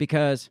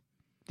because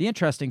the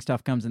interesting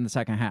stuff comes in the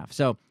second half.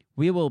 So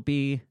we will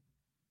be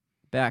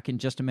back in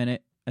just a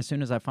minute as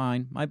soon as I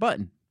find my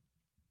button.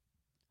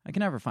 I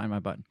can never find my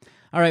button.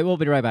 All right, we'll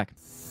be right back.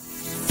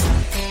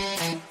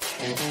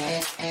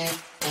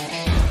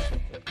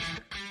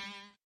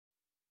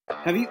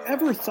 Have you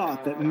ever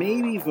thought that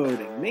maybe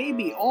voting,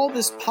 maybe all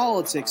this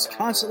politics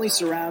constantly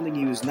surrounding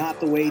you is not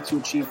the way to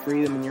achieve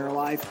freedom in your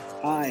life?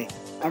 Hi,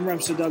 I'm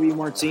Remso W.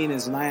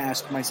 Martinez, and I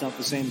ask myself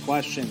the same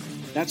question.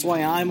 That's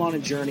why I'm on a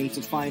journey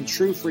to find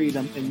true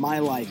freedom in my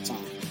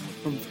lifetime.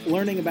 From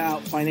learning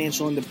about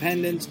financial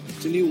independence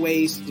to new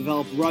ways to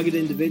develop rugged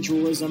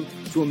individualism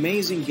to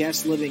amazing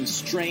guests living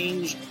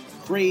strange,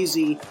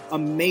 crazy,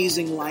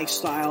 amazing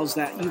lifestyles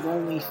that you've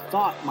only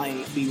thought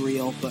might be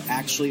real but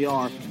actually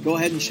are. Go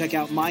ahead and check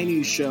out my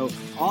new show,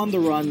 On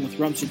the Run with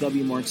Remso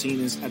W.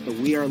 Martinez at the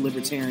We Are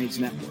Libertarians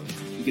Network.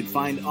 You can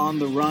find On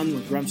the Run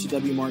with Remso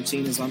W.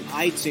 Martinez on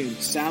iTunes,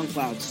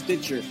 SoundCloud,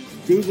 Stitcher,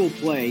 Google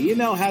Play. You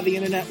know how the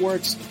internet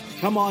works.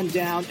 Come on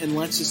down and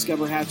let's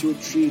discover how to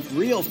achieve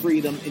real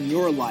freedom in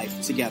your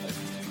life together.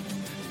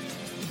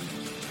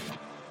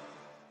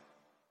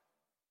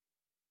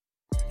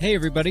 Hey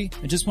everybody,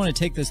 I just want to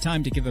take this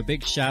time to give a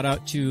big shout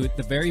out to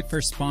the very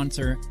first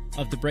sponsor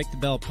of the Break the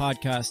Bell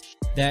podcast.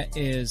 That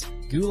is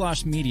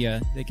Goulash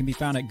Media. They can be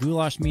found at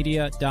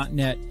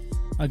goulashmedia.net.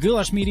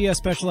 Goulash Media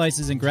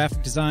specializes in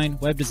graphic design,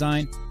 web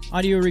design,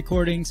 audio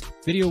recordings,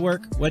 video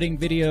work, wedding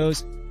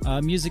videos,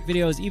 music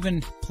videos,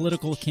 even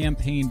political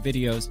campaign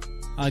videos.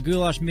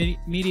 Goulash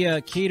Media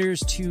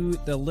caters to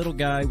the little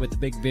guy with the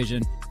big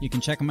vision. You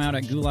can check them out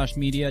at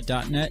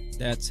goulashmedia.net.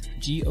 That's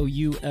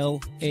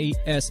GOULASH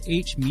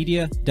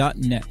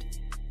media.net.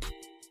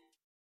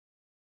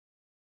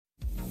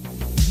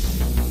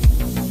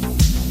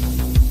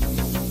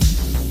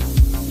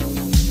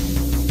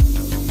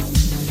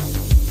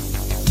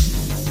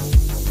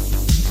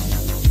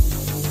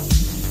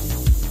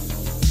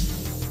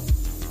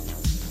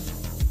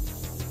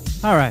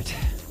 All right,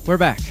 we're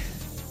back.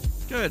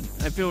 Good.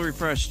 I feel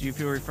refreshed. Do you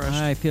feel refreshed?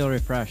 I feel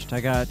refreshed. I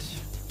got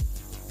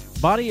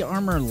body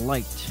armor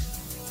light.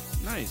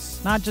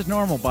 Nice. Not just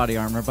normal body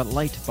armor, but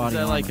light body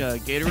armor. Is that like a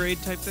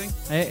Gatorade type thing?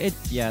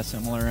 Yeah,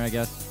 similar, I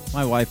guess.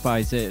 My wife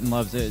buys it and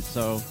loves it,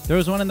 so there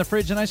was one in the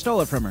fridge and I stole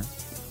it from her.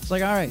 It's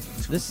like, all right,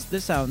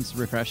 this sounds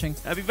refreshing.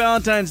 Happy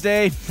Valentine's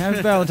Day.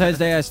 Happy Valentine's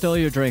Day. I stole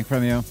your drink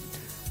from you.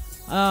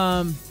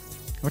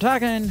 We're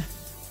talking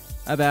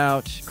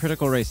about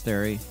critical race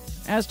theory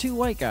as two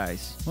white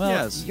guys. Well,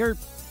 yes. You're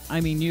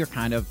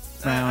kind of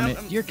brown.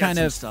 You're kind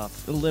of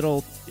stuff. A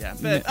little. Yeah,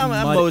 but I'm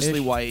mostly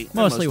white.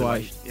 Mostly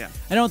white. Yeah.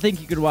 I don't think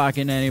you could walk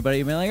into anybody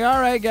and be like, all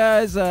right,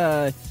 guys,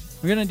 we're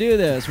going to do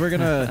this. We're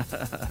going to...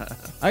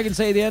 I can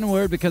say the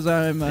N-word because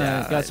I'm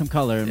got some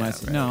color in my...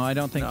 right. No, I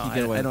don't think you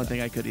get away I don't with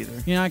think I could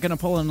either. You're not going to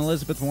pull an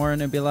Elizabeth Warren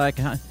and be like,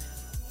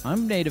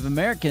 I'm Native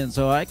American,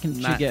 so I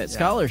should get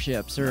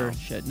scholarships or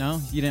shit. No?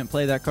 You didn't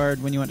play that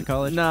card when you went to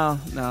college? No,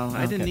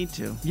 I didn't need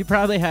to. You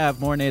probably have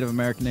more Native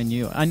American than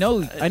you. I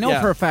know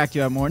for a fact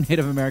you have more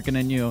Native American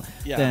than you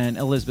than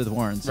Elizabeth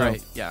Warren. So.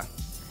 Right, yeah.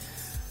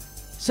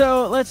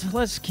 So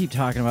let's keep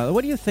talking about it.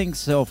 What do you think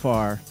so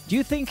far? Do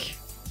you think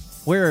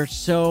we're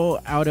so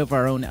out of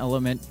our own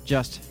element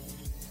just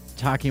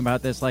talking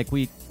about this? Like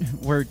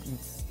we're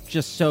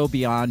just so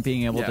beyond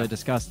being able to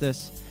discuss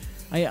this?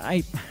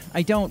 I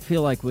don't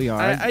feel like we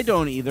are. I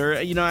don't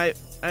either. You know,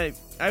 I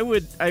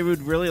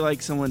would really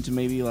like someone to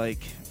maybe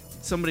like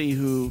somebody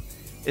who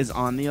is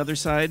on the other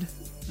side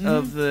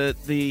of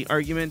the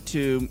argument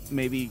to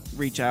maybe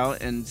reach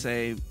out and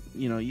say,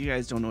 you know, you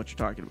guys don't know what you're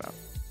talking about.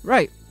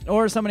 Right.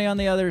 Or somebody on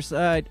the other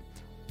side,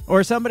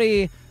 or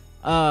somebody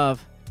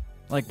of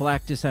like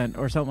black descent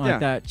or something like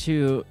that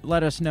to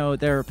let us know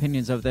their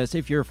opinions of this.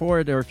 If you're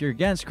for it or if you're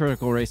against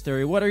critical race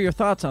theory, what are your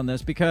thoughts on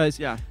this? Because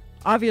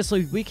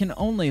obviously we can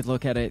only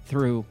look at it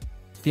through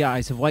the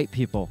eyes of white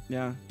people.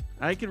 Yeah.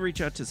 I could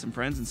reach out to some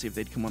friends and see if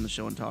they'd come on the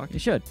show and talk. You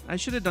should. I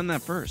should have done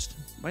that first.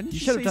 Why didn't you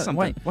say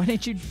something? Why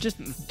didn't you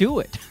just do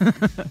it?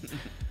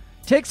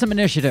 Take some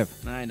initiative.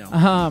 I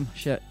know.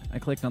 Shit. I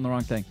clicked on the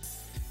wrong thing.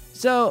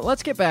 So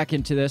let's get back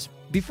into this.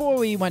 Before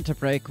we went to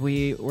break,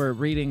 we were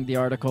reading the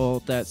article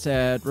that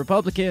said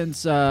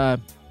Republicans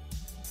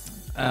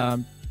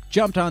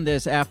jumped on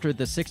this after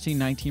the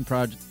 1619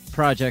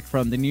 project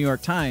from the New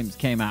York Times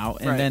came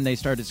out, and then they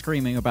started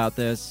screaming about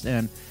this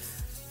and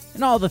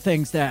all the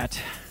things that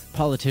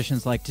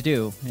politicians like to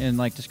do and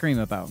like to scream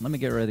about. Let me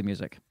get rid of the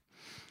music.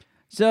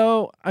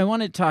 So I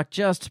want to talk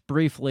just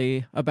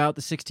briefly about the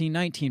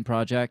 1619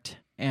 Project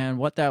and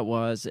what that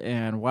was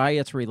and why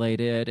it's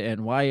related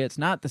and why it's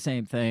not the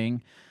same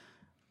thing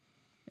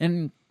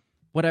and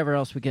whatever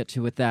else we get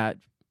to with that.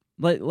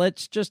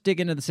 Let's just dig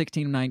into the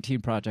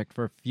 1619 Project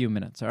for a few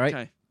minutes, all right?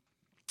 Okay.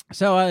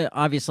 So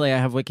obviously I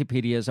have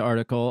Wikipedia's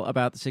article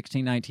about the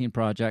 1619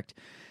 Project.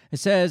 It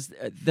says,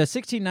 the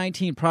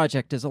 1619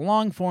 Project is a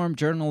long-form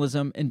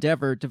journalism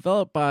endeavor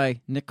developed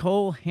by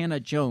Nicole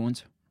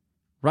Hannah-Jones,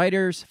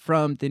 writers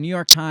from the New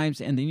York Times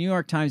and the New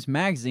York Times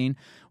Magazine,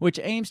 which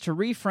aims to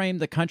reframe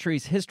the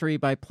country's history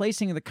by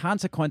placing the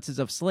consequences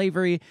of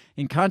slavery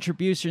and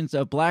contributions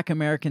of Black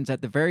Americans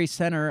at the very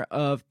center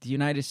of the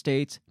United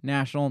States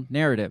national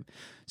narrative.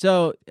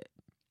 So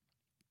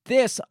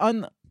this,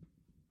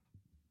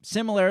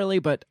 similarly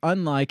but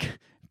unlike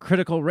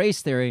critical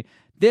race theory,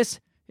 this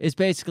is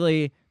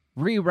basically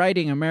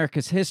rewriting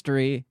America's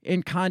history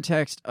in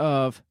context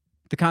of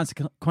the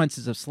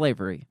consequences of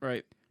slavery.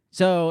 Right.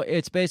 So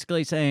it's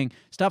basically saying,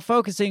 stop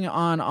focusing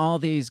on all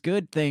these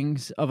good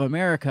things of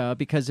America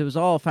because it was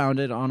all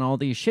founded on all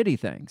these shitty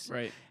things.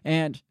 Right.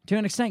 And to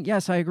an extent,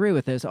 yes, I agree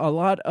with this. A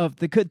lot of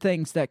the good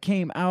things that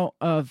came out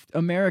of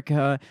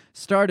America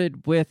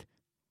started with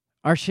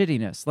our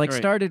shittiness. Like,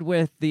 started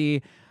with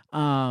the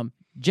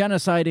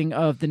genociding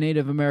of the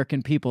Native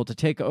American people to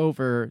take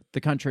over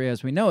the country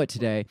as we know it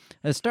today.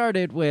 It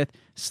started with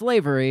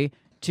slavery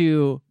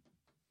to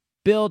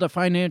build a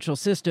financial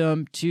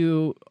system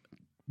to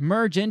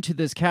merge into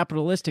this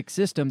capitalistic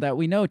system that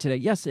we know today.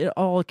 Yes, it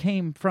all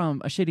came from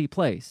a shitty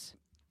place.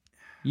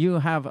 You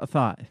have a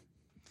thought?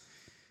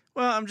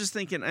 Well, I'm just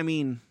thinking, I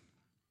mean,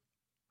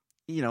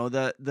 you know,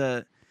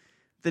 the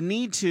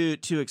need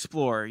to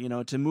explore, you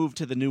know, to move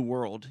to the new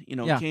world, you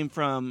know, came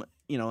from,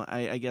 you know,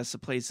 I guess a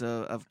place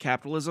of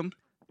capitalism,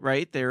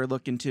 right? They're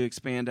looking to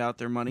expand out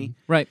their money.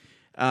 Right.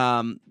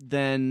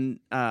 Then,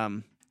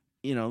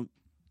 you know,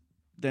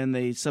 then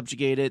they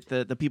subjugated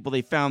the people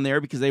they found there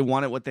because they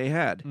wanted what they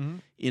had. Mm-hmm.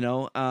 You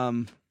know,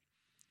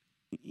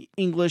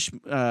 English,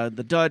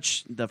 the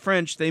Dutch, the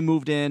French, they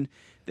moved in.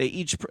 They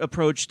each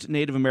approached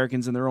Native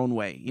Americans in their own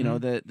way. You know,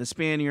 the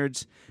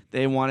Spaniards,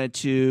 they wanted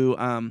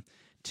to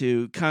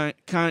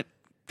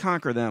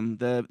conquer them.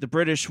 The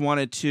British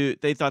wanted to,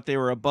 they thought they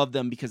were above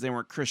them because they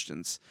weren't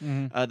Christians.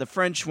 Mm-hmm. The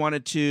French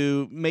wanted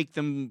to make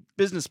them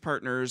business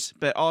partners,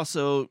 but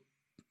also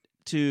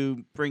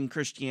to bring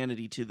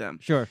Christianity to them.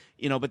 Sure.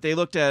 You know, but they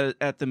looked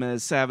at them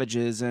as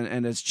savages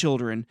and as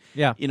children.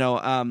 Yeah. You know,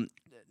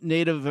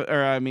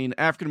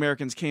 African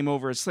Americans came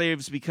over as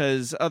slaves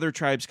because other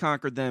tribes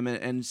conquered them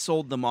and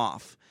sold them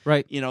off.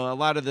 Right. You know, a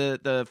lot of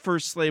the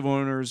first slave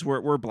owners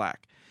were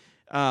black.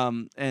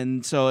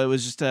 And so it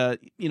was just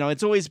you know,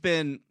 it's always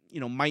been, you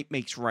know, might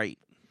makes right.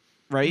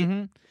 Right?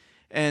 Mm-hmm.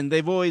 And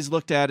they've always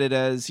looked at it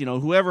as, you know,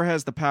 whoever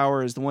has the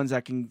power is the ones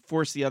that can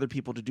force the other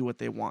people to do what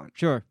they want.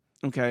 Sure.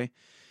 Okay.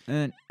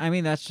 And I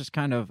mean, that's just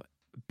kind of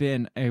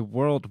been a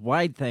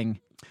worldwide thing.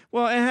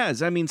 Well, it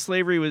has. I mean,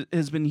 slavery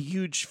has been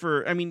huge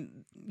for, I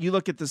mean, you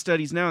look at the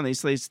studies now and they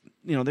say,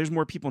 you know, there's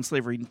more people in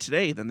slavery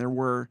today than there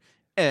were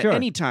at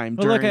any time.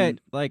 Well, look at,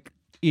 like,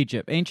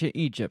 Egypt. Ancient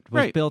Egypt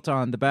was built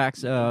on the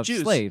backs of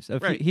Jews. Slaves,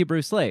 of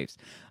Hebrew slaves.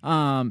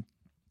 A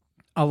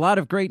lot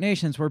of great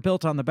nations were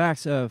built on the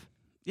backs of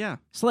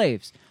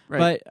slaves.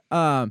 Right.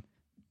 But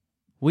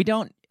we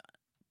don't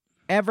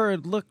ever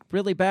look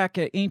really back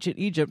at ancient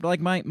Egypt.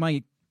 Like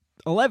my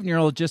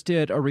 11-year-old just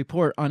did a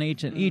report on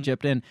ancient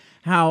Egypt and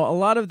how a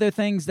lot of the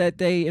things that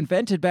they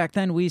invented back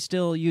then we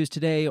still use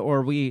today,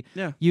 or we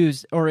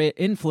use, or it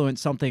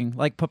influenced something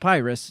like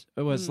papyrus.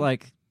 It was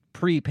like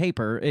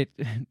pre-paper. It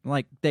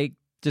like they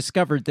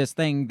discovered this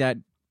thing that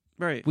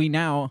we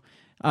now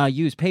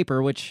use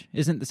paper, which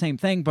isn't the same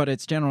thing, but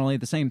it's generally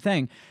the same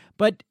thing.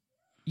 But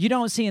you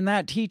don't see in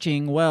that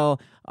teaching, well,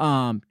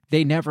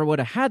 they never would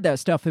have had that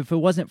stuff if it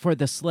wasn't for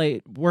the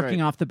slave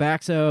working off the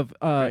backs of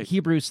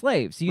Hebrew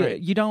slaves.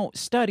 You don't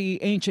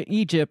study ancient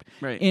Egypt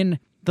in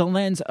the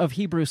lens of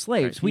Hebrew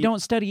slaves. We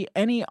don't study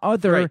any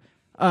other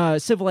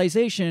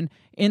civilization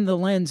in the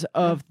lens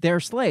of their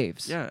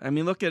slaves. Yeah, I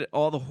mean, look at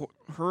all the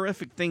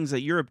horrific things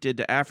that Europe did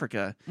to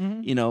Africa,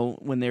 you know,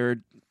 when they were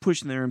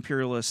pushing their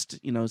imperialist,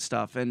 you know,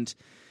 stuff. And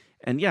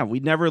yeah, we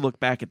never look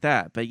back at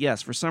that. But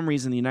yes, for some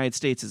reason, the United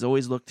States has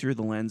always looked through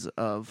the lens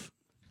of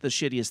the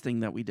shittiest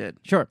thing that we did.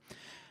 Sure.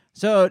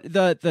 So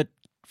the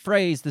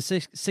phrase, the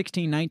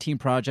 1619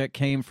 Project,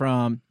 came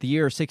from the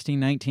year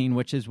 1619,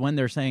 which is when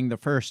they're saying the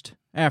first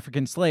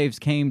African slaves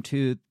came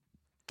to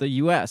the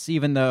U.S.,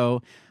 even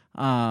though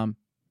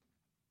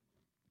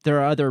there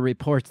are other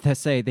reports that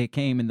say they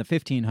came in the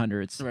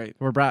 1500s. Right.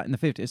 Were brought in the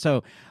 50s.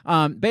 So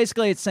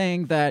basically it's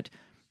saying that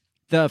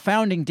the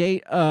founding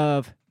date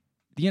of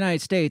the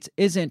United States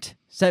isn't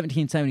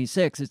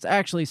 1776. It's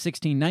actually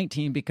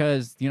 1619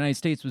 because the United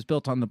States was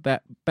built on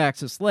the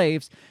backs of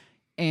slaves,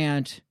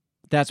 and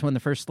that's when the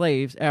first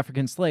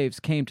African slaves,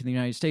 came to the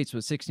United States,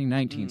 was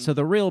 1619. So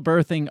the real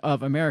birthing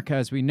of America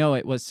as we know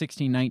it was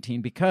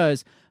 1619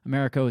 because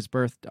America was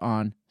birthed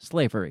on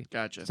slavery.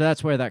 Gotcha. So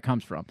that's where that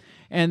comes from.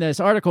 And this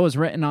article was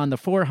written on the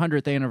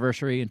 400th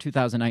anniversary in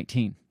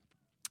 2019,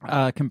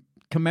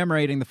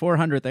 commemorating the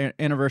 400th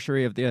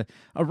anniversary of the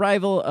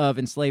arrival of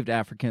enslaved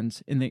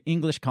Africans in the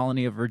English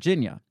colony of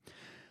Virginia.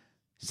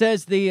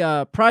 Says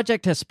the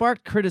project has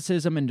sparked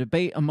criticism and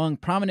debate among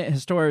prominent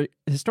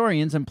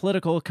historians and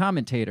political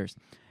commentators.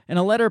 In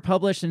a letter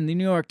published in the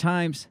New York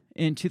Times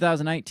in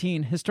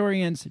 2019,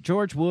 historians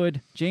George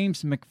Wood,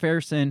 James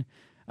McPherson,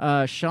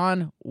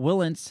 Sean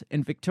Willents,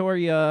 and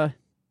Victoria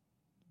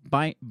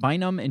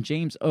Bynum and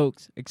James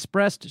Oakes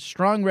expressed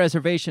strong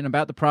reservation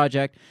about the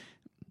project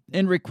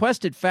and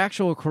requested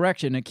factual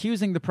correction,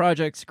 accusing the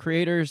project's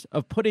creators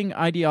of putting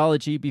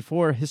ideology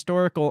before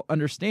historical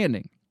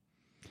understanding.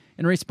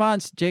 In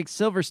response, Jake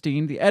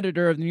Silverstein, the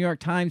editor of the New York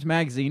Times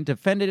Magazine,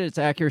 defended its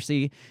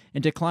accuracy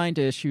and declined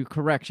to issue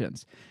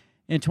corrections.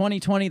 In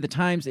 2020, the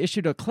Times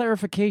issued a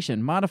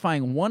clarification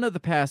modifying one of the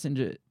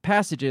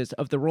passages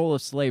of the role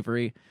of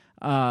slavery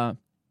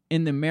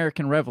in the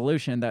American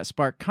Revolution that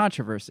sparked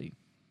controversy.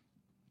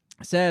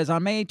 It says,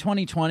 on May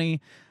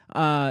 2020,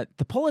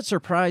 the Pulitzer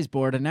Prize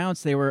Board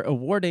announced they were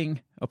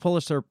awarding a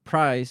Pulitzer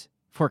Prize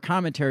for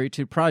commentary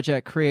to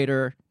project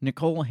creator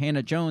Nicole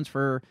Hannah-Jones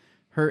for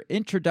her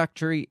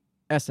introductory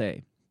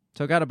essay.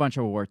 So got a bunch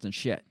of awards and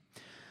shit.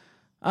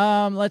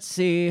 Let's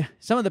see.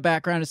 Some of the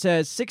background. It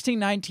says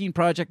 1619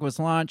 project was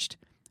launched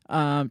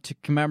to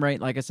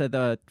commemorate, like I said,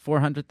 the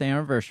 400th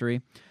anniversary.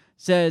 It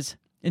says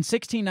in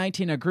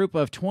 1619, a group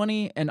of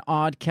 20 and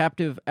odd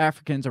captive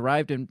Africans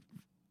arrived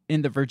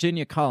in the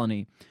Virginia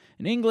colony.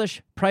 An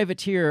English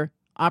privateer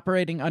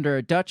operating under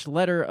a Dutch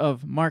letter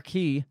of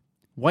marque,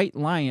 White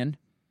Lion,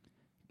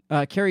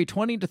 carried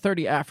 20 to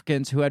 30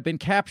 Africans who had been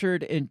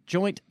captured in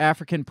joint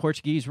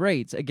African-Portuguese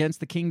raids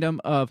against the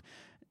kingdom of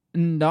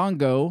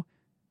Ndongo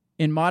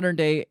in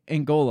modern-day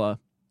Angola,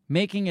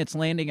 making its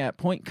landing at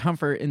Point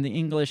Comfort in the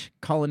English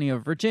colony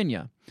of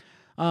Virginia.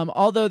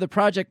 Although the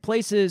project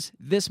places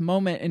this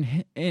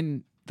moment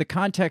in the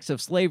context of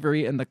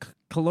slavery and the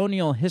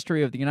colonial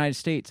history of the United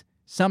States,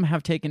 some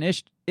have taken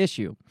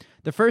issue.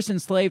 The first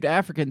enslaved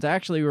Africans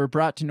actually were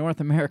brought to North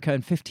America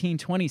in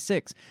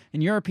 1526,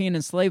 and European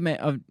enslavement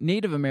of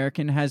Native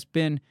American has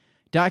been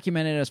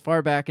documented as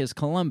far back as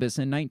Columbus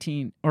in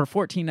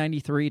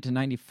 1493 to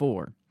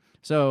 94.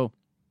 So,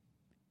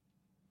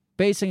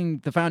 basing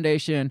the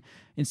foundation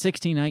in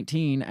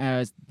 1619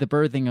 as the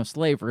birthing of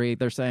slavery,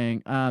 they're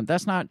saying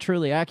that's not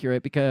truly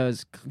accurate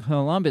because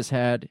Columbus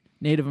had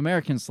Native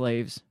American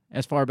slaves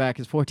as far back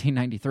as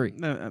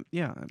 1493.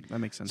 Yeah, that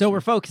makes sense. So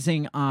we're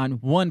focusing on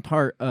one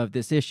part of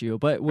this issue,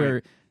 but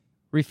we're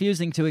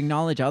refusing to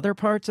acknowledge other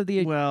parts of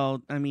the...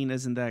 Well, I mean,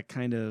 isn't that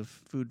kind of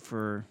food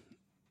for...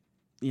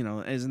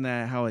 isn't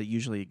that how it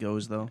usually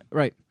goes, though?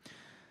 Right.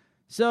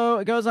 So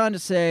it goes on to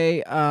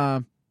say...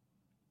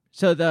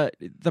 So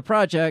the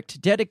project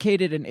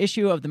dedicated an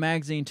issue of the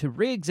magazine to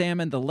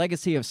re-examine the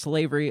legacy of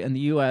slavery in the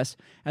U.S.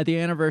 at the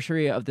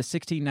anniversary of the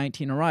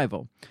 1619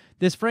 arrival.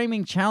 This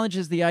framing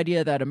challenges the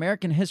idea that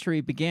American history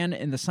began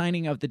in the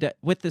signing of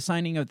with the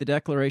signing of the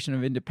Declaration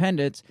of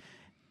Independence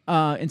in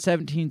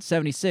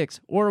 1776,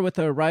 or with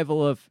the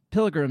arrival of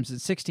Pilgrims in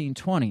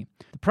 1620.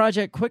 The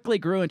project quickly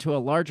grew into a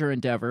larger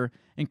endeavor,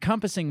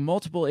 encompassing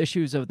multiple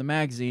issues of the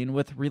magazine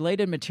with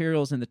related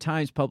materials in the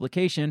Times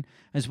publication,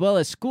 as well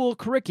as school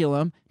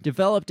curriculum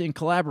developed in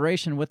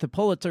collaboration with the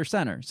Pulitzer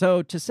Center.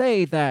 So to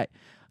say that,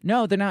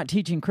 no, they're not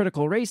teaching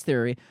critical race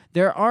theory,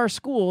 there are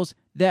schools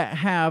that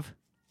have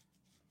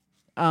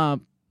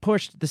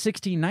pushed the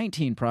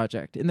 1619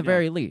 project, in the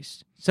very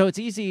least. So it's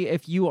easy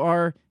if you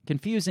are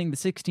confusing the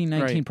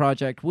 1619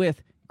 project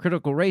with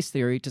critical race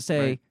theory to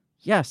say,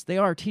 yes, they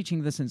are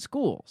teaching this in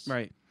schools.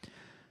 Right.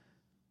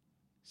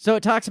 So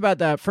it talks about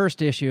that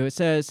first issue. It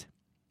says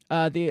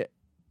the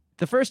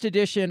first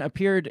edition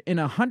appeared in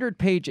a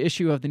 100-page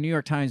issue of the New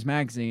York Times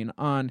Magazine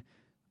on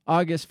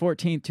August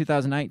 14,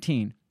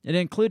 2019. It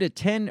included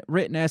 10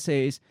 written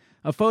essays,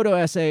 a photo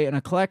essay, and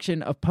a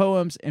collection of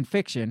poems and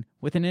fiction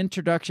with an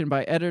introduction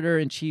by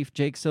editor-in-chief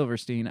Jake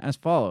Silverstein as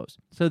follows.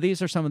 So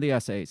these are some of the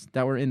essays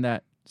that were in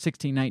that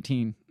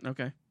 1619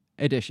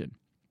 edition.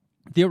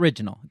 The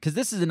original, because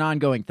this is an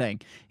ongoing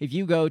thing. If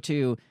you go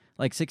to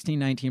like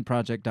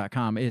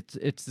 1619project.com, it's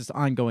this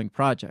ongoing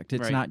project.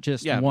 It's not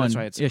just one that's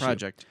right. It's issue. A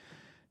project.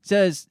 It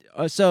says,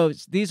 so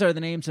these are the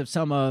names of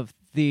some of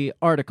the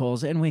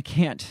articles, and we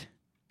can't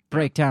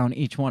break down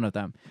each one of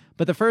them.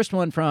 But the first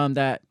one from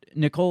that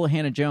Nicole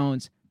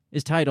Hannah-Jones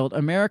is titled,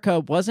 America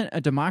Wasn't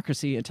a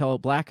Democracy Until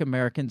Black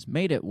Americans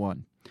Made It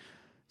One.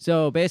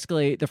 So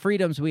basically, the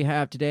freedoms we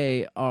have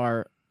today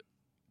are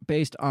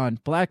based on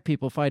black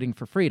people fighting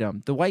for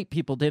freedom. The white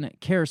people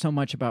didn't care so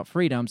much about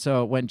freedom,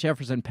 so when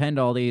Jefferson penned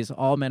all these,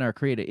 all men are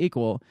created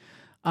equal,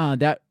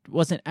 that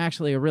wasn't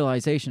actually a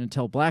realization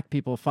until black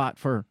people fought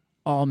for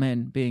all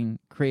men being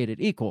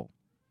created equal.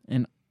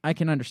 And I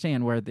can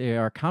understand where they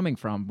are coming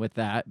from with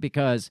that,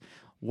 because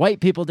white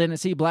people didn't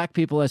see black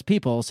people as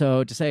people.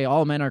 So to say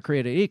all men are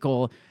created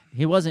equal,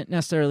 he wasn't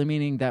necessarily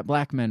meaning that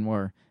black men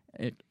were,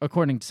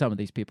 according to some of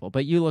these people.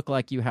 But you look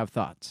like you have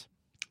thoughts.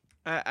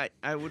 I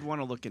would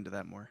want to look into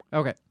that more.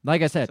 Okay.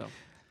 Like I said,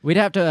 we'd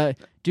have to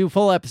do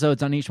full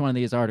episodes on each one of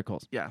these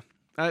articles. Yeah.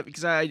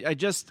 Because I was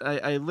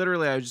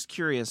just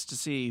curious to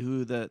see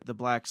who the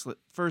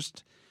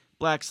first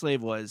black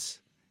slave was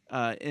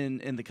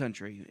in the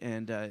country.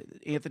 And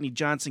Anthony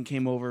Johnson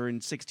came over in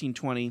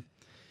 1620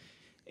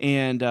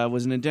 and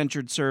was an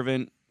indentured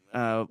servant,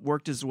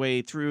 worked his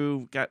way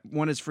through,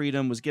 won his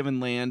freedom, was given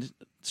land,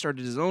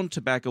 started his own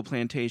tobacco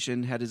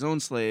plantation, had his own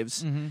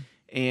slaves,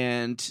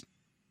 and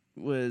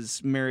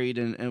was married.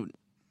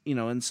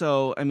 And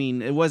so, I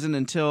mean, it wasn't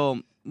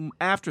until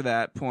after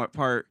that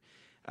part,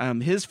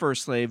 his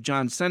first slave,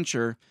 John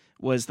Censure,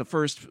 was the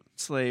first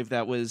slave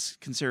that was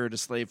considered a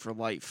slave for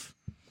life.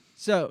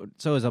 So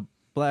as a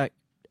black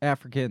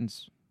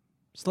African's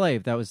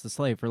slave, that was the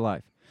slave for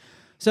life.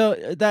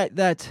 So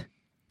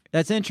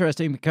that's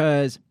interesting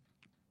because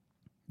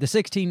the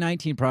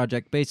 1619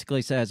 Project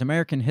basically says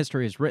American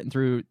history is written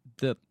through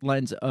the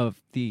lens of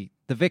the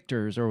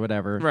victors or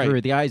whatever,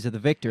 through the eyes of the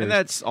victors. And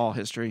that's all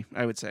history,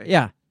 I would say.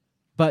 Yeah.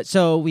 But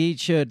so we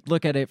should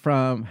look at it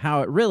from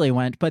how it really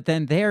went, but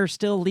then they're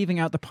still leaving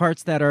out the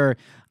parts that are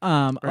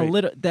a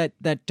little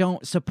that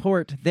don't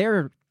support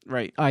their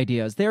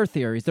ideas, their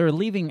theories. They're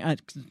leaving.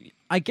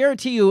 I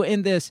guarantee you,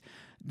 in the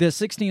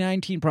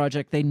 1619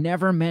 Project, they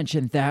never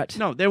mentioned that.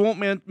 No, they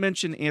won't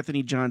mention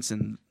Anthony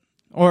Johnson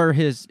or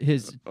his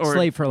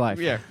slave for life.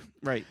 Yeah,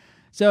 right.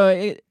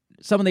 So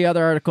some of the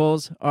other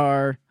articles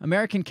are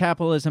American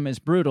capitalism is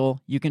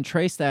brutal. You can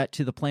trace that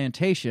to the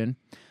plantation.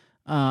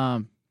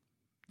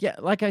 Yeah,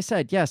 like I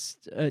said, yes,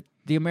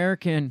 the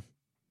American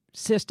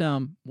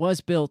system was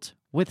built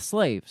with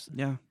slaves.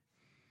 Yeah.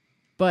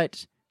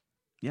 But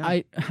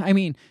I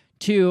mean,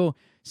 to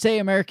say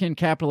American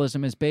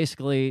capitalism is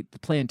basically the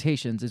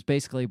plantations is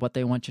basically what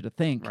they want you to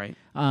think. Right.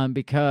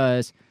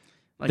 Because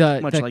like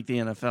the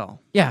NFL.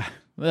 Yeah.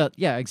 Well,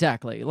 yeah,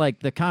 exactly. Like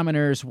the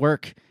commoners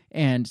work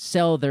and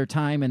sell their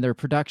time and their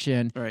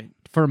production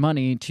for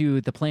money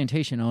to the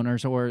plantation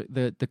owners or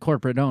the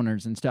corporate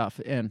owners and stuff.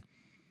 And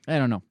I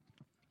don't know.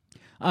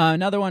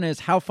 Another one is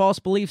how false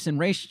beliefs in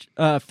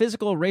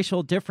physical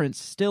racial difference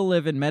still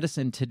live in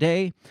medicine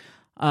today.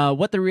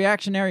 What the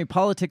reactionary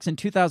politics in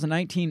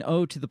 2019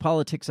 owe to the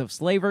politics of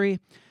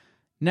slavery.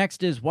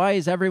 Next is why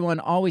is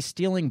everyone always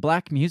stealing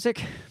black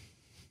music?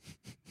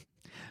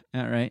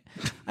 All right.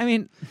 I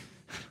mean,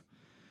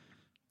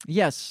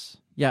 yes,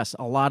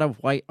 a lot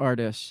of white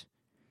artists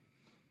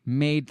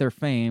made their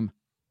fame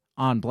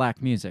on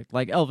black music,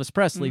 like Elvis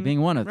Presley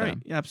being one of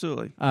them. Yeah,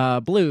 absolutely.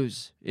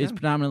 Blues is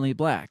predominantly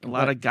black. A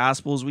lot of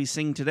gospels we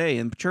sing today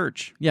in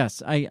church.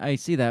 Yes, I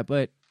see that,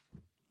 but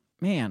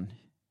man,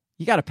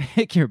 you got to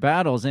pick your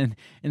battles. In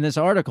this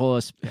article,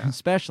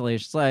 especially,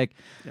 it's like,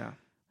 all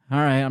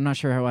right, I'm not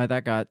sure why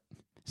that got.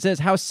 It says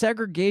how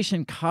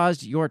segregation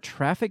caused your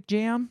traffic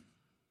jam.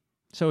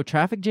 So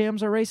traffic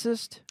jams are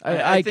racist?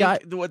 I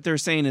think what they're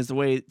saying is the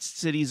way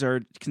cities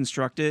are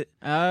constructed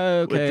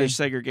with their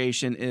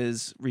segregation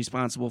is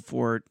responsible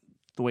for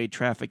the way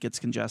traffic gets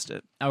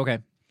congested. Okay.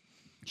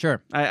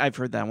 Sure. I've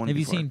heard that one Have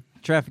before. you seen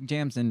traffic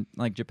jams in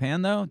like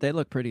Japan, though? They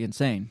look pretty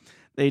insane.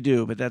 They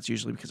do, but that's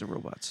usually because of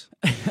robots.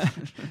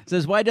 It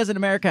says, why doesn't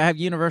America have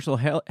universal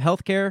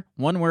health care?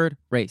 One word,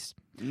 race.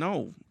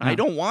 No, I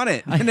don't want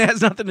it. And it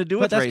has nothing to do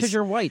with race. But that's because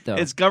you're white, though.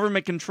 It's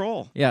government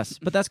control. Yes,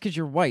 but that's because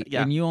you're white,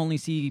 and you only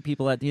see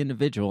people at the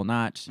individual,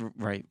 not...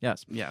 Right.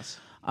 Yes. Yes.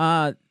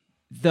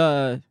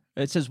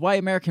 It says, why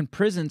American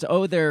prisons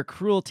owe their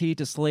cruelty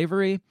to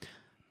slavery.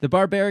 The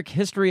barbaric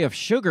history of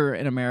sugar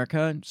in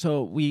America.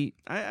 So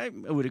I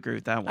would agree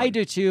with that one. I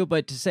do too,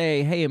 but to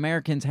say, hey,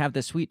 Americans have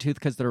this sweet tooth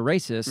because they're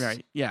racist.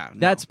 Right, yeah.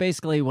 That's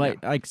basically what,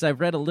 because I've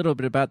read a little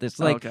bit about this.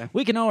 Like,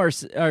 we can owe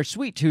our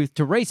sweet tooth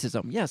to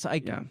racism. Yes, I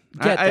get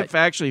that. I've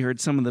actually heard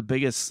some of the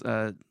biggest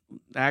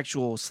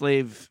actual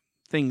slave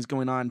things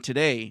going on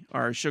today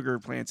are sugar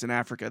plants in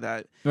Africa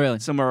that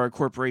some of our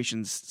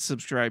corporations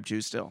subscribe to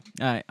still.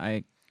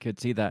 I could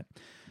see that.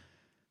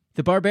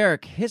 The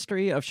barbaric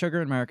history of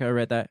sugar in America, I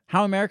read that.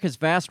 How America's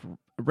vast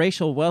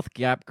racial wealth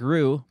gap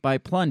grew by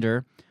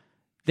plunder.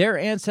 Their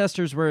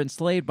ancestors were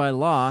enslaved by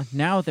law.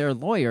 Now they're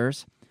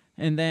lawyers.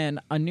 And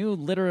then a new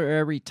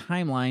literary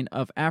timeline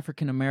of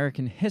African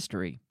American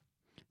history.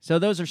 So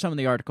those are some of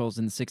the articles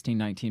in the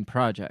 1619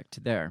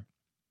 Project there.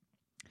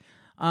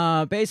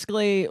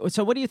 Basically,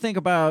 so what do you think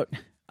about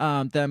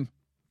them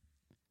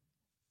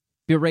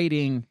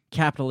berating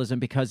capitalism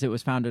because it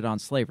was founded on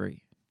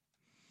slavery?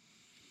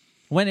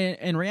 When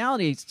in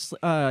reality,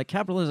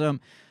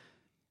 capitalism,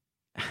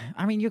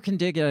 I mean, you can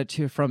dig at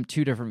it from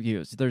two different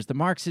views. There's the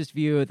Marxist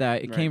view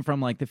that it came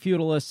from like the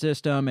feudalist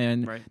system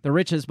and the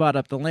riches bought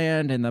up the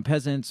land and the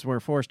peasants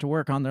were forced to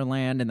work on their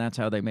land and that's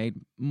how they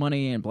made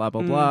money and blah,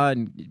 blah, blah,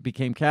 and it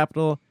became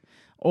capital.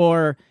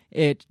 Or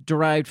it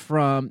derived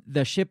from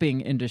the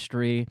shipping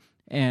industry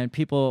and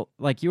people,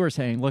 like you were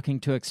saying, looking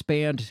to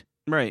expand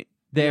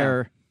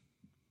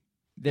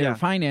their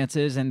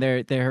finances and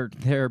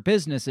their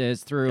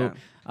businesses through.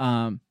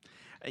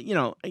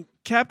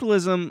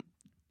 Capitalism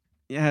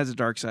has a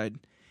dark side.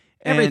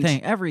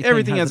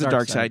 Everything has a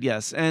dark side.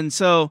 Yes, and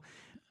so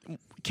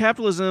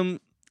capitalism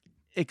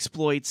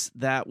exploits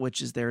that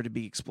which is there to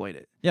be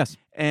exploited. Yes,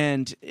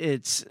 and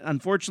it's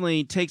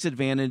unfortunately takes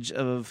advantage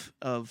of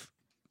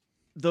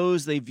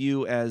those they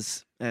view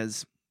as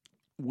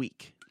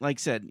weak. Like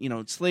I said,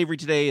 slavery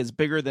today is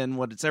bigger than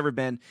what it's ever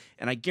been,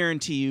 and I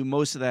guarantee you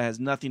most of that has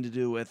nothing to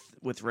do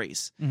with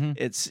race. Mm-hmm.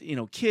 It's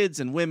kids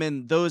and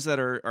women, those that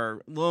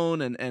are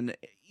lone and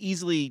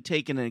easily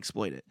taken and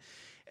exploited.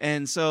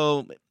 And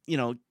so,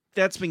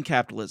 that's been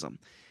capitalism.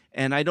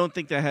 And I don't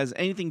think that has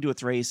anything to do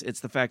with race. It's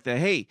the fact that,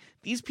 hey,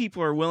 these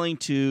people are willing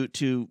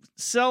to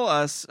sell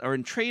us or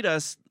trade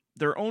us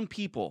their own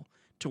people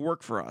to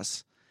work for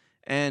us.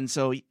 And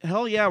so,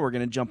 hell yeah, we're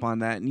going to jump on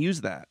that and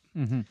use that.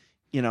 Mm-hmm.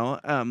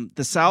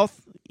 The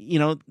South,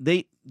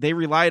 they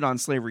relied on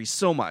slavery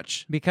so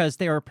much. Because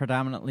they were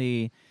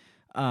predominantly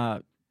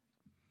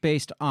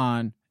based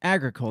on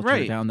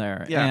agriculture down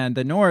there. Yeah. And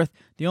the North,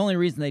 the only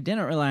reason they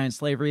didn't rely on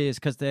slavery is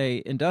because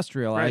they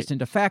industrialized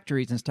into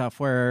factories and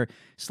stuff where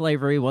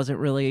slavery wasn't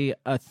really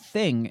a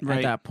thing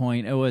at that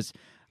point. It was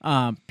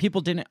people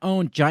didn't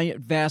own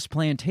giant, vast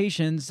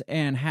plantations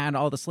and had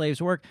all the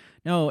slaves work.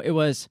 No, it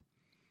was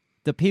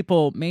the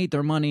people made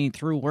their money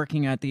through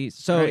working at these.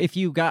 So if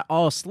you got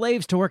all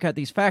slaves to work at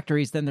these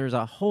factories, then there's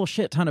a whole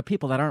shit ton of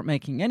people that aren't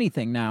making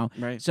anything now.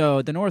 Right.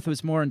 So the North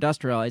was more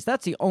industrialized.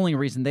 That's the only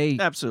reason they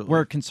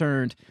were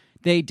concerned.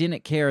 They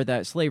didn't care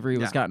that slavery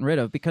was gotten rid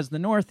of because the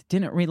North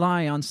didn't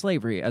rely on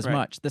slavery as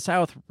much. The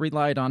South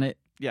relied on it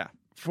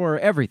for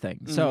everything.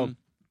 Mm-hmm. So,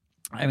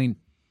 I mean,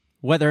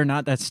 whether or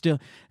not that's still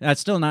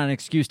not an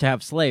excuse to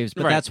have slaves,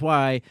 but that's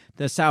why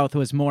the South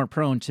was more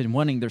prone to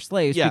wanting their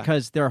slaves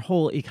because their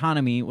whole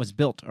economy was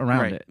built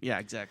around it. Yeah,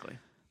 exactly.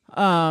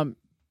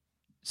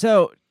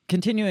 So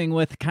continuing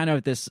with kind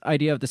of this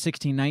idea of the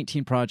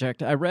 1619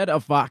 Project, I read a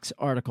Vox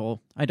article.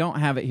 I don't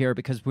have it here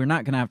because we're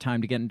not going to have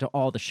time to get into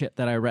all the shit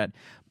that I read.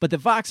 But the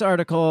Vox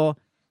article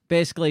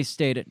basically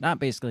stated,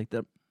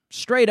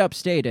 straight up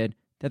stated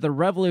that the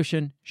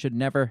revolution should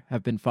never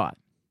have been fought.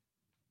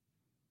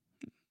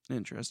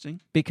 Interesting.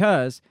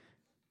 Because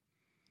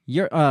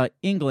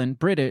England,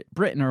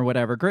 Britain or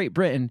whatever, Great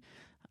Britain,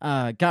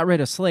 got rid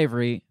of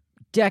slavery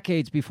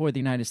decades before the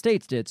United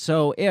States did.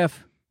 So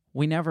if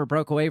we never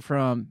broke away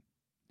from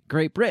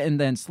Great Britain,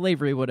 then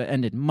slavery would have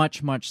ended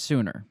much, much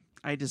sooner.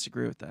 I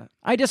disagree with that.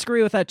 I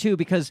disagree with that too,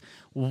 because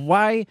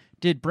why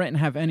did Britain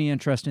have any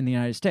interest in the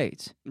United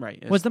States?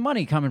 Right. Was the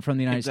money coming from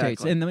the United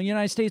States? And the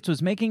United States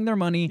was making their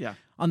money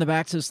on the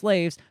backs of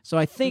slaves. So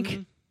I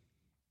think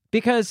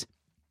because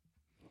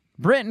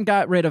Britain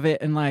got rid of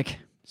it in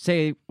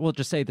we'll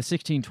just say the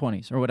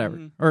 1620s or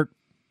whatever, or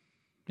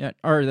the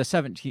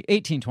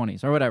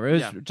 1820s or whatever. It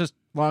was just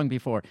long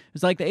before. It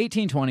was like the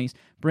 1820s,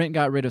 Britain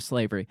got rid of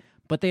slavery.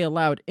 But they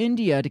allowed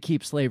India to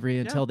keep slavery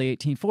until the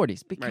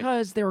 1840s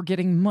because they were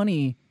getting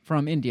money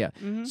from India.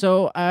 Mm-hmm.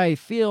 So I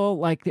feel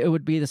like it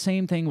would be the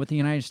same thing with the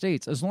United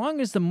States. As long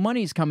as the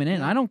money's coming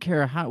in, I don't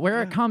care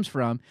where it comes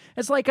from.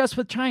 It's like us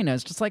with China.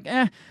 It's just like,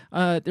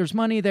 there's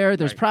money there,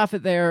 there's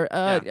profit there.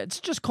 It's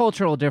just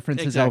cultural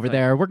differences over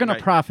there. We're going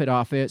to profit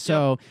off it.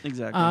 So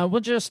we'll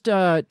just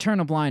turn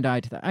a blind eye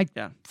to that. I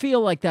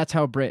feel like that's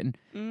how Britain.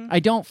 I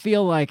don't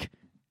feel like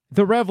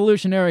the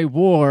Revolutionary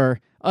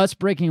War, us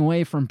breaking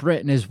away from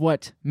Britain, is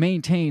what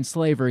maintained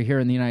slavery here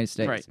in the United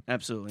States. Right,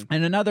 absolutely.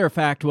 And another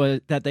fact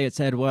that they had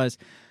said was,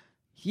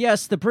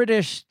 yes, the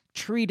British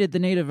treated the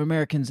Native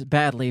Americans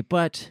badly,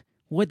 but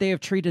would they have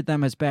treated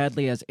them as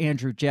badly as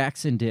Andrew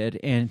Jackson did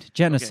and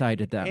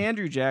genocided them?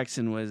 Andrew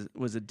Jackson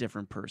was a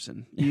different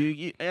person.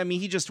 I mean,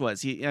 he just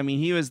was.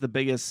 He was the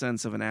biggest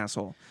sense of an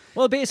asshole.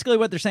 Well, basically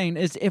what they're saying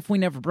is if we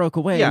never broke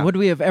away, would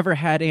we have ever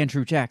had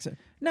Andrew Jackson?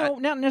 No,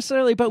 not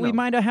necessarily, but we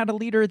might have had a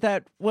leader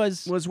that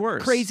was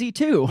worse, crazy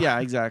too.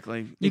 Yeah,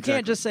 exactly. You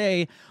can't just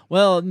say,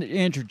 well,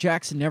 Andrew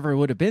Jackson never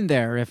would have been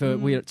there if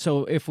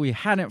we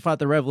hadn't fought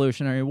the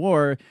Revolutionary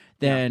War,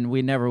 then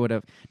we never would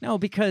have. No,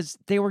 because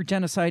they were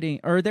genociding,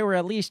 or they were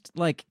at least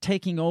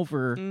taking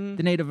over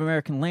the Native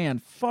American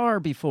land far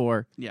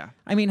before. Yeah.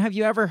 I mean, have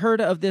you ever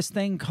heard of this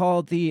thing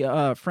called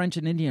the French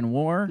and Indian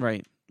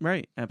War?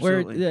 Right,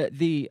 absolutely. Where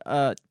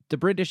the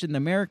British and the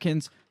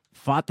Americans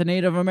fought the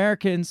Native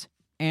Americans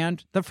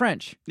and the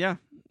French. Yeah,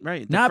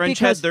 right. The Not French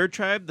because, had their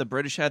tribe, the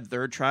British had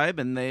their tribe,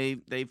 and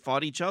they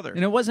fought each other.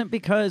 And it wasn't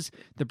because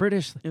the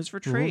British it was for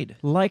trade.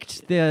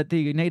 Liked the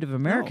Native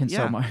Americans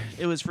so much.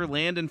 It was for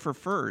land and for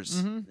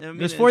furs. Mm-hmm. I mean,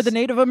 it was for the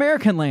Native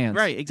American lands.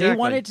 Right, exactly. They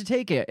wanted to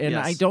take it, and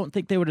I don't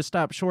think they would have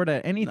stopped short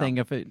at anything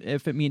if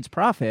it means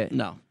profit.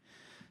 No.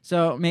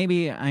 So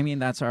maybe,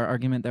 that's our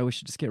argument that we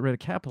should just get rid of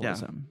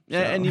capitalism.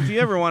 Yeah, and if you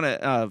ever want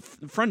to,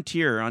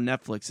 Frontier on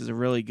Netflix is a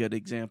really good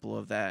example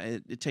of that.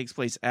 It takes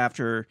place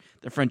after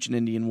the French and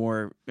Indian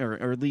War,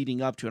 or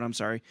leading up to it, I'm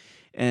sorry,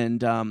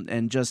 and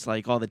just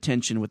like all the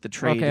tension with the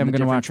trade and the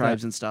different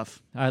tribes and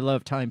stuff. I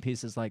love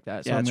timepieces like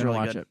that, so I'm going to really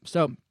watch good. it.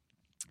 So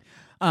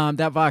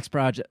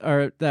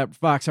that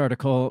Vox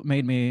article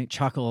made me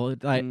chuckle.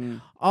 Like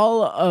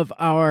all of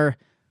our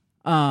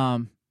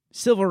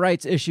civil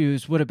rights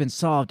issues would have been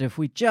solved if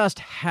we just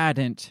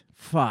hadn't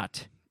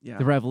fought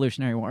the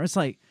Revolutionary War. It's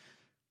like,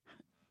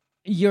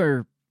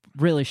 you're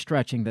really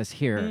stretching this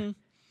here.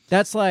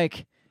 That's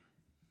like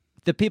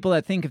the people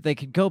that think if they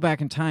could go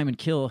back in time and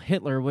kill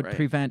Hitler would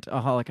prevent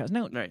a Holocaust.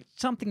 No,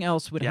 something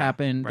else would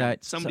happen.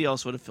 That somebody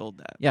else would have filled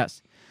that.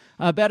 Yes.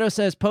 Beto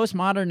says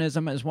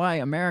postmodernism is why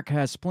America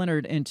has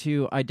splintered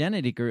into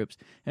identity groups,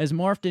 has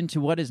morphed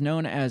into what is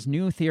known as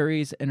new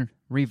theories, and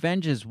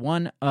revenge is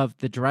one of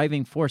the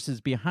driving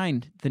forces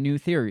behind the new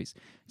theories.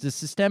 It's a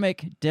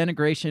systemic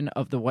denigration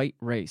of the white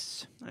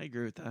race. I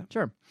agree with that.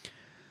 Sure.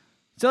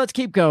 So let's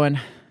keep going.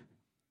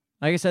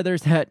 Like I said,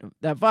 there's that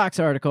Vox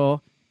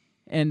article,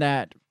 and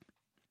that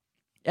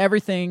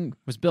everything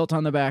was built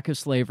on the back of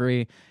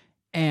slavery,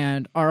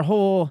 and our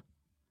whole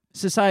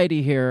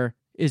society here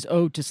is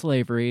owed to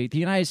slavery. The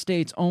United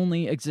States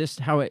only exists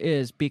how it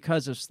is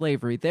because of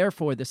slavery.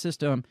 Therefore, the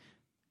system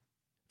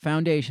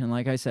foundation,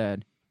 like I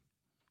said,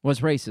 was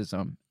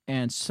racism.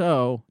 And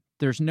so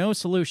there's no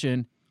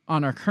solution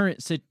on our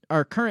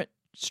current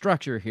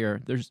structure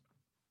here. There's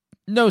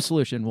no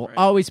solution. We'll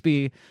always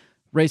be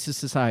racist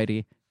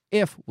society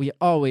if we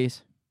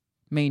always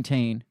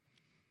maintain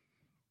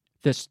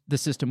the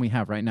system we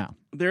have right now.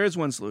 There is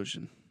one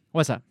solution.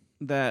 What's that?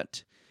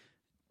 That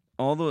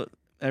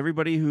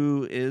everybody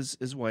who is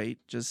white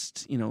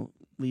just,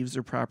 leaves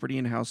their property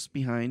and house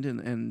behind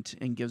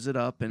and gives it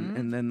up,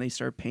 and then they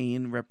start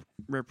paying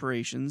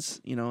reparations,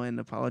 and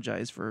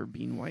apologize for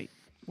being white.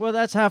 Well,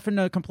 that's having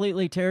to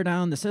completely tear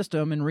down the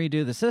system and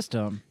redo the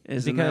system.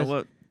 Isn't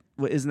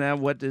that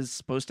what is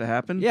supposed to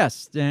happen?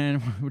 Yes,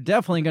 and we're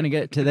definitely going to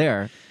get to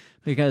there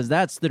because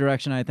that's the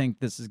direction I think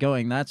this is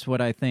going. That's what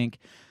I think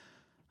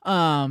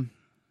the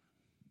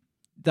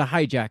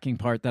hijacking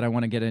part that I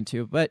want to get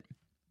into. But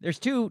there's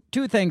two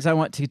things I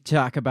want to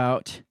talk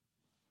about.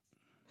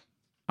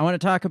 I want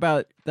to talk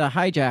about the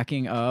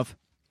hijacking of,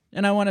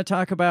 and I want to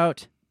talk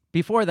about,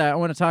 before that, I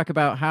want to talk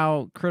about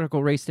how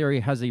critical race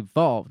theory has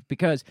evolved.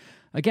 Because,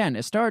 again,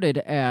 it started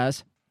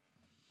as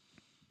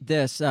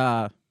this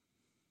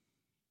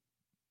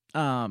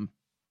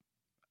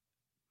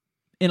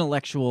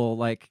intellectual,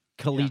 like,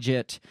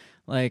 collegiate,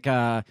 like,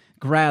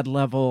 grad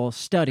level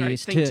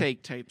studies. Think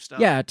tank type stuff.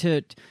 Yeah,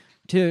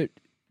 to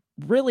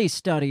really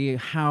study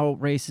how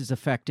race is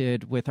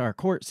affected with our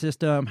court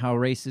system, how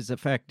race is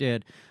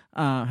affected,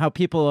 how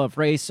people of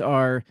race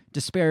are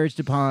disparaged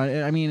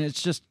upon. I mean,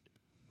 it's just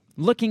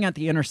looking at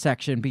the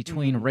intersection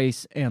between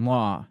race and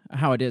law,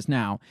 how it is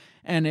now.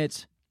 And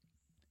it's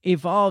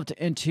evolved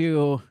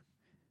into,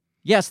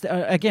 yes,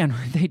 again,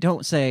 they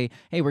don't say,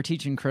 hey, we're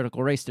teaching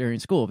critical race theory in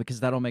school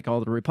because that'll make all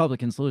the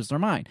Republicans lose their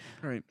mind.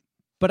 Right.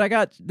 But I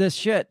got this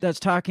shit that's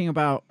talking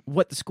about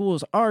what the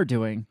schools are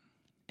doing,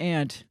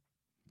 and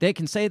they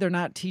can say they're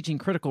not teaching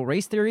critical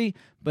race theory,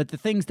 but the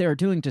things they're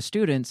doing to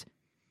students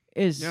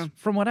is,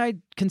 from what I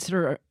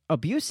consider,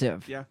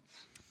 abusive. Yeah.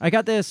 I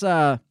got this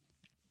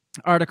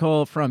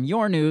article from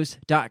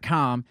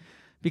yournews.com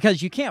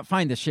because you can't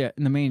find this shit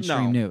in the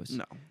mainstream news.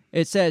 No.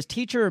 It says,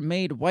 teacher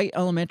made white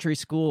elementary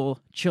school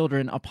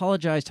children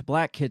apologize to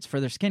black kids for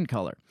their skin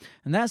color.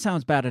 And that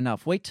sounds bad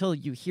enough. Wait till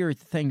you hear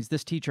the things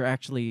these teachers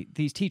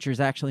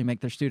actually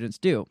make their students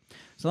do.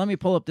 So let me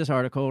pull up this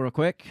article real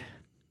quick.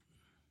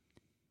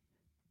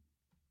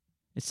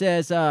 It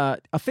says, a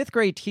fifth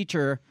grade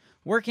teacher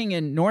working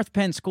in North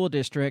Penn School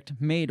District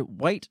made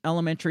white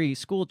elementary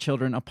school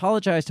children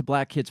apologize to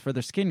black kids for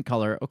their skin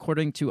color,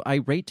 according to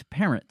irate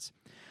parents.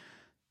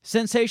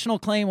 Sensational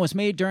claim was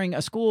made during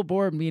a school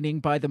board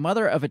meeting by the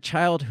mother of a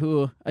child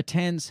who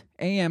attends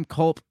A.M.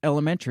 Culp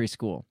Elementary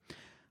School.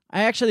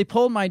 I actually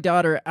pulled my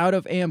daughter out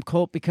of A.M.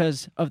 Culp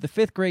because of the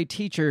fifth grade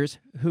teachers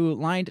who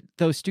lined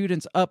those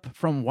students up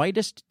from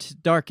whitest to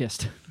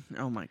darkest.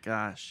 Oh my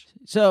gosh.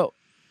 So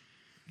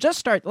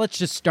let's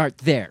just start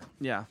there.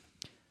 Yeah.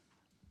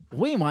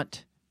 We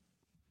want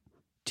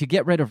to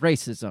get rid of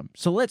racism.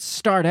 So let's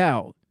start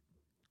out.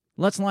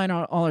 Let's line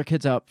all our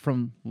kids up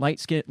from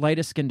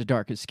lightest skin to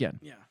darkest skin.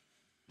 Yeah.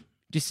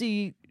 Do you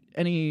see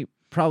any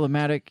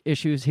problematic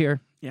issues here?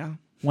 Yeah.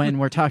 When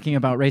we're talking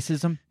about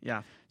racism?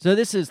 Yeah. So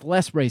this is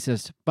less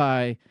racist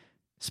by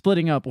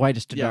splitting up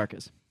whitest to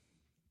darkest.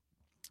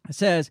 It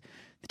says,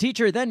 the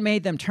teacher then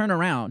made them turn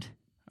around.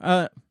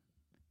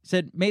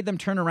 Made them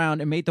turn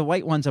around and made the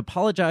white ones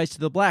apologize to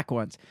the black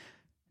ones.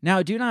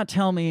 Now, do not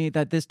tell me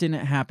that this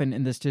didn't happen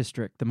in this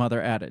district, the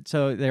mother added.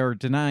 So they were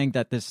denying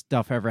that this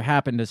stuff ever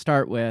happened to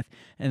start with,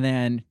 and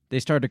then they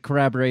started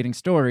corroborating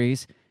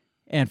stories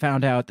and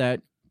found out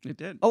that it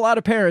did. A lot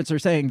of parents are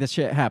saying this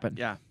shit happened.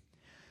 Yeah.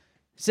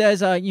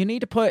 Says, you need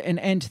to put an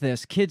end to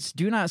this. Kids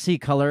do not see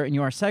color, and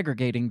you are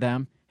segregating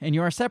them, and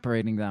you are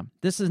separating them.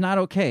 This is not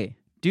okay.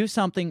 Do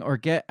something or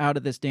get out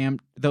of those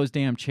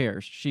damn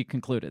chairs, she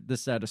concluded.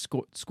 This is at a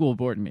school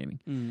board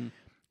meeting. Mm-hmm.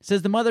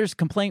 Says the mother's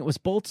complaint was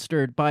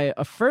bolstered by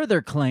a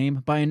further claim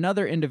by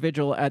another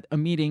individual at a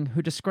meeting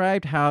who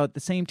described how the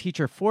same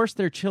teacher forced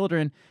their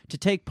children to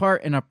take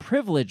part in a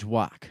privilege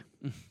walk.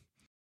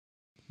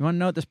 You want to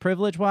know what this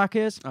privilege walk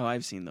is? Oh,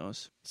 I've seen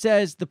those.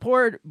 Says the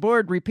board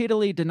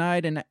repeatedly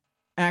denied an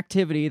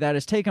activity that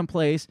has taken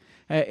place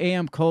at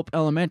A.M. Culp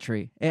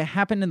Elementary. It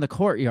happened in the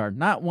courtyard,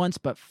 not once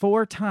but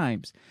 4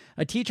 times.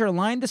 A teacher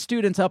lined the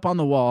students up on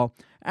the wall,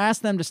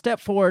 asked them to step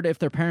forward if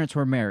their parents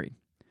were married,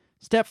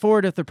 step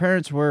forward if their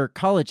parents were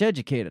college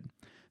educated,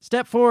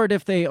 step forward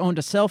if they owned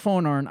a cell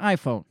phone or an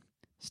iPhone,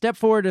 step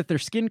forward if their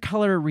skin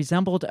color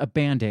resembled a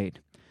Band-Aid,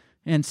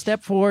 and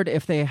step forward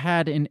if they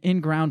had an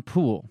in-ground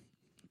pool.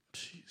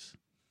 Jeez.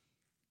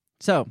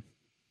 So,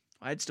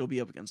 I'd still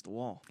be up against the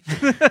wall.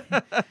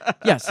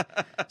 yes.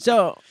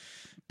 So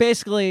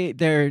basically,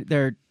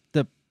 they're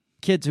the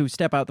kids who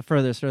step out the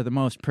furthest are the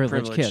most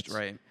privileged kids,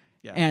 right?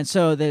 Yeah. And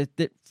so the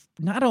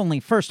not only,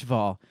 first of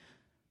all,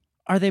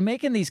 are they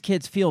making these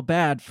kids feel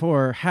bad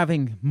for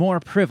having more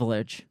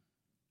privilege?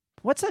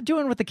 What's that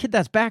doing with the kid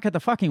that's back at the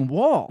fucking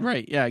wall?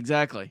 Right. Yeah.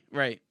 Exactly.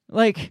 Right.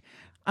 Like,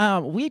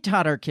 we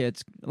taught our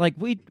kids, like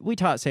we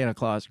taught Santa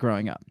Claus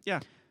growing up.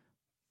 Yeah.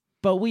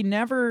 But we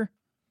never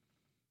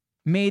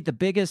made the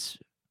biggest,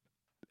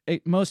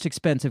 most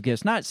expensive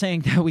gifts. Not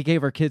saying that we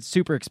gave our kids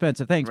super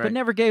expensive things, but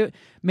never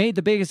made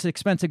the biggest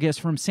expensive gifts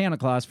from Santa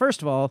Claus.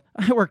 First of all,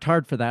 I worked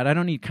hard for that. I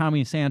don't need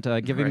commie Santa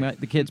giving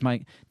the kids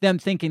them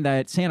thinking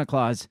that Santa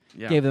Claus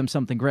gave them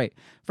something great.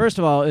 First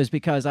of all, it was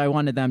because I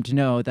wanted them to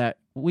know that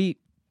we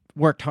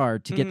worked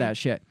hard to get that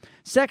shit.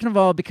 Second of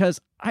all, because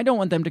I don't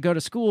want them to go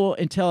to school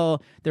and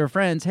tell their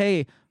friends,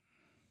 hey,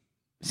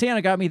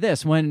 Santa got me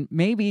this, when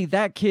maybe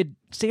that kid,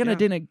 Santa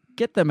didn't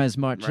get them as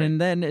much. Right.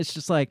 And then it's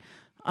just like,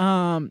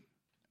 now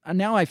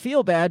I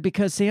feel bad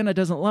because Santa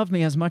doesn't love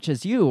me as much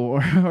as you,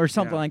 or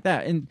something like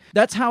that. And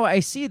that's how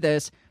I see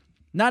this.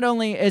 Not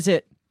only is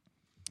it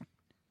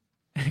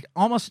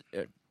almost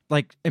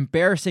like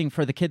embarrassing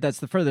for the kid that's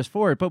the furthest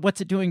forward, but what's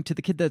it doing to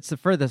the kid that's the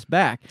furthest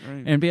back?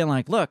 Right. And being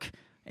like, look,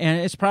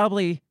 and it's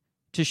probably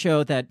to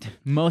show that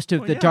most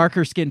of the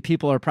darker skinned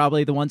people are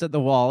probably the ones at the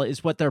wall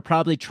is what they're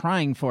probably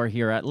trying for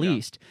here at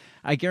least.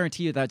 I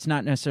guarantee you that's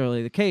not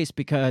necessarily the case,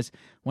 because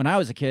when I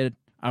was a kid,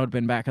 I would have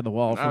been back at the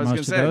wall for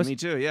most of those. Me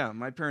too, yeah.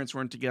 My parents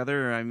weren't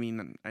together. I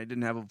mean, I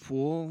didn't have a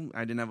pool.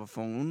 I didn't have a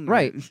phone.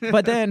 Right.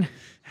 But then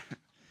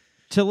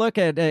to look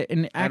at it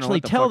and actually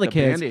tell the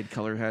kids. Band-Aid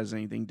color has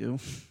anything to do.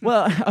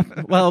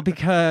 Well,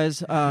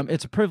 because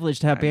it's a privilege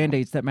to have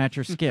Band-Aids that match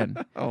your skin.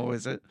 Oh,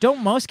 is it? Don't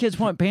most kids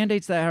want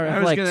Band-Aids that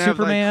are like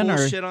Superman have, like,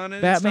 cool or shit on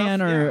it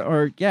Batman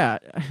or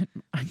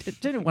I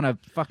didn't want a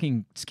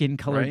fucking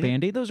skin-colored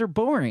Band-Aid. Those are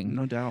boring.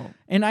 No doubt.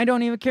 And I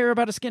don't even care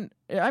about a skin.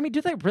 I mean,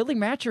 do they really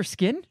match your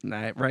skin?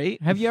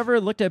 Right. Have you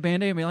ever looked at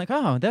Band-Aid and be like,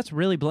 oh, that's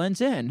really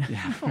blends in?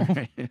 Yeah.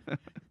 No.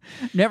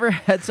 Never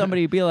had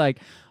somebody be like,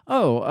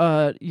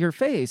 oh, your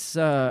face,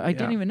 I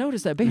didn't even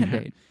notice that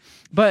Band-Aid.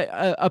 But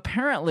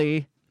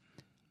apparently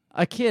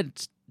a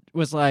kid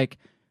was like,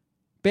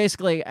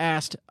 basically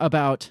asked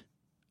about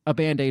a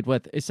Band-Aid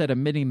with, it said a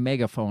mini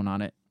megaphone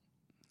on it.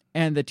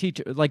 And the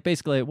teacher, like,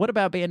 basically, what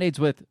about Band-Aids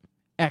with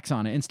X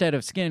on it instead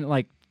of skin,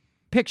 like,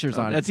 pictures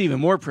on it? That's even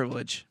more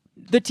privilege.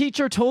 The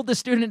teacher told the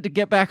student to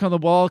get back on the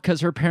wall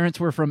because her parents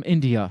were from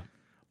India.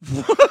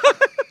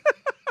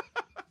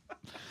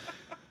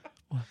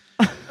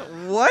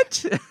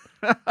 What?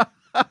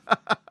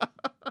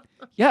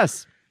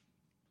 Yes.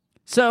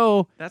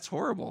 So that's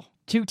horrible.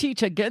 To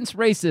teach against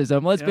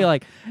racism, let's be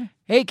like,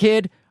 hey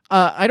kid,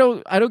 I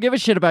don't give a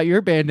shit about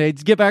your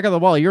Band-Aids. Get back on the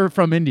wall. You're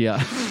from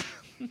India.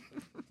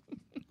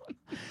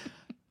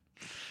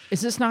 Is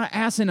this not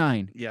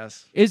asinine?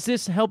 Yes. Is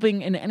this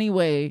helping in any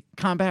way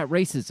combat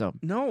racism?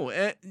 No.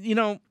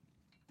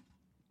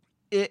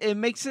 It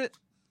makes it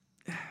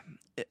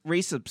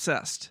race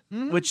obsessed,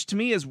 which to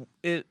me is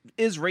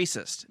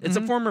racist. It's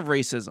a form of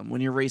racism when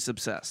you're race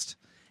obsessed,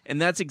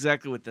 and that's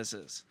exactly what this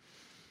is.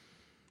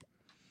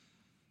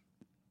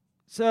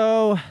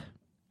 So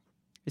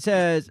it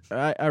says,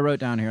 I wrote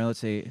down here. Let's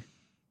see.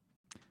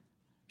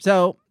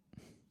 So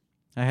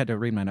I had to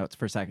read my notes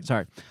for a second.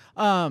 Sorry.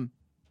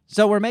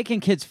 So we're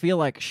making kids feel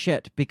like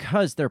shit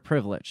because they're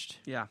privileged.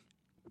 Yeah.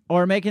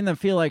 Or making them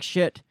feel like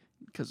shit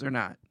because they're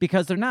not.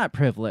 Because they're not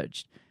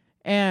privileged.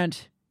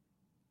 And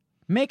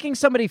making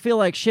somebody feel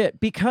like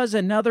shit because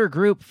another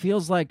group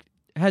feels like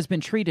has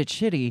been treated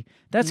shitty,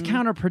 that's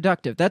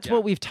counterproductive. That's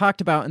what we've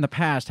talked about in the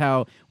past,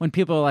 how when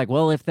people are like,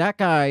 well, if that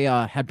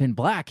guy had been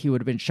black, he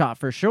would have been shot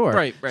for sure.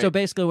 Right. So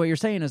basically what you're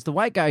saying is the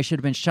white guy should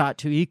have been shot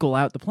to equal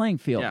out the playing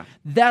field. Yeah.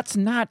 That's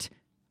not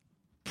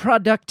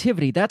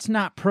productivity. That's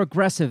not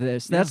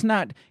progressiveness. That's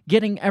not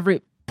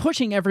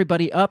pushing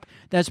everybody up.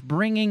 That's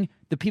bringing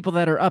the people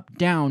that are up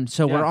down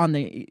so we're on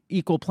the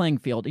equal playing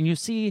field. And you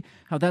see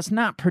how that's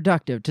not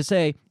productive to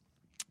say,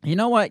 you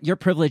know what, you're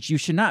privileged, you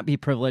should not be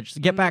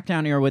privileged. Get back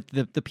down here with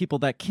the people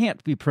that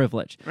can't be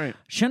privileged. Right.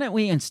 Shouldn't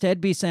we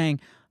instead be saying,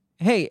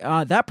 hey,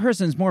 that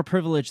person's more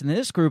privileged than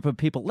this group of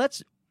people.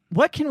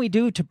 What can we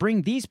do to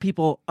bring these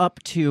people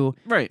up to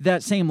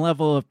that same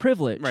level of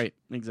privilege? Right,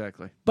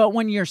 exactly. But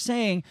when you're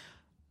saying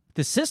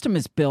the system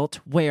is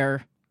built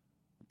where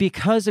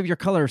because of your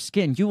color of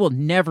skin, you will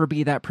never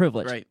be that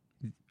privileged. Right.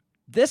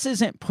 This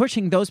isn't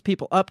pushing those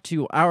people up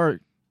to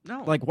our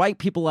like white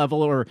people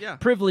level or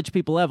privileged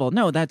people level.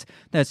 No, that's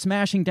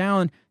smashing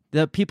down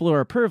the people who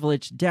are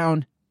privileged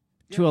down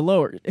to a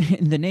lower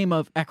in the name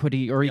of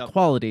equity or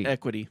equality.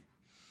 Equity.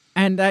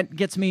 And that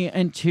gets me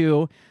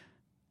into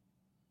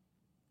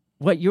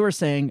what you were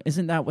saying.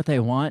 Isn't that what they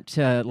want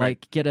to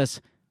like get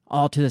us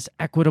all to this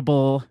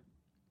equitable?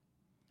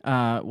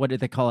 What did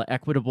they call it?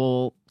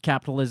 Equitable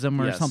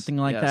capitalism or something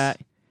like that,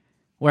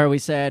 where we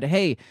said,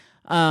 hey,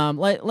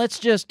 let's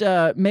just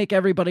make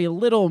everybody a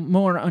little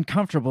more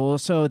uncomfortable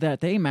so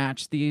that they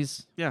match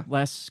these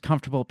less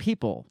comfortable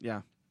people.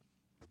 Yeah.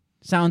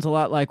 Sounds a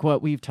lot like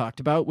what we've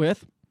talked about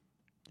with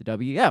the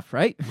WEF,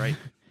 right? Right.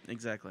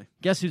 Exactly.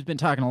 Guess who's been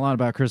talking a lot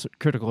about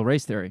critical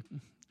race theory?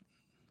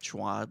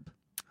 Schwab.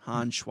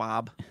 Hans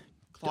Schwab.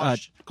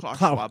 Klaus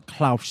Schwab.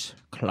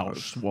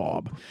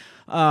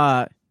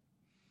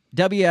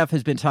 WEF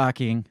has been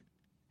talking,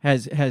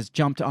 has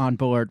jumped on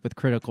board with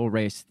critical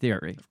race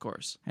theory. Of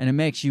course. And it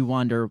makes you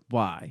wonder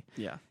why.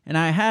 Yeah. And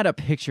I had a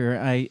picture.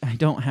 I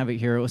don't have it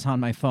here. It was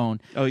on my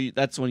phone. Oh,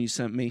 that's the one you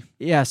sent me?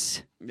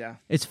 Yes. Yeah.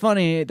 It's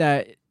funny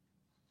that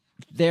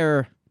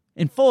they're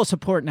in full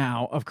support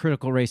now of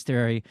critical race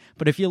theory,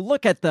 but if you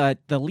look at the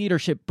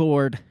leadership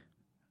board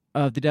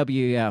of the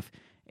WEF,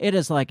 it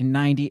is like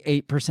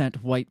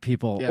 98% white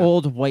people,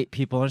 old white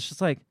people. It's just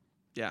like,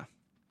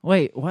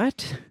 wait,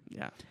 what?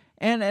 Yeah.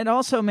 And it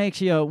also makes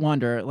you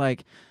wonder,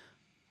 like,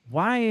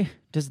 why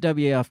does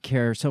WEF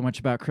care so much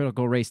about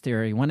critical race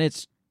theory when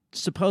it's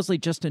supposedly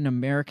just an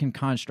American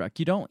construct?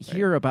 You don't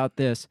hear about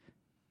this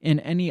in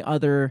any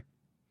other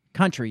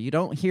country. You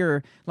don't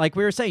hear, like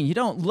we were saying, you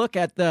don't look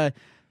at the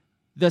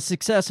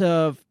success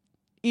of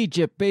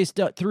Egypt based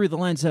through the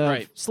lens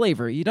of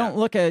slavery. You don't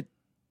look at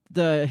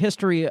the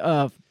history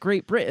of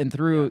Great Britain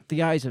through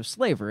the eyes of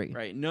slavery.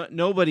 Right.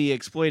 Nobody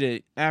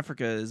exploited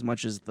Africa as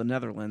much as the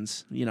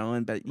Netherlands,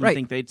 but you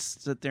think they'd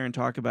sit there and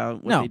talk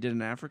about what they did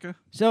in Africa?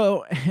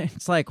 So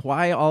it's like,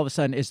 why all of a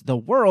sudden is the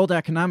World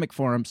Economic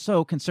Forum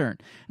so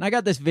concerned? And I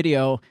got this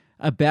video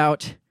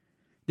about,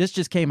 this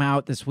just came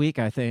out this week,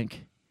 I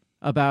think,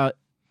 about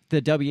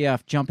the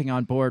WEF jumping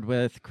on board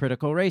with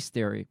critical race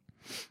theory.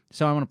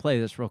 So I want to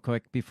play this real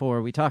quick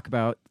before we talk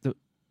about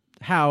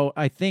how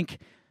I think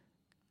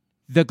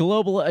the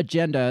global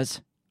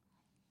agendas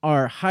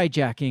are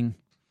hijacking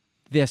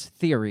this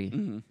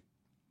theory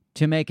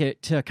to make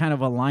it to kind of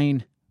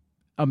align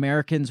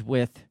Americans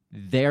with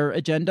their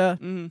agenda.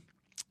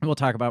 We'll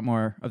talk about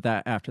more of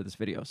that after this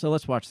video. So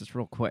let's watch this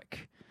real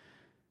quick.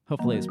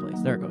 Hopefully this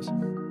plays. There it goes.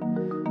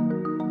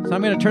 So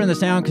I'm going to turn this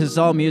down because it's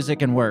all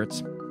music and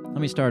words.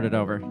 Let me start it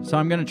over. So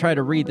I'm going to try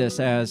to read this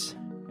as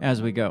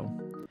we go.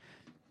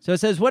 So it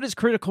says, what is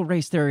critical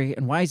race theory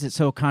and why is it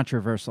so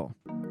controversial?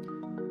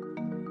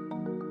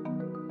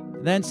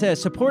 Then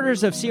says,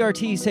 supporters of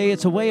CRT say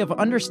it's a way of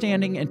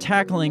understanding and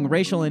tackling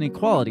racial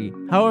inequality.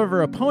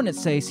 However,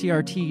 opponents say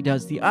CRT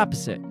does the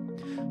opposite.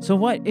 So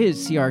what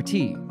is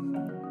CRT?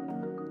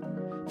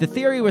 The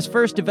theory was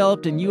first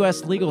developed in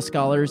U.S. legal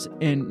scholars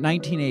in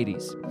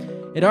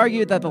 1980s. It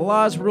argued that the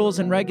laws, rules,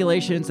 and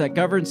regulations that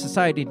govern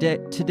society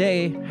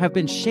today have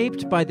been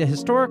shaped by the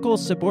historical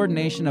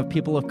subordination of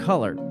people of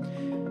color,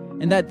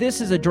 and that this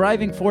is a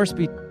driving force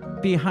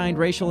behind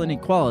racial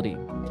inequality.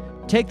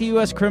 Take the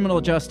U.S. criminal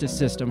justice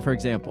system, for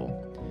example.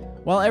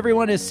 While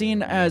everyone is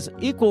seen as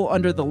equal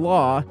under the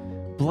law,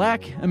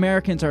 black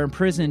Americans are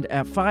imprisoned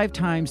at 5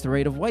 times the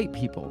rate of white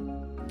people.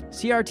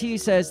 CRT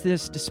says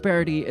this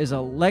disparity is a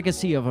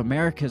legacy of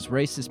America's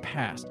racist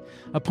past.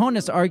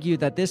 Opponents argue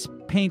that this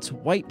paints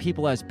white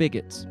people as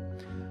bigots.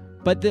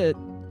 But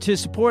to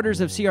supporters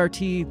of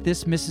CRT,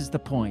 this misses the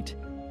point.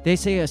 They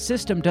say a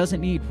system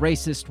doesn't need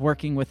racists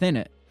working within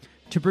it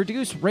to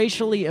produce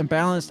racially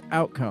imbalanced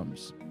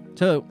outcomes.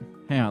 So,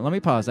 hang on, let me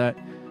pause that.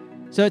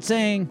 So it's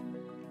saying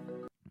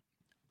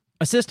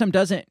a system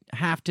doesn't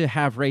have to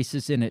have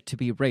racists in it to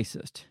be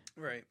racist.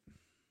 Right.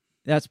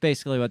 That's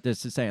basically what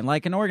this is saying.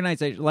 Like an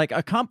organization, like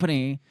a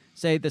company,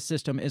 say the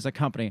system is a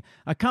company.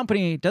 A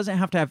company doesn't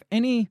have to have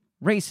any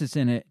racists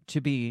in it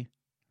to be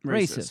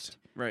racist.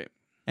 Right.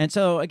 And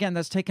so, again,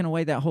 that's taking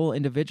away that whole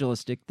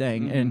individualistic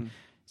thing and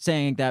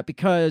saying that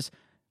because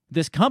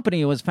this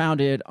company was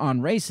founded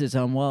on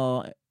racism,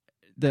 well,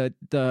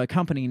 the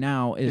company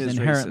now is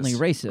inherently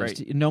racist.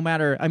 Right. No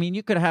matter, I mean,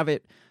 you could have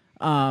it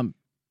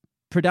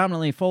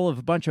predominantly full of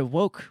a bunch of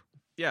woke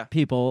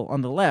people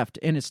on the left,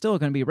 and it's still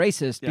going to be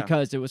racist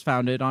because it was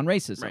founded on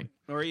racism. Right.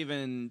 Or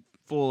even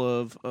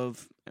full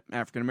of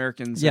African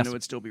Americans, and it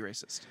would still be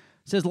racist.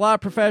 Says law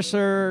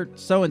professor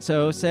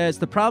so-and-so says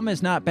the problem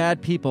is not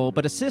bad people,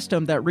 but a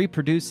system that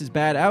reproduces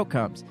bad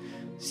outcomes.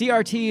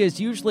 CRT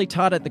is usually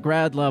taught at the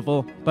grad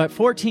level, but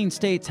 14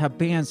 states have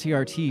banned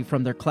CRT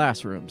from their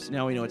classrooms.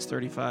 Now we know it's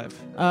 35.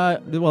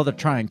 Well, they're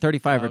trying.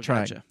 35 are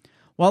trying. Gotcha.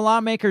 While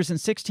lawmakers in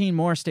 16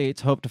 more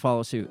states hope to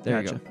follow suit.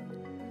 There you go.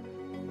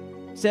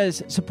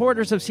 Says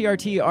supporters of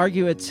CRT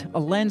argue it's a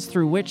lens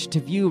through which to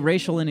view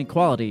racial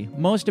inequality.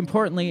 Most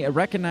importantly, it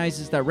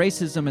recognizes that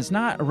racism is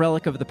not a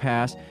relic of the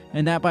past,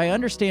 and that by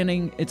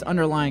understanding its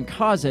underlying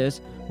causes,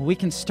 we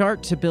can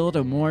start to build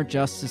a more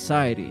just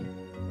society.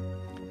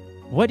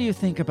 what do you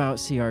think about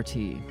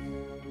CRT?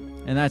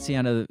 And that's the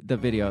end of the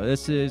video.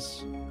 This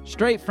is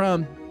straight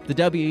from the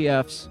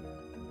WEF's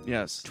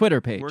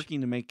Twitter page.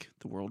 Working to make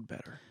the world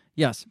better.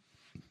 Yes.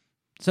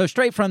 So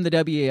straight from the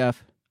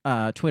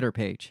WEF Twitter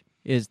page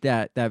is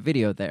that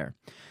video there.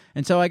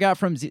 And so I got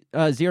from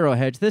Zero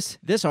Hedge,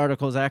 this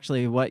article is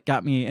actually what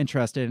got me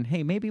interested in,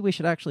 hey, maybe we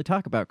should actually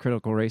talk about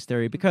critical race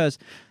theory because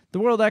the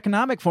World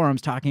Economic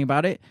Forum's talking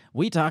about it.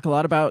 We talk a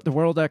lot about the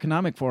World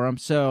Economic Forum,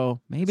 so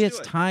maybe it's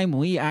time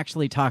we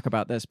actually talk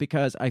about this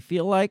because I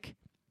feel like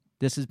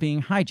this is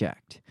being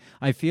hijacked.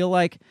 I feel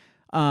like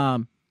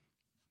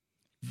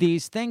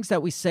these things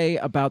that we say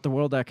about the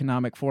World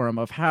Economic Forum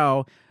of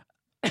how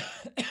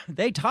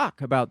they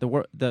talk about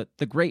the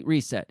Great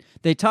Reset.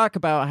 They talk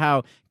about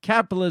how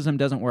capitalism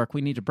doesn't work.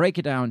 We need to break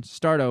it down,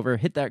 start over,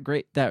 hit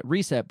that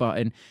reset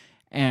button,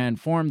 and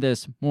form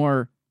this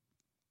more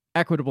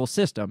equitable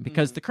system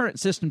because the current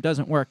system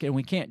doesn't work and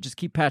we can't just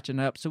keep patching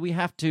it up. So we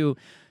have to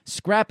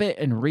scrap it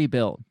and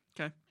rebuild.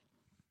 Okay.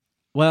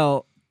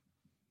 Well,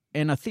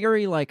 in a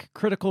theory like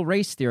critical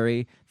race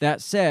theory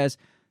that says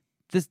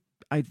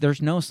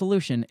there's no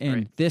solution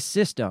in this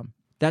system.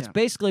 That's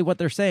basically what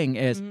they're saying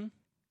is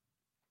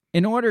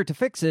in order to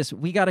fix this,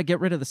 we got to get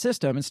rid of the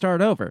system and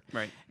start over.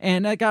 Right.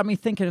 And that got me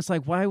thinking, it's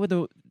like, why would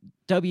the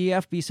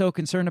WEF be so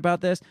concerned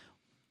about this?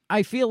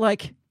 I feel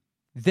like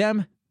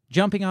them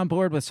jumping on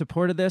board with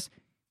support of this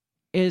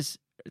is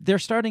they're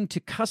starting to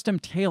custom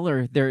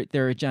tailor their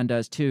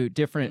agendas to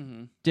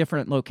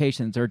different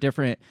locations or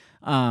different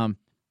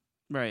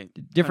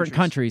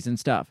countries and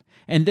stuff.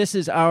 And this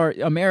is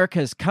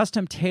America's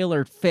custom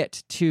tailored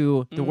fit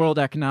to the World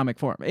Economic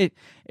Forum.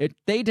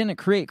 They didn't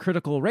create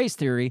critical race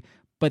theory,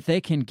 but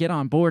they can get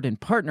on board and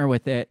partner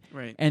with it.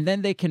 Right. And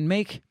then they can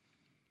make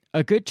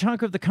a good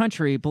chunk of the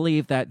country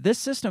believe that this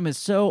system is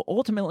so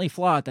ultimately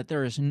flawed that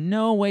there is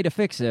no way to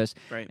fix this.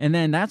 Right. And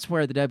then that's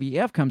where the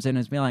WEF comes in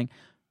and is being like,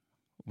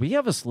 we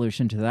have a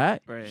solution to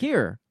that. Right.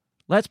 Here,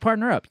 let's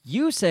partner up.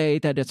 You say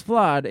that it's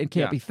flawed and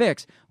can't be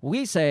fixed.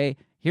 We say,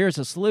 here's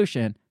a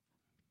solution.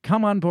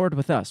 Come on board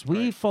with us.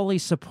 We fully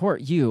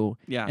support you.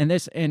 Yeah.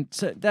 And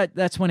so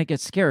that's when it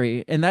gets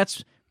scary. And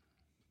that's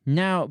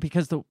now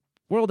because the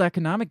World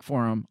Economic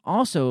Forum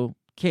also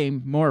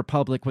came more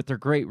public with their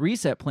Great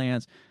Reset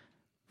plans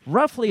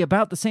roughly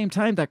about the same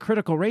time that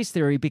critical race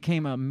theory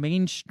became a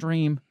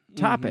mainstream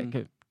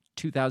topic.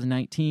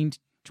 2019,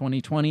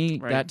 2020,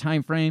 that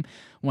time frame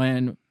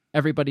when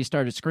everybody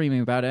started screaming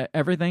about it,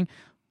 everything.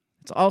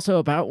 It's also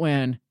about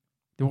when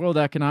the World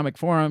Economic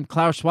Forum,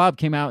 Klaus Schwab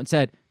came out and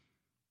said,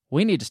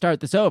 we need to start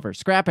this over,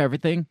 scrap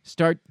everything,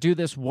 do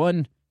this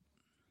one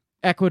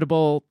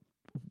equitable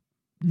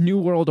new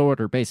world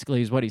order,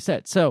 basically, is what he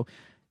said. So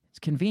it's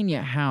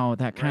convenient how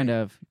that kind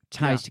of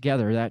ties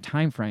together, that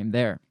time frame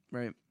there.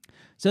 Right.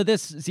 So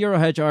this Zero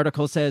Hedge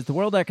article says the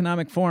World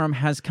Economic Forum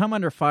has come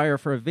under fire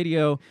for a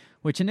video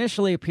which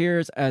initially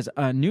appears as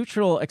a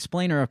neutral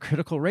explainer of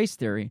critical race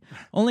theory,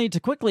 only to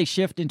quickly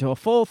shift into a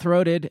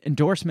full-throated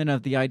endorsement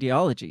of the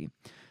ideology.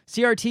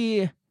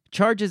 CRT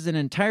charges an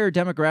entire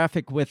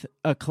demographic with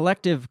a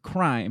collective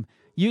crime,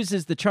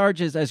 uses the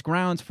charges as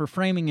grounds for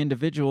framing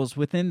individuals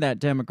within that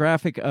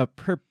demographic of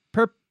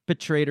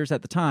perpetrators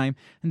at the time,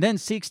 and then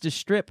seeks to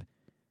strip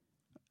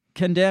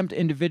condemned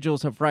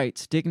individuals of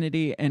rights,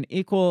 dignity, and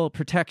equal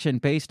protection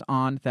based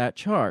on that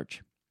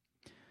charge.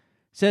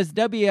 Says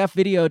WEF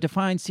video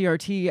defines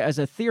CRT as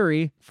a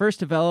theory first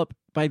developed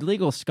by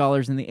legal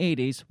scholars in the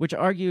 80s, which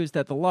argues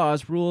that the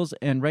laws, rules,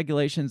 and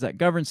regulations that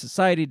govern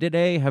society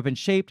today have been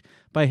shaped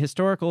by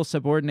historical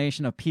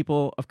subordination of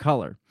people of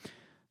color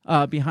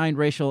behind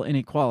racial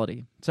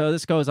inequality. So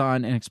this goes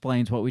on and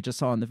explains what we just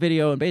saw in the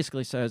video and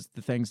basically says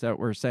the things that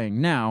we're saying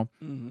now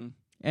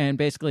and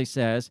basically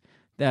says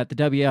that the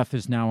WEF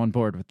is now on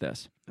board with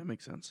this. That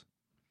makes sense.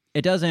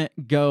 It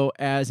doesn't go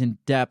as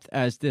in-depth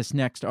as this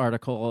next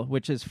article,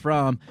 which is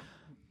from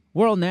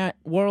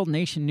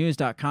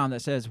WorldNationNews.com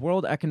that says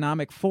World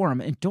Economic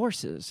Forum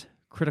endorses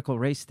critical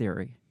race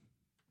theory.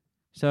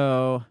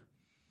 So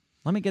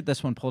let me get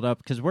this one pulled up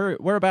because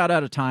we're about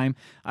out of time.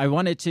 I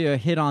wanted to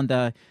hit on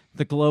the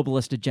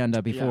globalist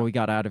agenda before we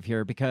got out of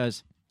here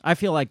because I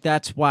feel like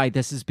that's why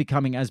this is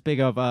becoming as big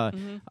of a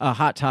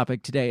hot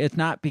topic today. It's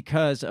not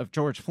because of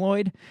George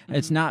Floyd.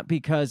 It's not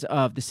because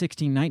of the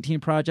 1619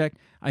 Project.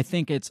 I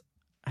think it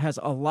has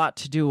a lot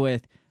to do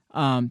with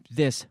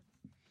this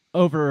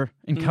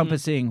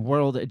over-encompassing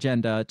world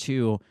agenda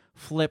to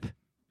flip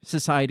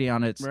society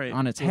on its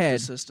head the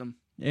system.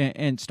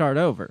 And start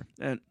over.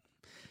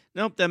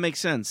 Nope, that makes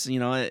sense.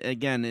 You know,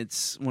 again,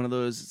 it's one of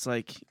those, it's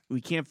like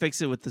we can't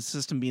fix it with the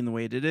system being the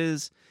way it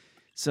is.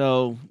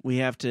 So we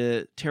have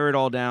to tear it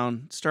all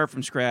down, start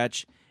from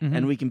scratch,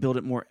 and we can build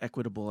it more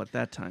equitable at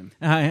that time.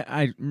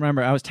 I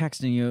remember I was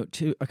texting you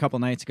a couple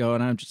nights ago,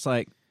 and I'm just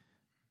like,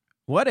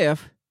 what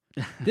if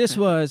this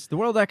was the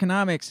World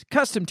Economics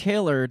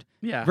custom-tailored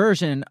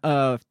version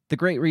of the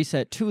Great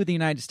Reset to the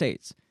United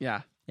States?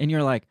 Yeah. And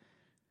you're like,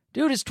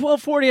 Dude, it's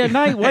 12:40 at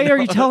night. Why are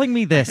you telling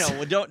me this?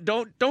 No,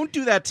 well, don't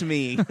do that to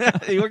me.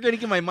 You're going to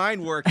get my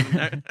mind working.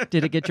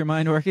 Did it get your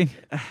mind working?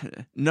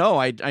 No,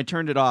 I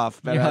turned it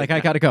off. But You're like, I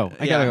gotta go.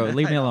 I gotta go.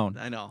 Leave me I know, alone.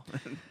 I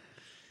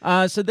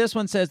know. So this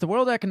one says, the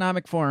World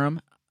Economic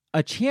Forum,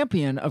 a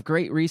champion of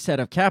Great Reset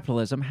of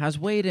capitalism, has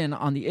weighed in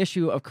on the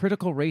issue of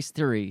critical race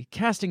theory,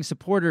 casting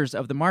supporters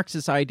of the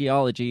Marxist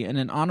ideology in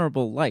an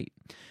honorable light.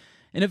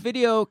 In a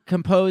video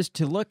composed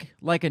to look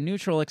like a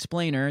neutral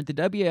explainer, the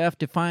WEF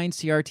defines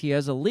CRT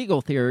as a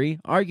legal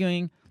theory,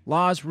 arguing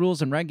laws, rules,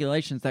 and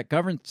regulations that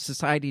govern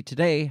society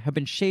today have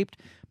been shaped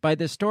by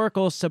the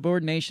historical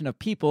subordination of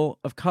people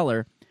of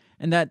color,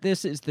 and that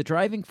this is the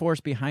driving force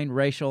behind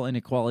racial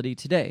inequality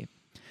today.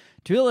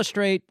 To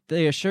illustrate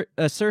the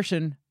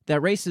assertion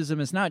that racism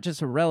is not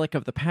just a relic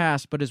of the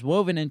past, but is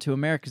woven into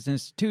America's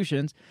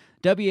institutions,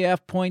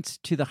 WEF points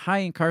to the high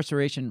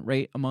incarceration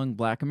rate among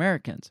Black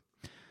Americans.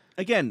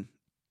 Again,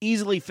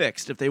 easily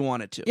fixed if they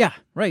wanted to. Yeah,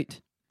 right.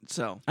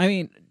 So, I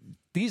mean,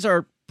 these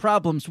are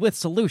problems with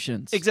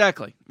solutions.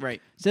 exactly.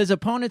 Right. Says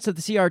opponents of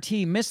the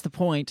CRT miss the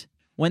point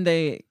when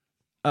they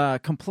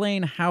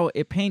complain how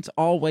it paints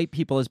all white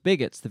people as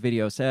bigots, the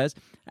video says,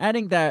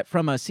 adding that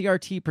from a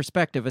CRT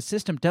perspective, a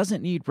system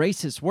doesn't need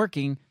racists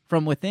working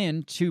from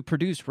within to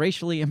produce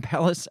racially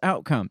imbalanced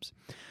outcomes.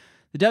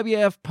 The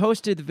WEF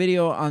posted the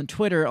video on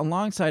Twitter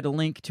alongside a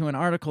link to an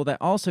article that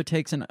also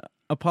takes an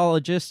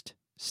apologist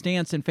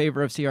stance in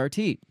favor of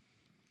CRT.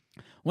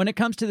 When it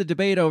comes to the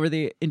debate over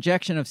the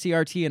injection of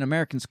CRT in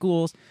American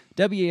schools,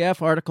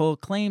 WEF article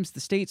claims the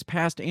states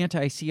passed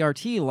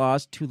anti-CRT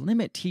laws to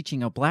limit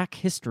teaching of Black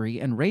history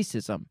and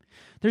racism.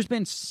 There's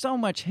been so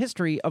much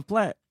history of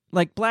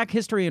Black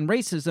history and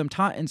racism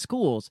taught in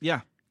schools.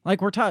 Yeah.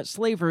 Like we're taught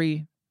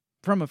slavery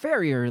from a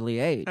very early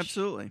age.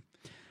 Absolutely.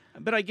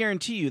 But I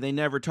guarantee you they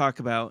never talk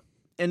about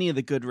any of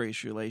the good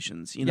race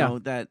relations. You know,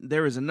 that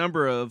there was a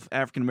number of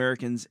African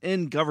Americans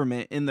in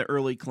government in the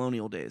early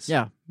colonial days.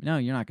 Yeah. No,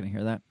 you're not going to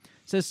hear that.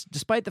 It says,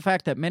 despite the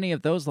fact that many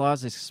of those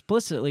laws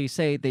explicitly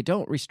say they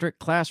don't restrict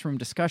classroom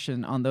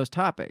discussion on those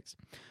topics.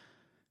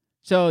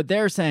 So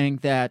they're saying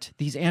that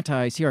these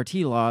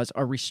anti-CRT laws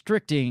are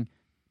restricting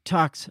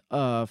talks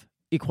of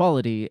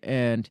equality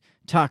and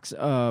talks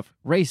of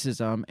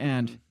racism,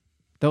 and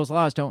those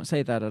laws don't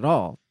say that at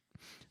all.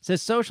 It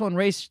says social and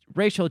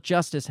racial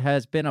justice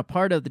has been a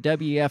part of the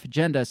WEF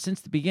agenda since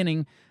the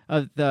beginning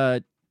of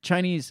the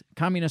Chinese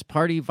Communist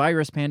Party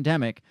virus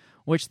pandemic,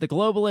 which the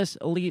globalist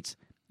elites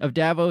of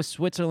Davos,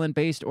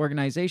 Switzerland-based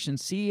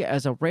organizations see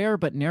as a rare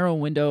but narrow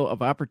window of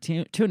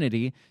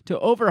opportunity to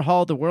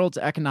overhaul the world's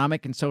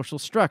economic and social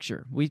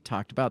structure. We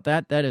talked about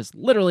that. That is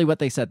literally what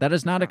they said. That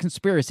is not a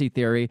conspiracy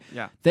theory.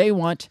 Yeah. They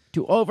want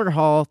to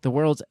overhaul the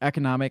world's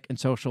economic and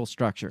social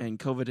structure. And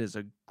COVID is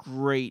a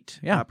great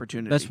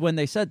opportunity. That's when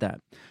they said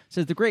that. It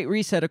says the Great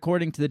Reset,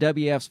 according to the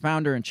WEF's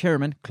founder and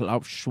chairman,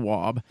 Klaus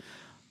Schwab,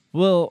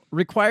 will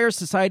require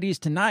societies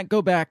to not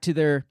go back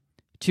to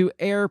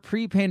air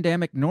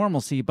pre-pandemic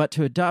normalcy, but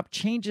to adopt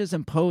changes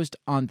imposed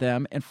on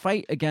them and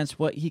fight against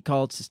what he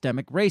called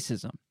systemic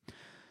racism.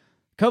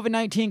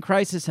 COVID-19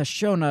 crisis has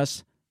shown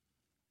us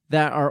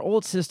that our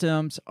old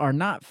systems are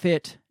not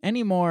fit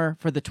anymore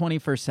for the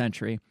 21st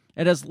century.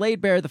 It has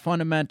laid bare the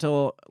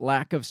fundamental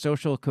lack of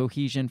social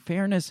cohesion,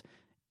 fairness,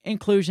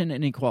 inclusion,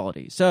 and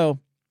equality. So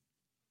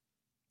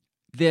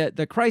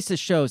the crisis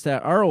shows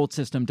that our old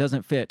system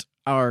doesn't fit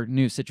our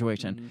new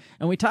situation. Mm-hmm.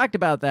 And we talked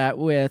about that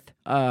with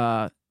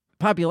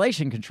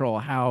population control,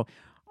 how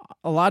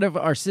a lot of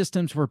our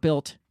systems were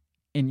built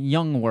in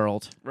young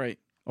world. Right.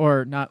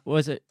 Or not,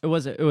 it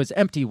was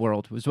empty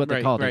world was what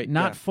they called it,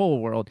 not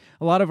full world.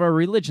 A lot of our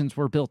religions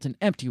were built in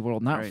empty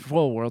world, not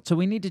full world. So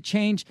we need to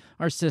change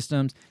our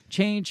systems,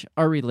 change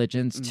our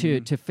religions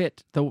to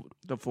fit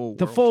the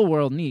full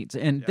world needs.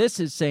 And this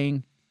is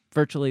saying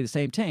virtually the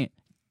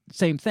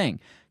same thing.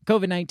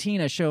 COVID-19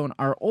 has shown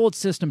our old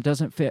system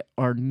doesn't fit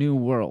our new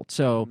world.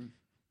 So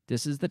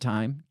this is the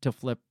time to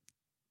flip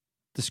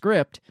the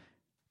script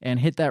and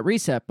hit that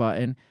reset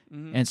button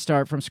and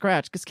start from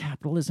scratch, because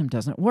capitalism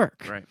doesn't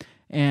work. Right.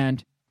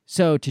 And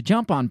so to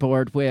jump on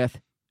board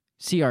with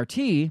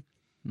CRT,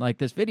 like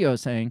this video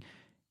is saying,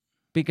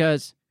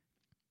 because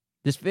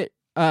this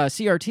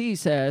CRT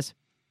says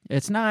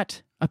it's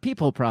not a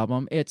people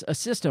problem, it's a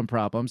system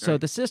problem. So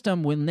the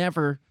system will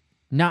never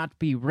not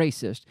be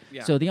racist.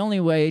 Yeah. So the only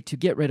way to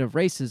get rid of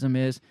racism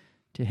is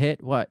to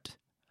hit what?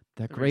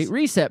 The Great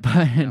Reset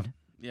button.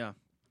 Yeah.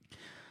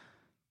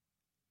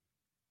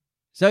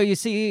 So you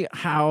see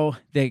how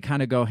they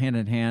kind of go hand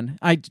in hand.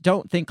 I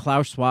don't think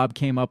Klaus Schwab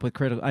came up with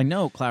critical. I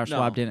know Klaus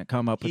Schwab didn't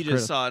come up with critical. He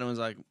just saw it and was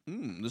like,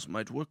 this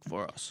might work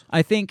for us.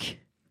 I think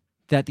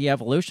that the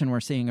evolution we're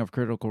seeing of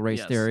critical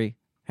race theory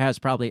has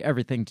probably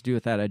everything to do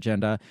with that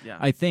agenda. Yeah.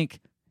 I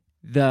think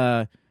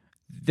the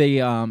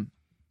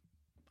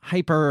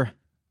hyper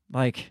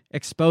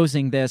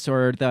exposing this,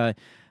 or the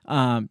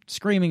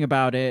screaming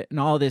about it,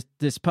 and all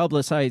this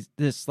publicized,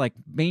 this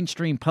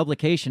mainstream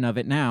publication of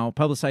it now,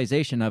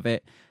 publicization of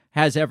it,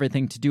 has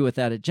everything to do with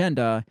that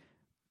agenda.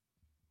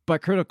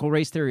 But critical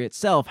race theory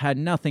itself had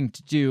nothing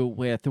to do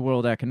with the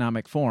World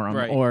Economic Forum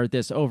Right. or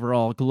this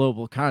overall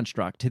global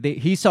construct.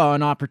 He saw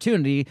an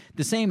opportunity,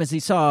 the same as he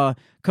saw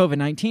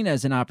COVID-19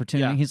 as an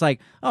opportunity. Yeah. He's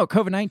like, oh,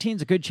 COVID-19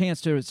 is a good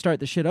chance to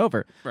start the shit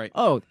over. Right.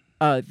 Oh,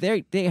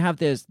 they have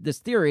this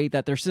theory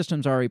that their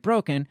system's already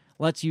broken.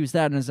 Let's use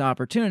that as an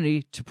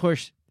opportunity to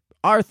push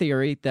our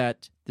theory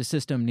that the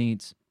system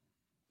needs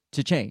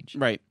to change.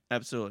 Right.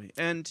 Absolutely.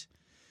 And,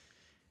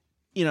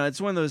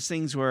 it's one of those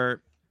things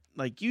where,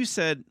 like you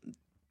said,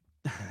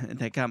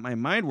 that got my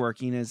mind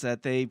working, is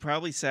that they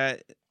probably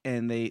sat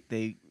and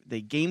they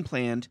game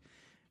planned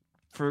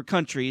for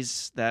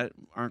countries that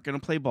aren't going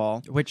to play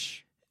ball.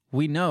 Which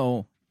we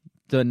know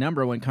the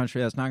number one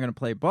country that's not going to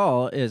play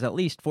ball is at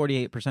least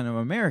 48% of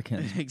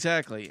Americans.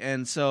 Exactly.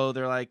 And so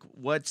they're like,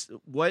 what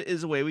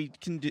is a way we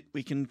can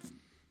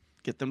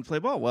get them to play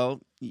ball? Well,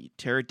 you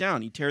tear it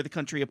down. You tear the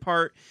country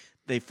apart.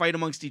 They fight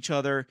amongst each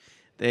other.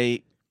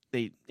 It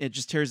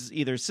just tears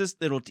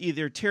it'll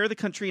either tear the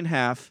country in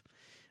half,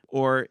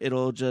 or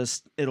it'll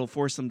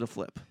force them to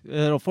flip.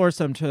 It'll force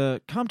them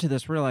to come to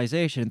this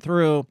realization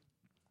through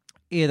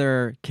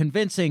either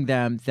convincing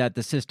them that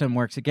the system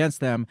works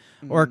against them,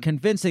 or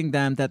convincing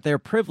them that their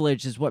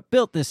privilege is what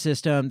built this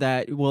system,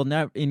 that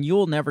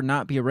you'll never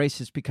not be a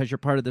racist because you're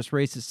part of this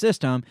racist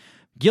system,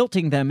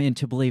 guilting them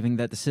into believing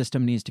that the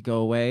system needs to go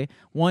away.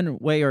 One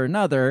way or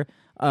another,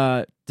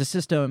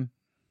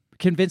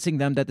 convincing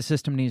them that the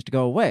system needs to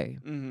go away.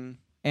 Mm-hmm.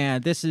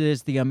 And this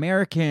is the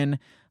American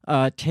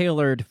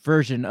tailored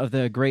version of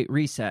the Great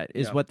Reset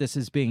is what this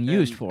is being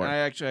used for.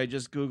 I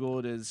just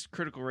Googled, is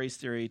critical race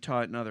theory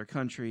taught in other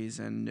countries,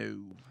 and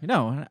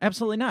No,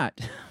 absolutely not.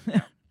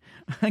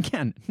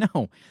 Again,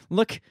 no.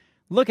 Look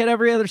at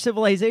every other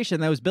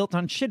civilization that was built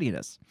on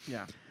shittiness.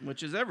 Yeah,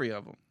 which is every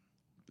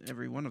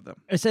one of them.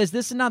 It says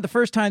this is not the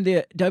first time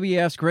the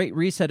WEF's Great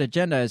Reset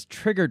agenda has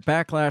triggered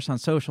backlash on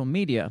social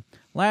media.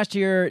 Last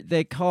year, they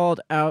were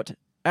called out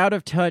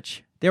of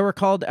touch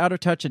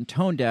and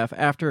tone deaf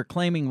after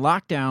claiming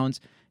lockdowns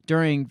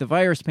during the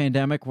virus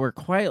pandemic were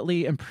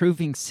quietly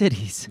improving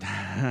cities.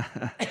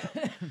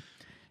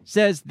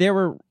 Says there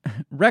were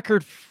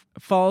record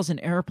falls in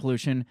air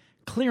pollution,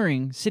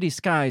 clearing city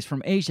skies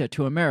from Asia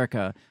to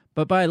America,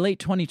 but by late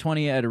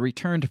 2020 it had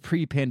returned to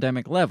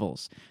pre-pandemic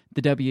levels,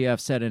 the WEF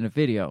said in a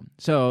video.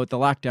 So the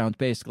lockdowns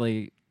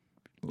basically,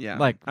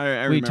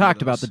 I we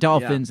talked about those. the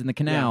dolphins Yeah. and the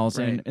canals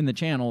Yeah, right. and the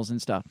channels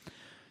and stuff.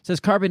 Says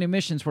carbon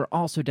emissions were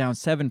also down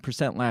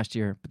 7% last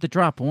year, but the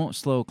drop won't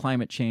slow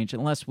climate change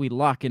unless we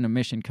lock in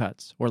emission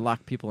cuts or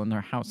lock people in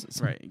their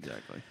houses. Right,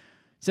 exactly.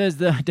 Says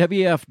the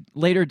WEF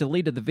later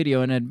deleted the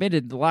video and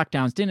admitted the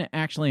lockdowns didn't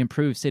actually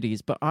improve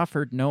cities, but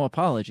offered no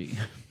apology.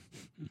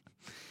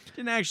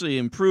 Didn't actually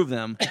improve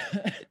them,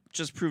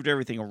 just proved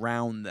everything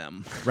around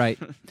them. Right.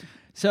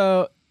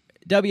 So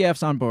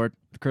WEF's on board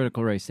with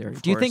critical race theory.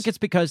 Do you think it's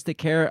because they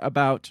care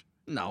about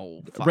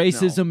No.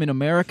 racism in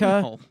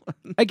America? No.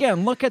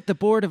 Again, look at the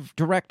board of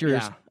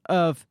directors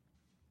of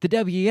the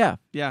WEF.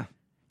 Yeah.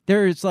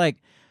 There's I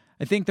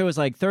think there was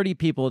 30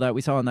 people that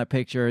we saw in that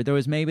picture. There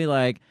was maybe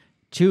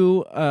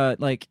two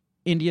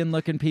Indian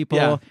looking people.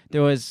 Yeah.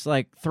 There was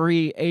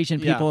 3 Asian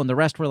people, and the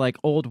rest were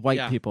old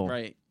white people.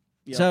 Right.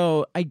 Yep.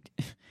 So I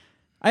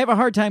have a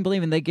hard time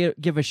believing they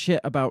give a shit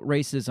about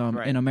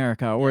racism in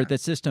America or the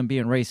system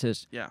being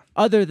racist. Yeah.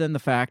 Other than the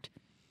fact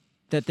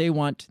that they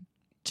want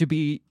to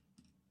be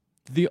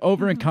the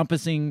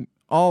over-encompassing,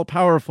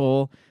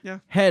 all-powerful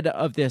head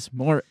of this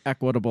more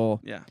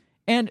equitable. Yeah.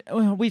 And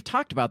we've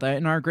talked about that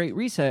in our Great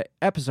Reset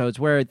episodes,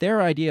 where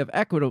their idea of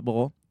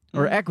equitable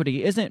or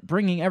equity isn't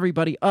bringing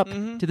everybody up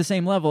to the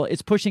same level.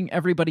 It's pushing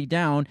everybody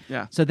down.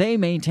 Yeah. So they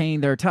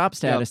maintain their top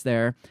status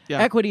there.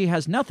 Yeah. Equity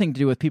has nothing to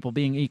do with people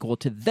being equal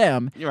to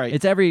them. Right.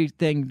 It's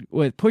everything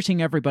with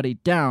pushing everybody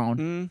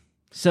down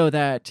so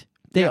that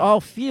they all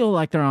feel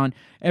like they're on.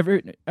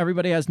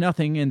 Everybody has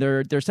nothing and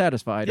they're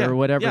satisfied or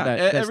whatever. Yeah.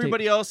 That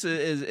Everybody else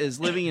is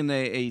living in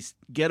a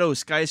ghetto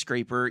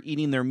skyscraper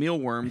eating their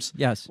mealworms.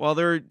 Yes. While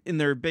they're in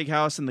their big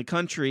house in the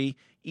country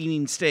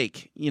eating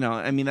steak.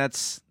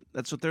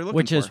 That's what they're looking for.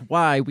 Which is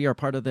why we are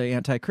part of the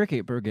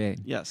Anti-Cricket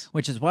Brigade. Yes.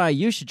 Which is why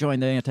you should join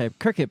the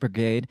Anti-Cricket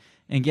Brigade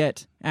and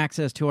get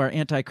access to our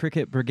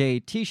Anti-Cricket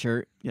Brigade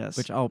t-shirt. Yes.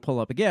 Which I'll pull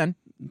up again.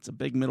 It's a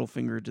big middle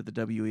finger to the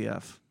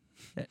WEF.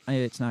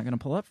 It's not going to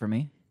pull up for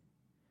me.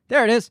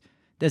 There it is.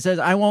 That says,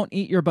 I won't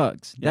eat your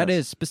bugs. Yes. That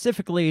is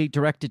specifically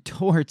directed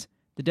towards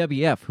the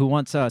WEF, who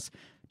wants us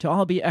to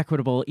all be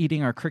equitable,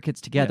 eating our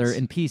crickets together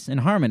in peace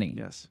and harmony.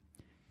 Yes.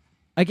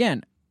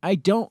 Again, I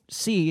don't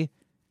see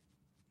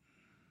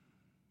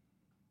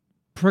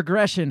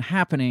progression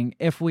happening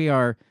if we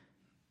are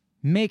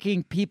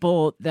making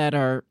people that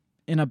are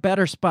in a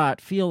better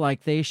spot feel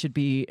like they should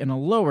be in a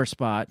lower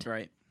spot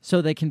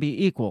so they can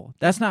be equal.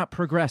 That's not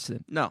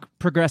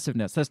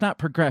progressiveness. That's not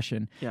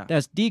progression. Yeah.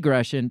 That's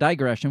digression,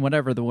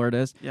 whatever the word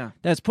is. Yeah.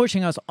 That's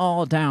pushing us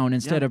all down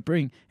instead of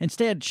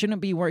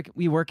shouldn't we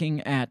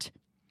working at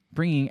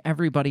bringing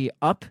everybody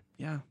up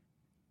to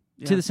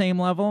the same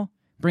level?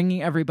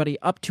 bringing everybody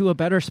up to a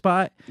better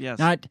spot, Yes.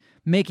 not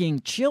making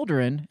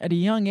children at a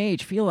young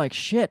age feel like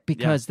shit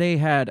because they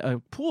had a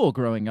pool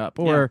growing up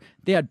or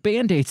they had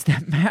Band-Aids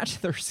that match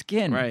their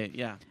skin. Right,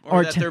 yeah.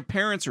 Or that their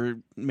parents are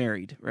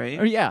married, right?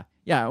 Or yeah.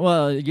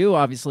 Well, you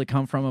obviously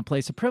come from a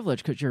place of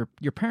privilege because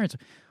your parents.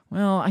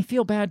 Well, I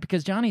feel bad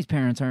because Johnny's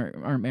parents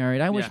aren't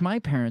married. I wish my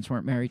parents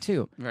weren't married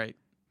too. Right.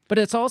 But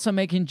it's also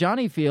making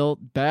Johnny feel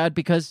bad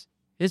because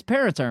his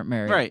parents aren't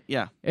married. Right,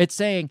 yeah. It's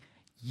saying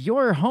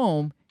your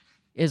home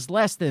is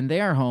less than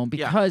their home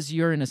because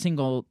you're in a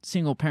single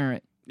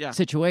parent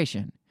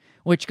situation,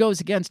 which goes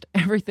against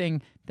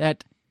everything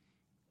that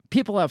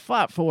people have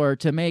fought for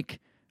to make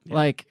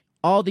like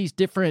all these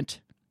different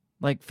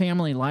like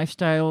family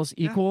lifestyles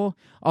equal,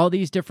 all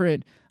these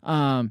different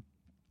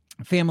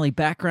family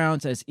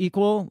backgrounds as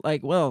equal.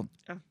 Like, well,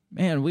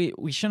 man,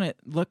 we shouldn't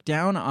look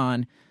down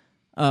on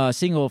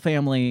single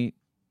family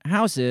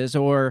houses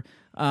or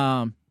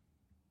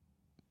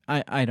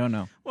I don't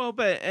know. Well,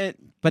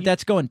 but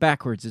that's going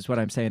backwards, is what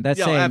I'm saying.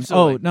 That's saying,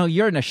 absolutely. oh no,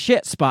 you're in a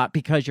shit spot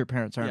because your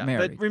parents aren't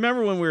married. But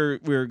remember when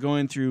we were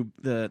going through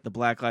the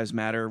Black Lives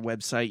Matter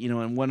website,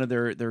 and one of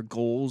their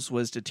goals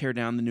was to tear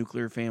down the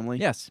nuclear family.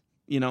 Yes,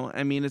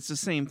 I mean, it's the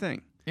same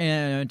thing.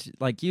 And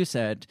like you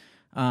said,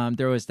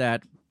 there was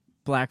that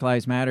Black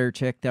Lives Matter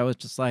chick that was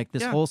just like,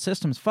 this whole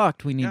system's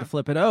fucked. We need to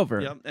flip it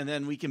over. Yep, and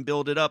then we can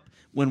build it up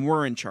when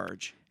we're in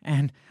charge.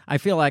 And I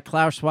feel like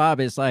Klaus Schwab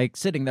is like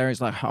sitting there.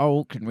 He's like,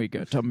 how can we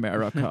get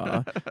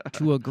America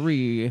to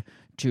agree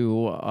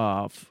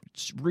to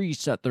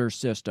reset their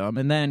system?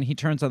 And then he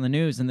turns on the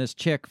news and this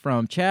chick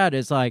from Chad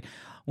is like,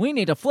 we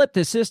need to flip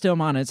this system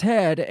on its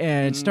head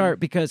and start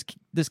because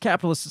this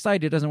capitalist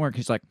society doesn't work.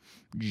 He's like,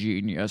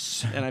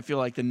 genius. And I feel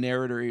like the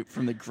narrator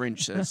from The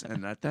Grinch says,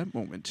 and at that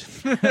moment.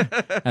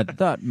 At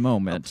that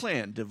moment. A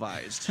plan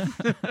devised.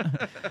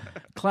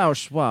 Klaus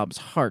Schwab's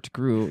heart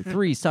grew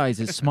 3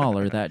 sizes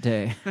smaller that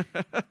day.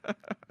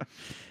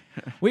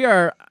 We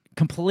are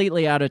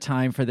completely out of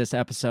time for this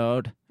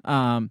episode.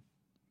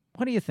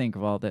 What do you think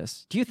of all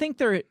this? Do you think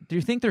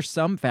there's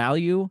some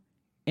value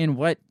in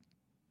what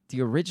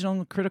the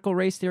original critical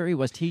race theory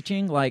was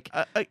teaching? Like,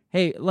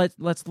 hey,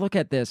 let's look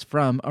at this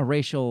from a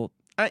racial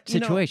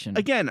situation.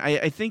 Again,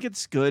 I think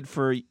it's good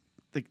for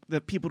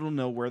the people to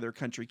know where their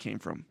country came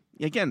from.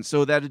 Again,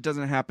 so that it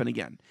doesn't happen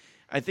again.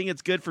 I think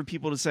it's good for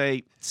people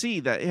to see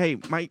that, hey,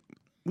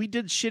 we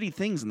did shitty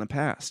things in the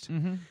past.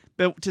 Mm-hmm.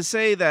 But to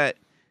say that,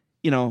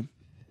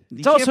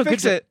 it's also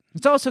good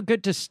it's also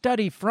good to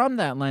study from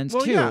that lens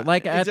too. Yeah,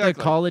 like at the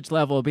college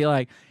level, be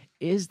like,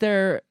 is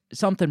there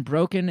something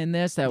broken in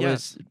this that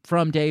was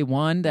from day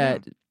one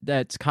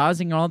that's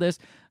causing all this?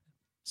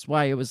 That's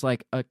why it was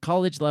like a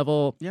college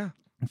level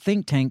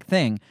think tank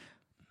thing.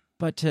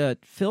 But to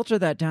filter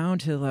that down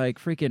to like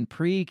freaking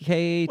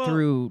pre-K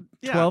through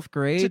 12th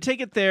grade. To take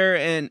it there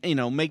and,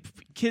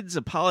 make kids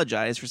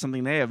apologize for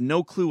something they have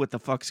no clue what the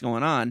fuck's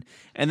going on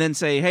and then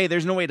say, hey,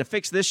 there's no way to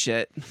fix this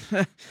shit.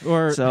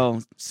 Or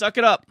so suck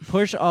it up.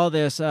 Push all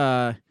this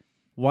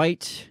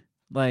white,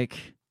 like...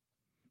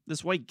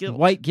 This white guilt.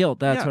 White guilt,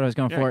 that's what I was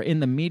going for. In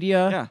the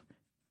media. Yeah.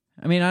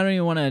 I mean, I don't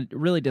even want to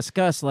really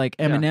discuss like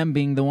Eminem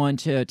being the one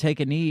to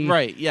take a knee,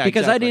 right? Yeah,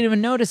 because I didn't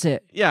even notice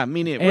it. Yeah,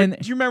 me neither. And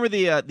do you remember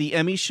the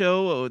Emmy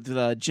show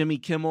with Jimmy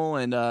Kimmel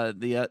and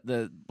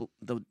the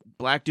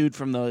black dude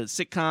from the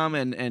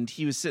sitcom, and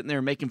he was sitting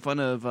there making fun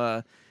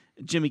of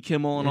Jimmy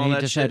Kimmel and all that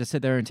shit. He just had to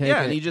sit there and take it.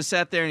 Yeah, and he just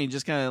sat there and he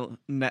just kind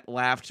of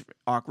laughed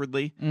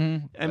awkwardly.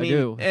 I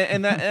mean,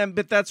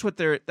 but that's what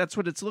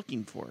it's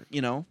looking for,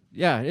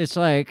 Yeah, it's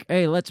like,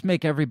 hey, let's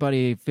make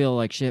everybody feel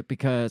like shit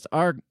because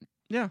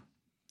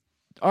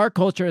our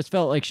culture has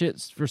felt like shit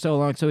for so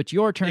long, so it's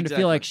your turn to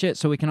feel like shit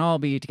so we can all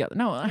be together.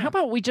 No, how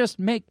about we just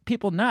make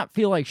people not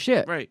feel like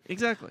shit? Right,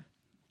 exactly.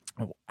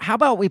 How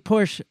about we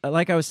push,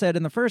 like I was said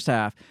in the first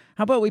half,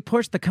 how about we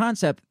push the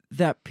concept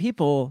that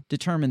people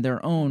determine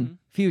their own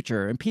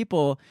future, and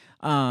people,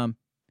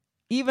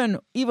 even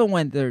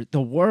when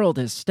the world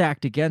is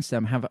stacked against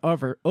them, have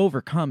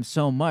overcome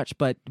so much,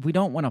 but we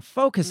don't want to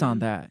focus on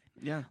that.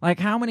 Yeah. Like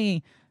how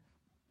many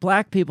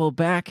black people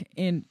back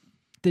in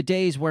the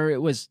days where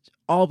it was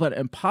all but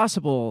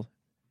impossible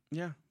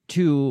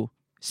to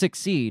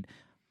succeed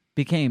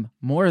became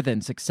more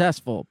than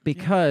successful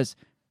because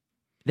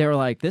they were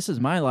like, this is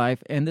my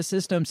life and the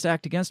system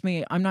stacked against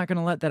me. I'm not going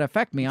to let that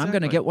affect me. I'm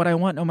going to get what I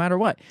want no matter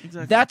what.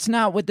 Exactly. That's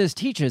not what this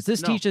teaches.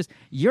 This teaches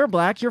you're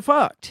black, you're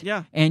fucked.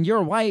 Yeah. And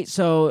you're white,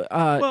 so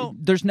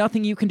there's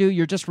nothing you can do.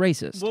 You're just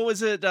racist. What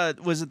was it?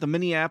 Was it the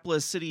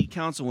Minneapolis City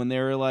Council when they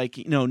were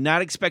like,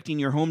 not expecting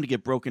your home to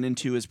get broken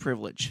into is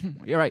privilege?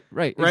 You're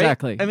right,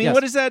 exactly. I mean,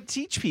 what does that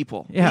teach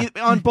people? Yeah.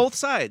 On both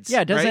sides.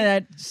 Yeah, doesn't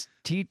that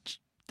teach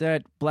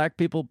that black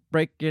people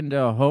break into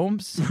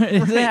homes?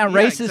 Isn't that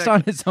racist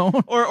on its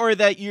own? Or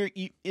that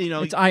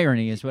it's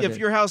irony is what if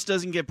your house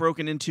doesn't get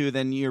broken into,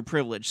 then you're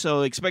privileged.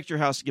 So expect your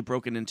house to get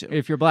broken into.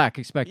 If you're black,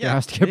 expect your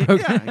house to get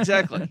broken into. Yeah,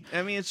 exactly.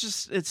 I mean,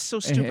 it's so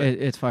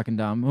stupid. It's fucking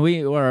dumb.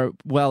 We are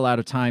well out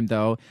of time,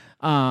 though.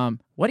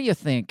 What do you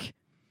think?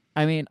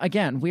 I mean,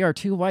 again, we are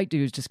two white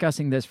dudes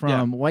discussing this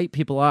from white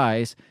people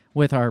eyes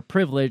with our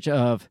privilege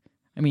of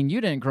I mean,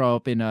 you didn't grow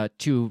up in a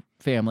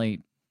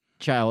 2-family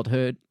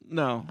childhood.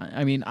 No.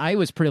 I mean, I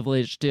was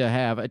privileged to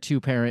have a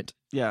 2-parent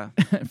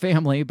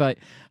family, but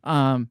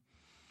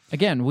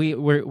again,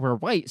 we're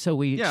white, so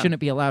we shouldn't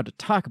be allowed to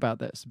talk about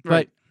this.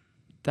 Right. But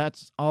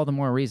that's all the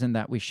more reason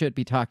that we should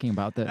be talking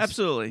about this.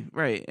 Absolutely.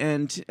 Right.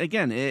 And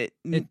again, it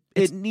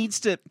needs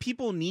to,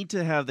 people need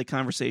to have the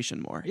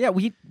conversation more. Yeah,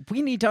 we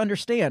need to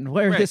understand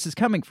where this is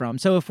coming from.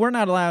 So if we're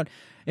not allowed,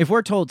 if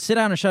we're told, sit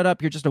down and shut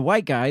up, you're just a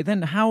white guy,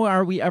 then how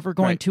are we ever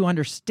going to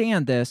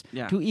understand this,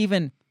 to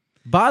even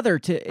bother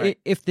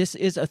to, if this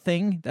is a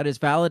thing that is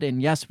valid,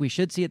 and yes, we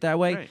should see it that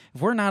way,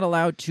 if we're not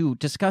allowed to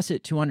discuss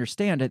it to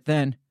understand it,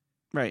 then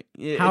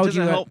it how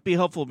doesn't be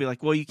helpful to be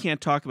like, well, you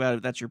can't talk about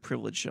it, that's your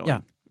privilege showing. Yeah.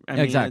 I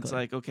mean, exactly. It's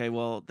like, okay,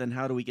 well, then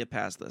how do we get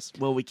past this?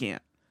 Well, we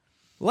can't.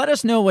 Let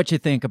us know what you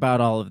think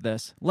about all of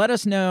this. Let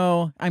us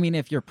know. I mean,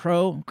 if you're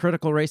pro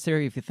critical race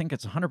theory, if you think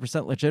it's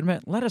 100%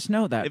 legitimate, let us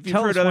know that. If you've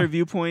heard other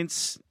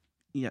viewpoints,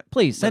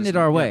 please send it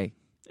our way.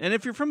 And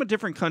if you're from a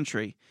different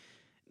country,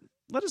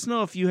 let us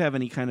know if you have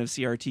any kind of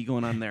CRT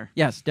going on there.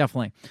 Yes,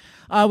 definitely.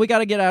 We got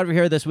to get out of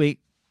here this week.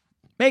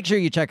 Make sure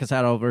you check us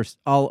out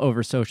all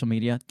over social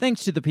media.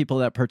 Thanks to the people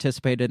that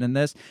participated in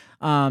this.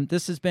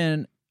 This has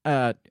been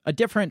a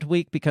different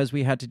week because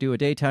we had to do a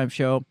daytime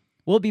show.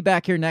 We'll be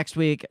back here next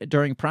week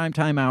during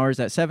primetime hours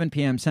at 7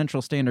 p.m.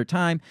 Central Standard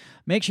Time.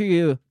 Make sure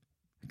you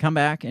come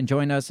back and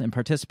join us and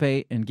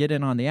participate and get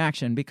in on the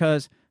action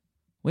because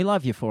we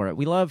love you for it.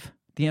 We love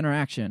the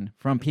interaction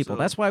from people.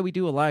 That's why we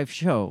do a live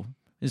show,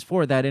 is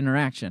for that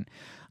interaction.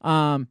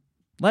 Let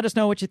us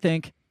know what you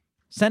think.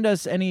 Send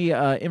us any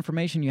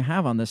information you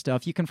have on this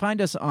stuff. You can find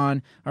us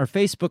on our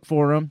Facebook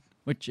forum,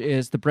 which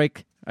is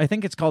I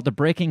think it's called the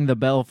Breaking the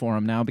Bell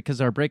Forum now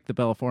because our Break the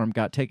Bell Forum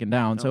got taken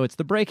down. So it's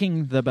the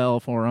Breaking the Bell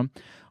Forum.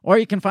 Or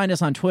you can find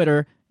us on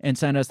Twitter and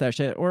send us that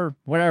shit, or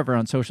wherever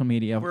on social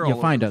media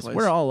you'll find us.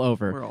 We're all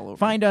over. We're all over.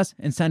 Find us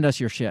and send us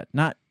your shit,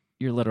 not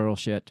your literal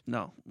shit.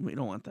 No, we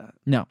don't want that.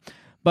 No.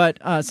 But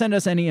send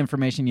us any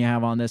information you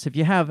have on this. If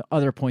you have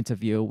other points of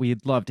view,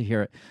 we'd love to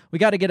hear it. We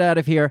got to get out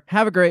of here.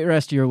 Have a great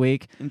rest of your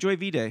week. Enjoy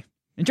V-Day.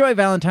 Enjoy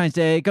Valentine's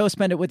Day. Go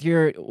spend it with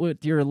your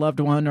loved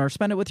one, or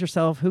spend it with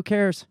yourself. Who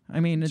cares? I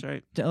mean,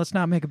 let's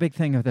not make a big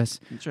thing of this.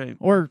 That's right.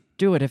 Or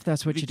do it if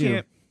that's what you do. You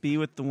can't be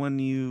with the one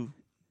you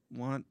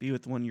want, be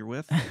with the one you're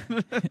with.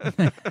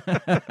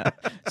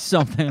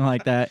 Something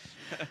like that.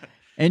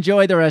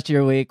 Enjoy the rest of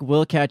your week.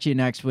 We'll catch you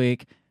next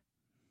week.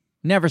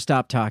 Never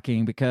stop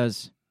talking,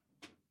 because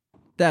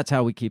that's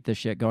how we keep this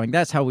shit going.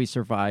 That's how we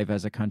survive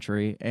as a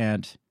country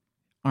and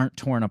aren't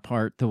torn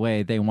apart the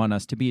way they want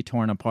us to be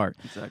torn apart.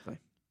 Exactly.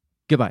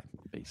 Goodbye.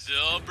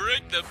 The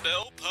Break the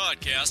Bell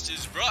podcast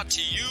is brought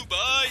to you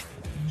by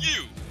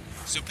you.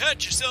 So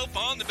pat yourself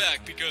on the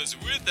back, because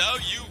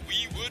without you,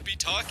 we would be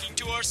talking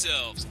to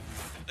ourselves.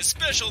 A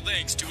special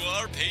thanks to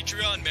our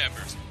Patreon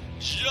members,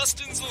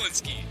 Justin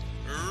Zielinski,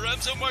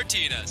 Remso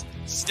Martinez,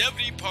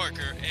 Stephanie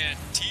Parker, and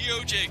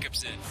T.O.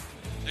 Jacobson.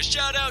 A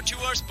shout out to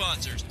our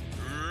sponsors,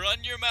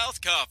 Run Your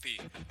Mouth Coffee,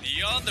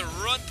 the On the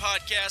Run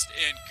podcast,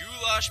 and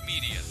Goulash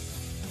Media.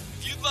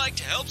 If you'd like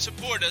to help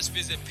support us,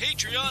 visit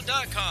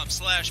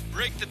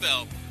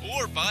patreon.com/breakthebell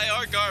or buy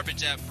our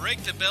garbage at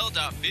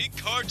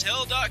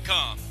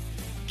breakthebell.bigcartel.com.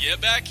 Get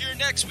back here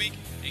next week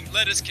and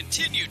let us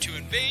continue to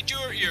invade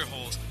your ear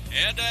holes.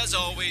 And as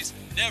always,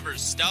 never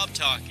stop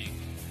talking.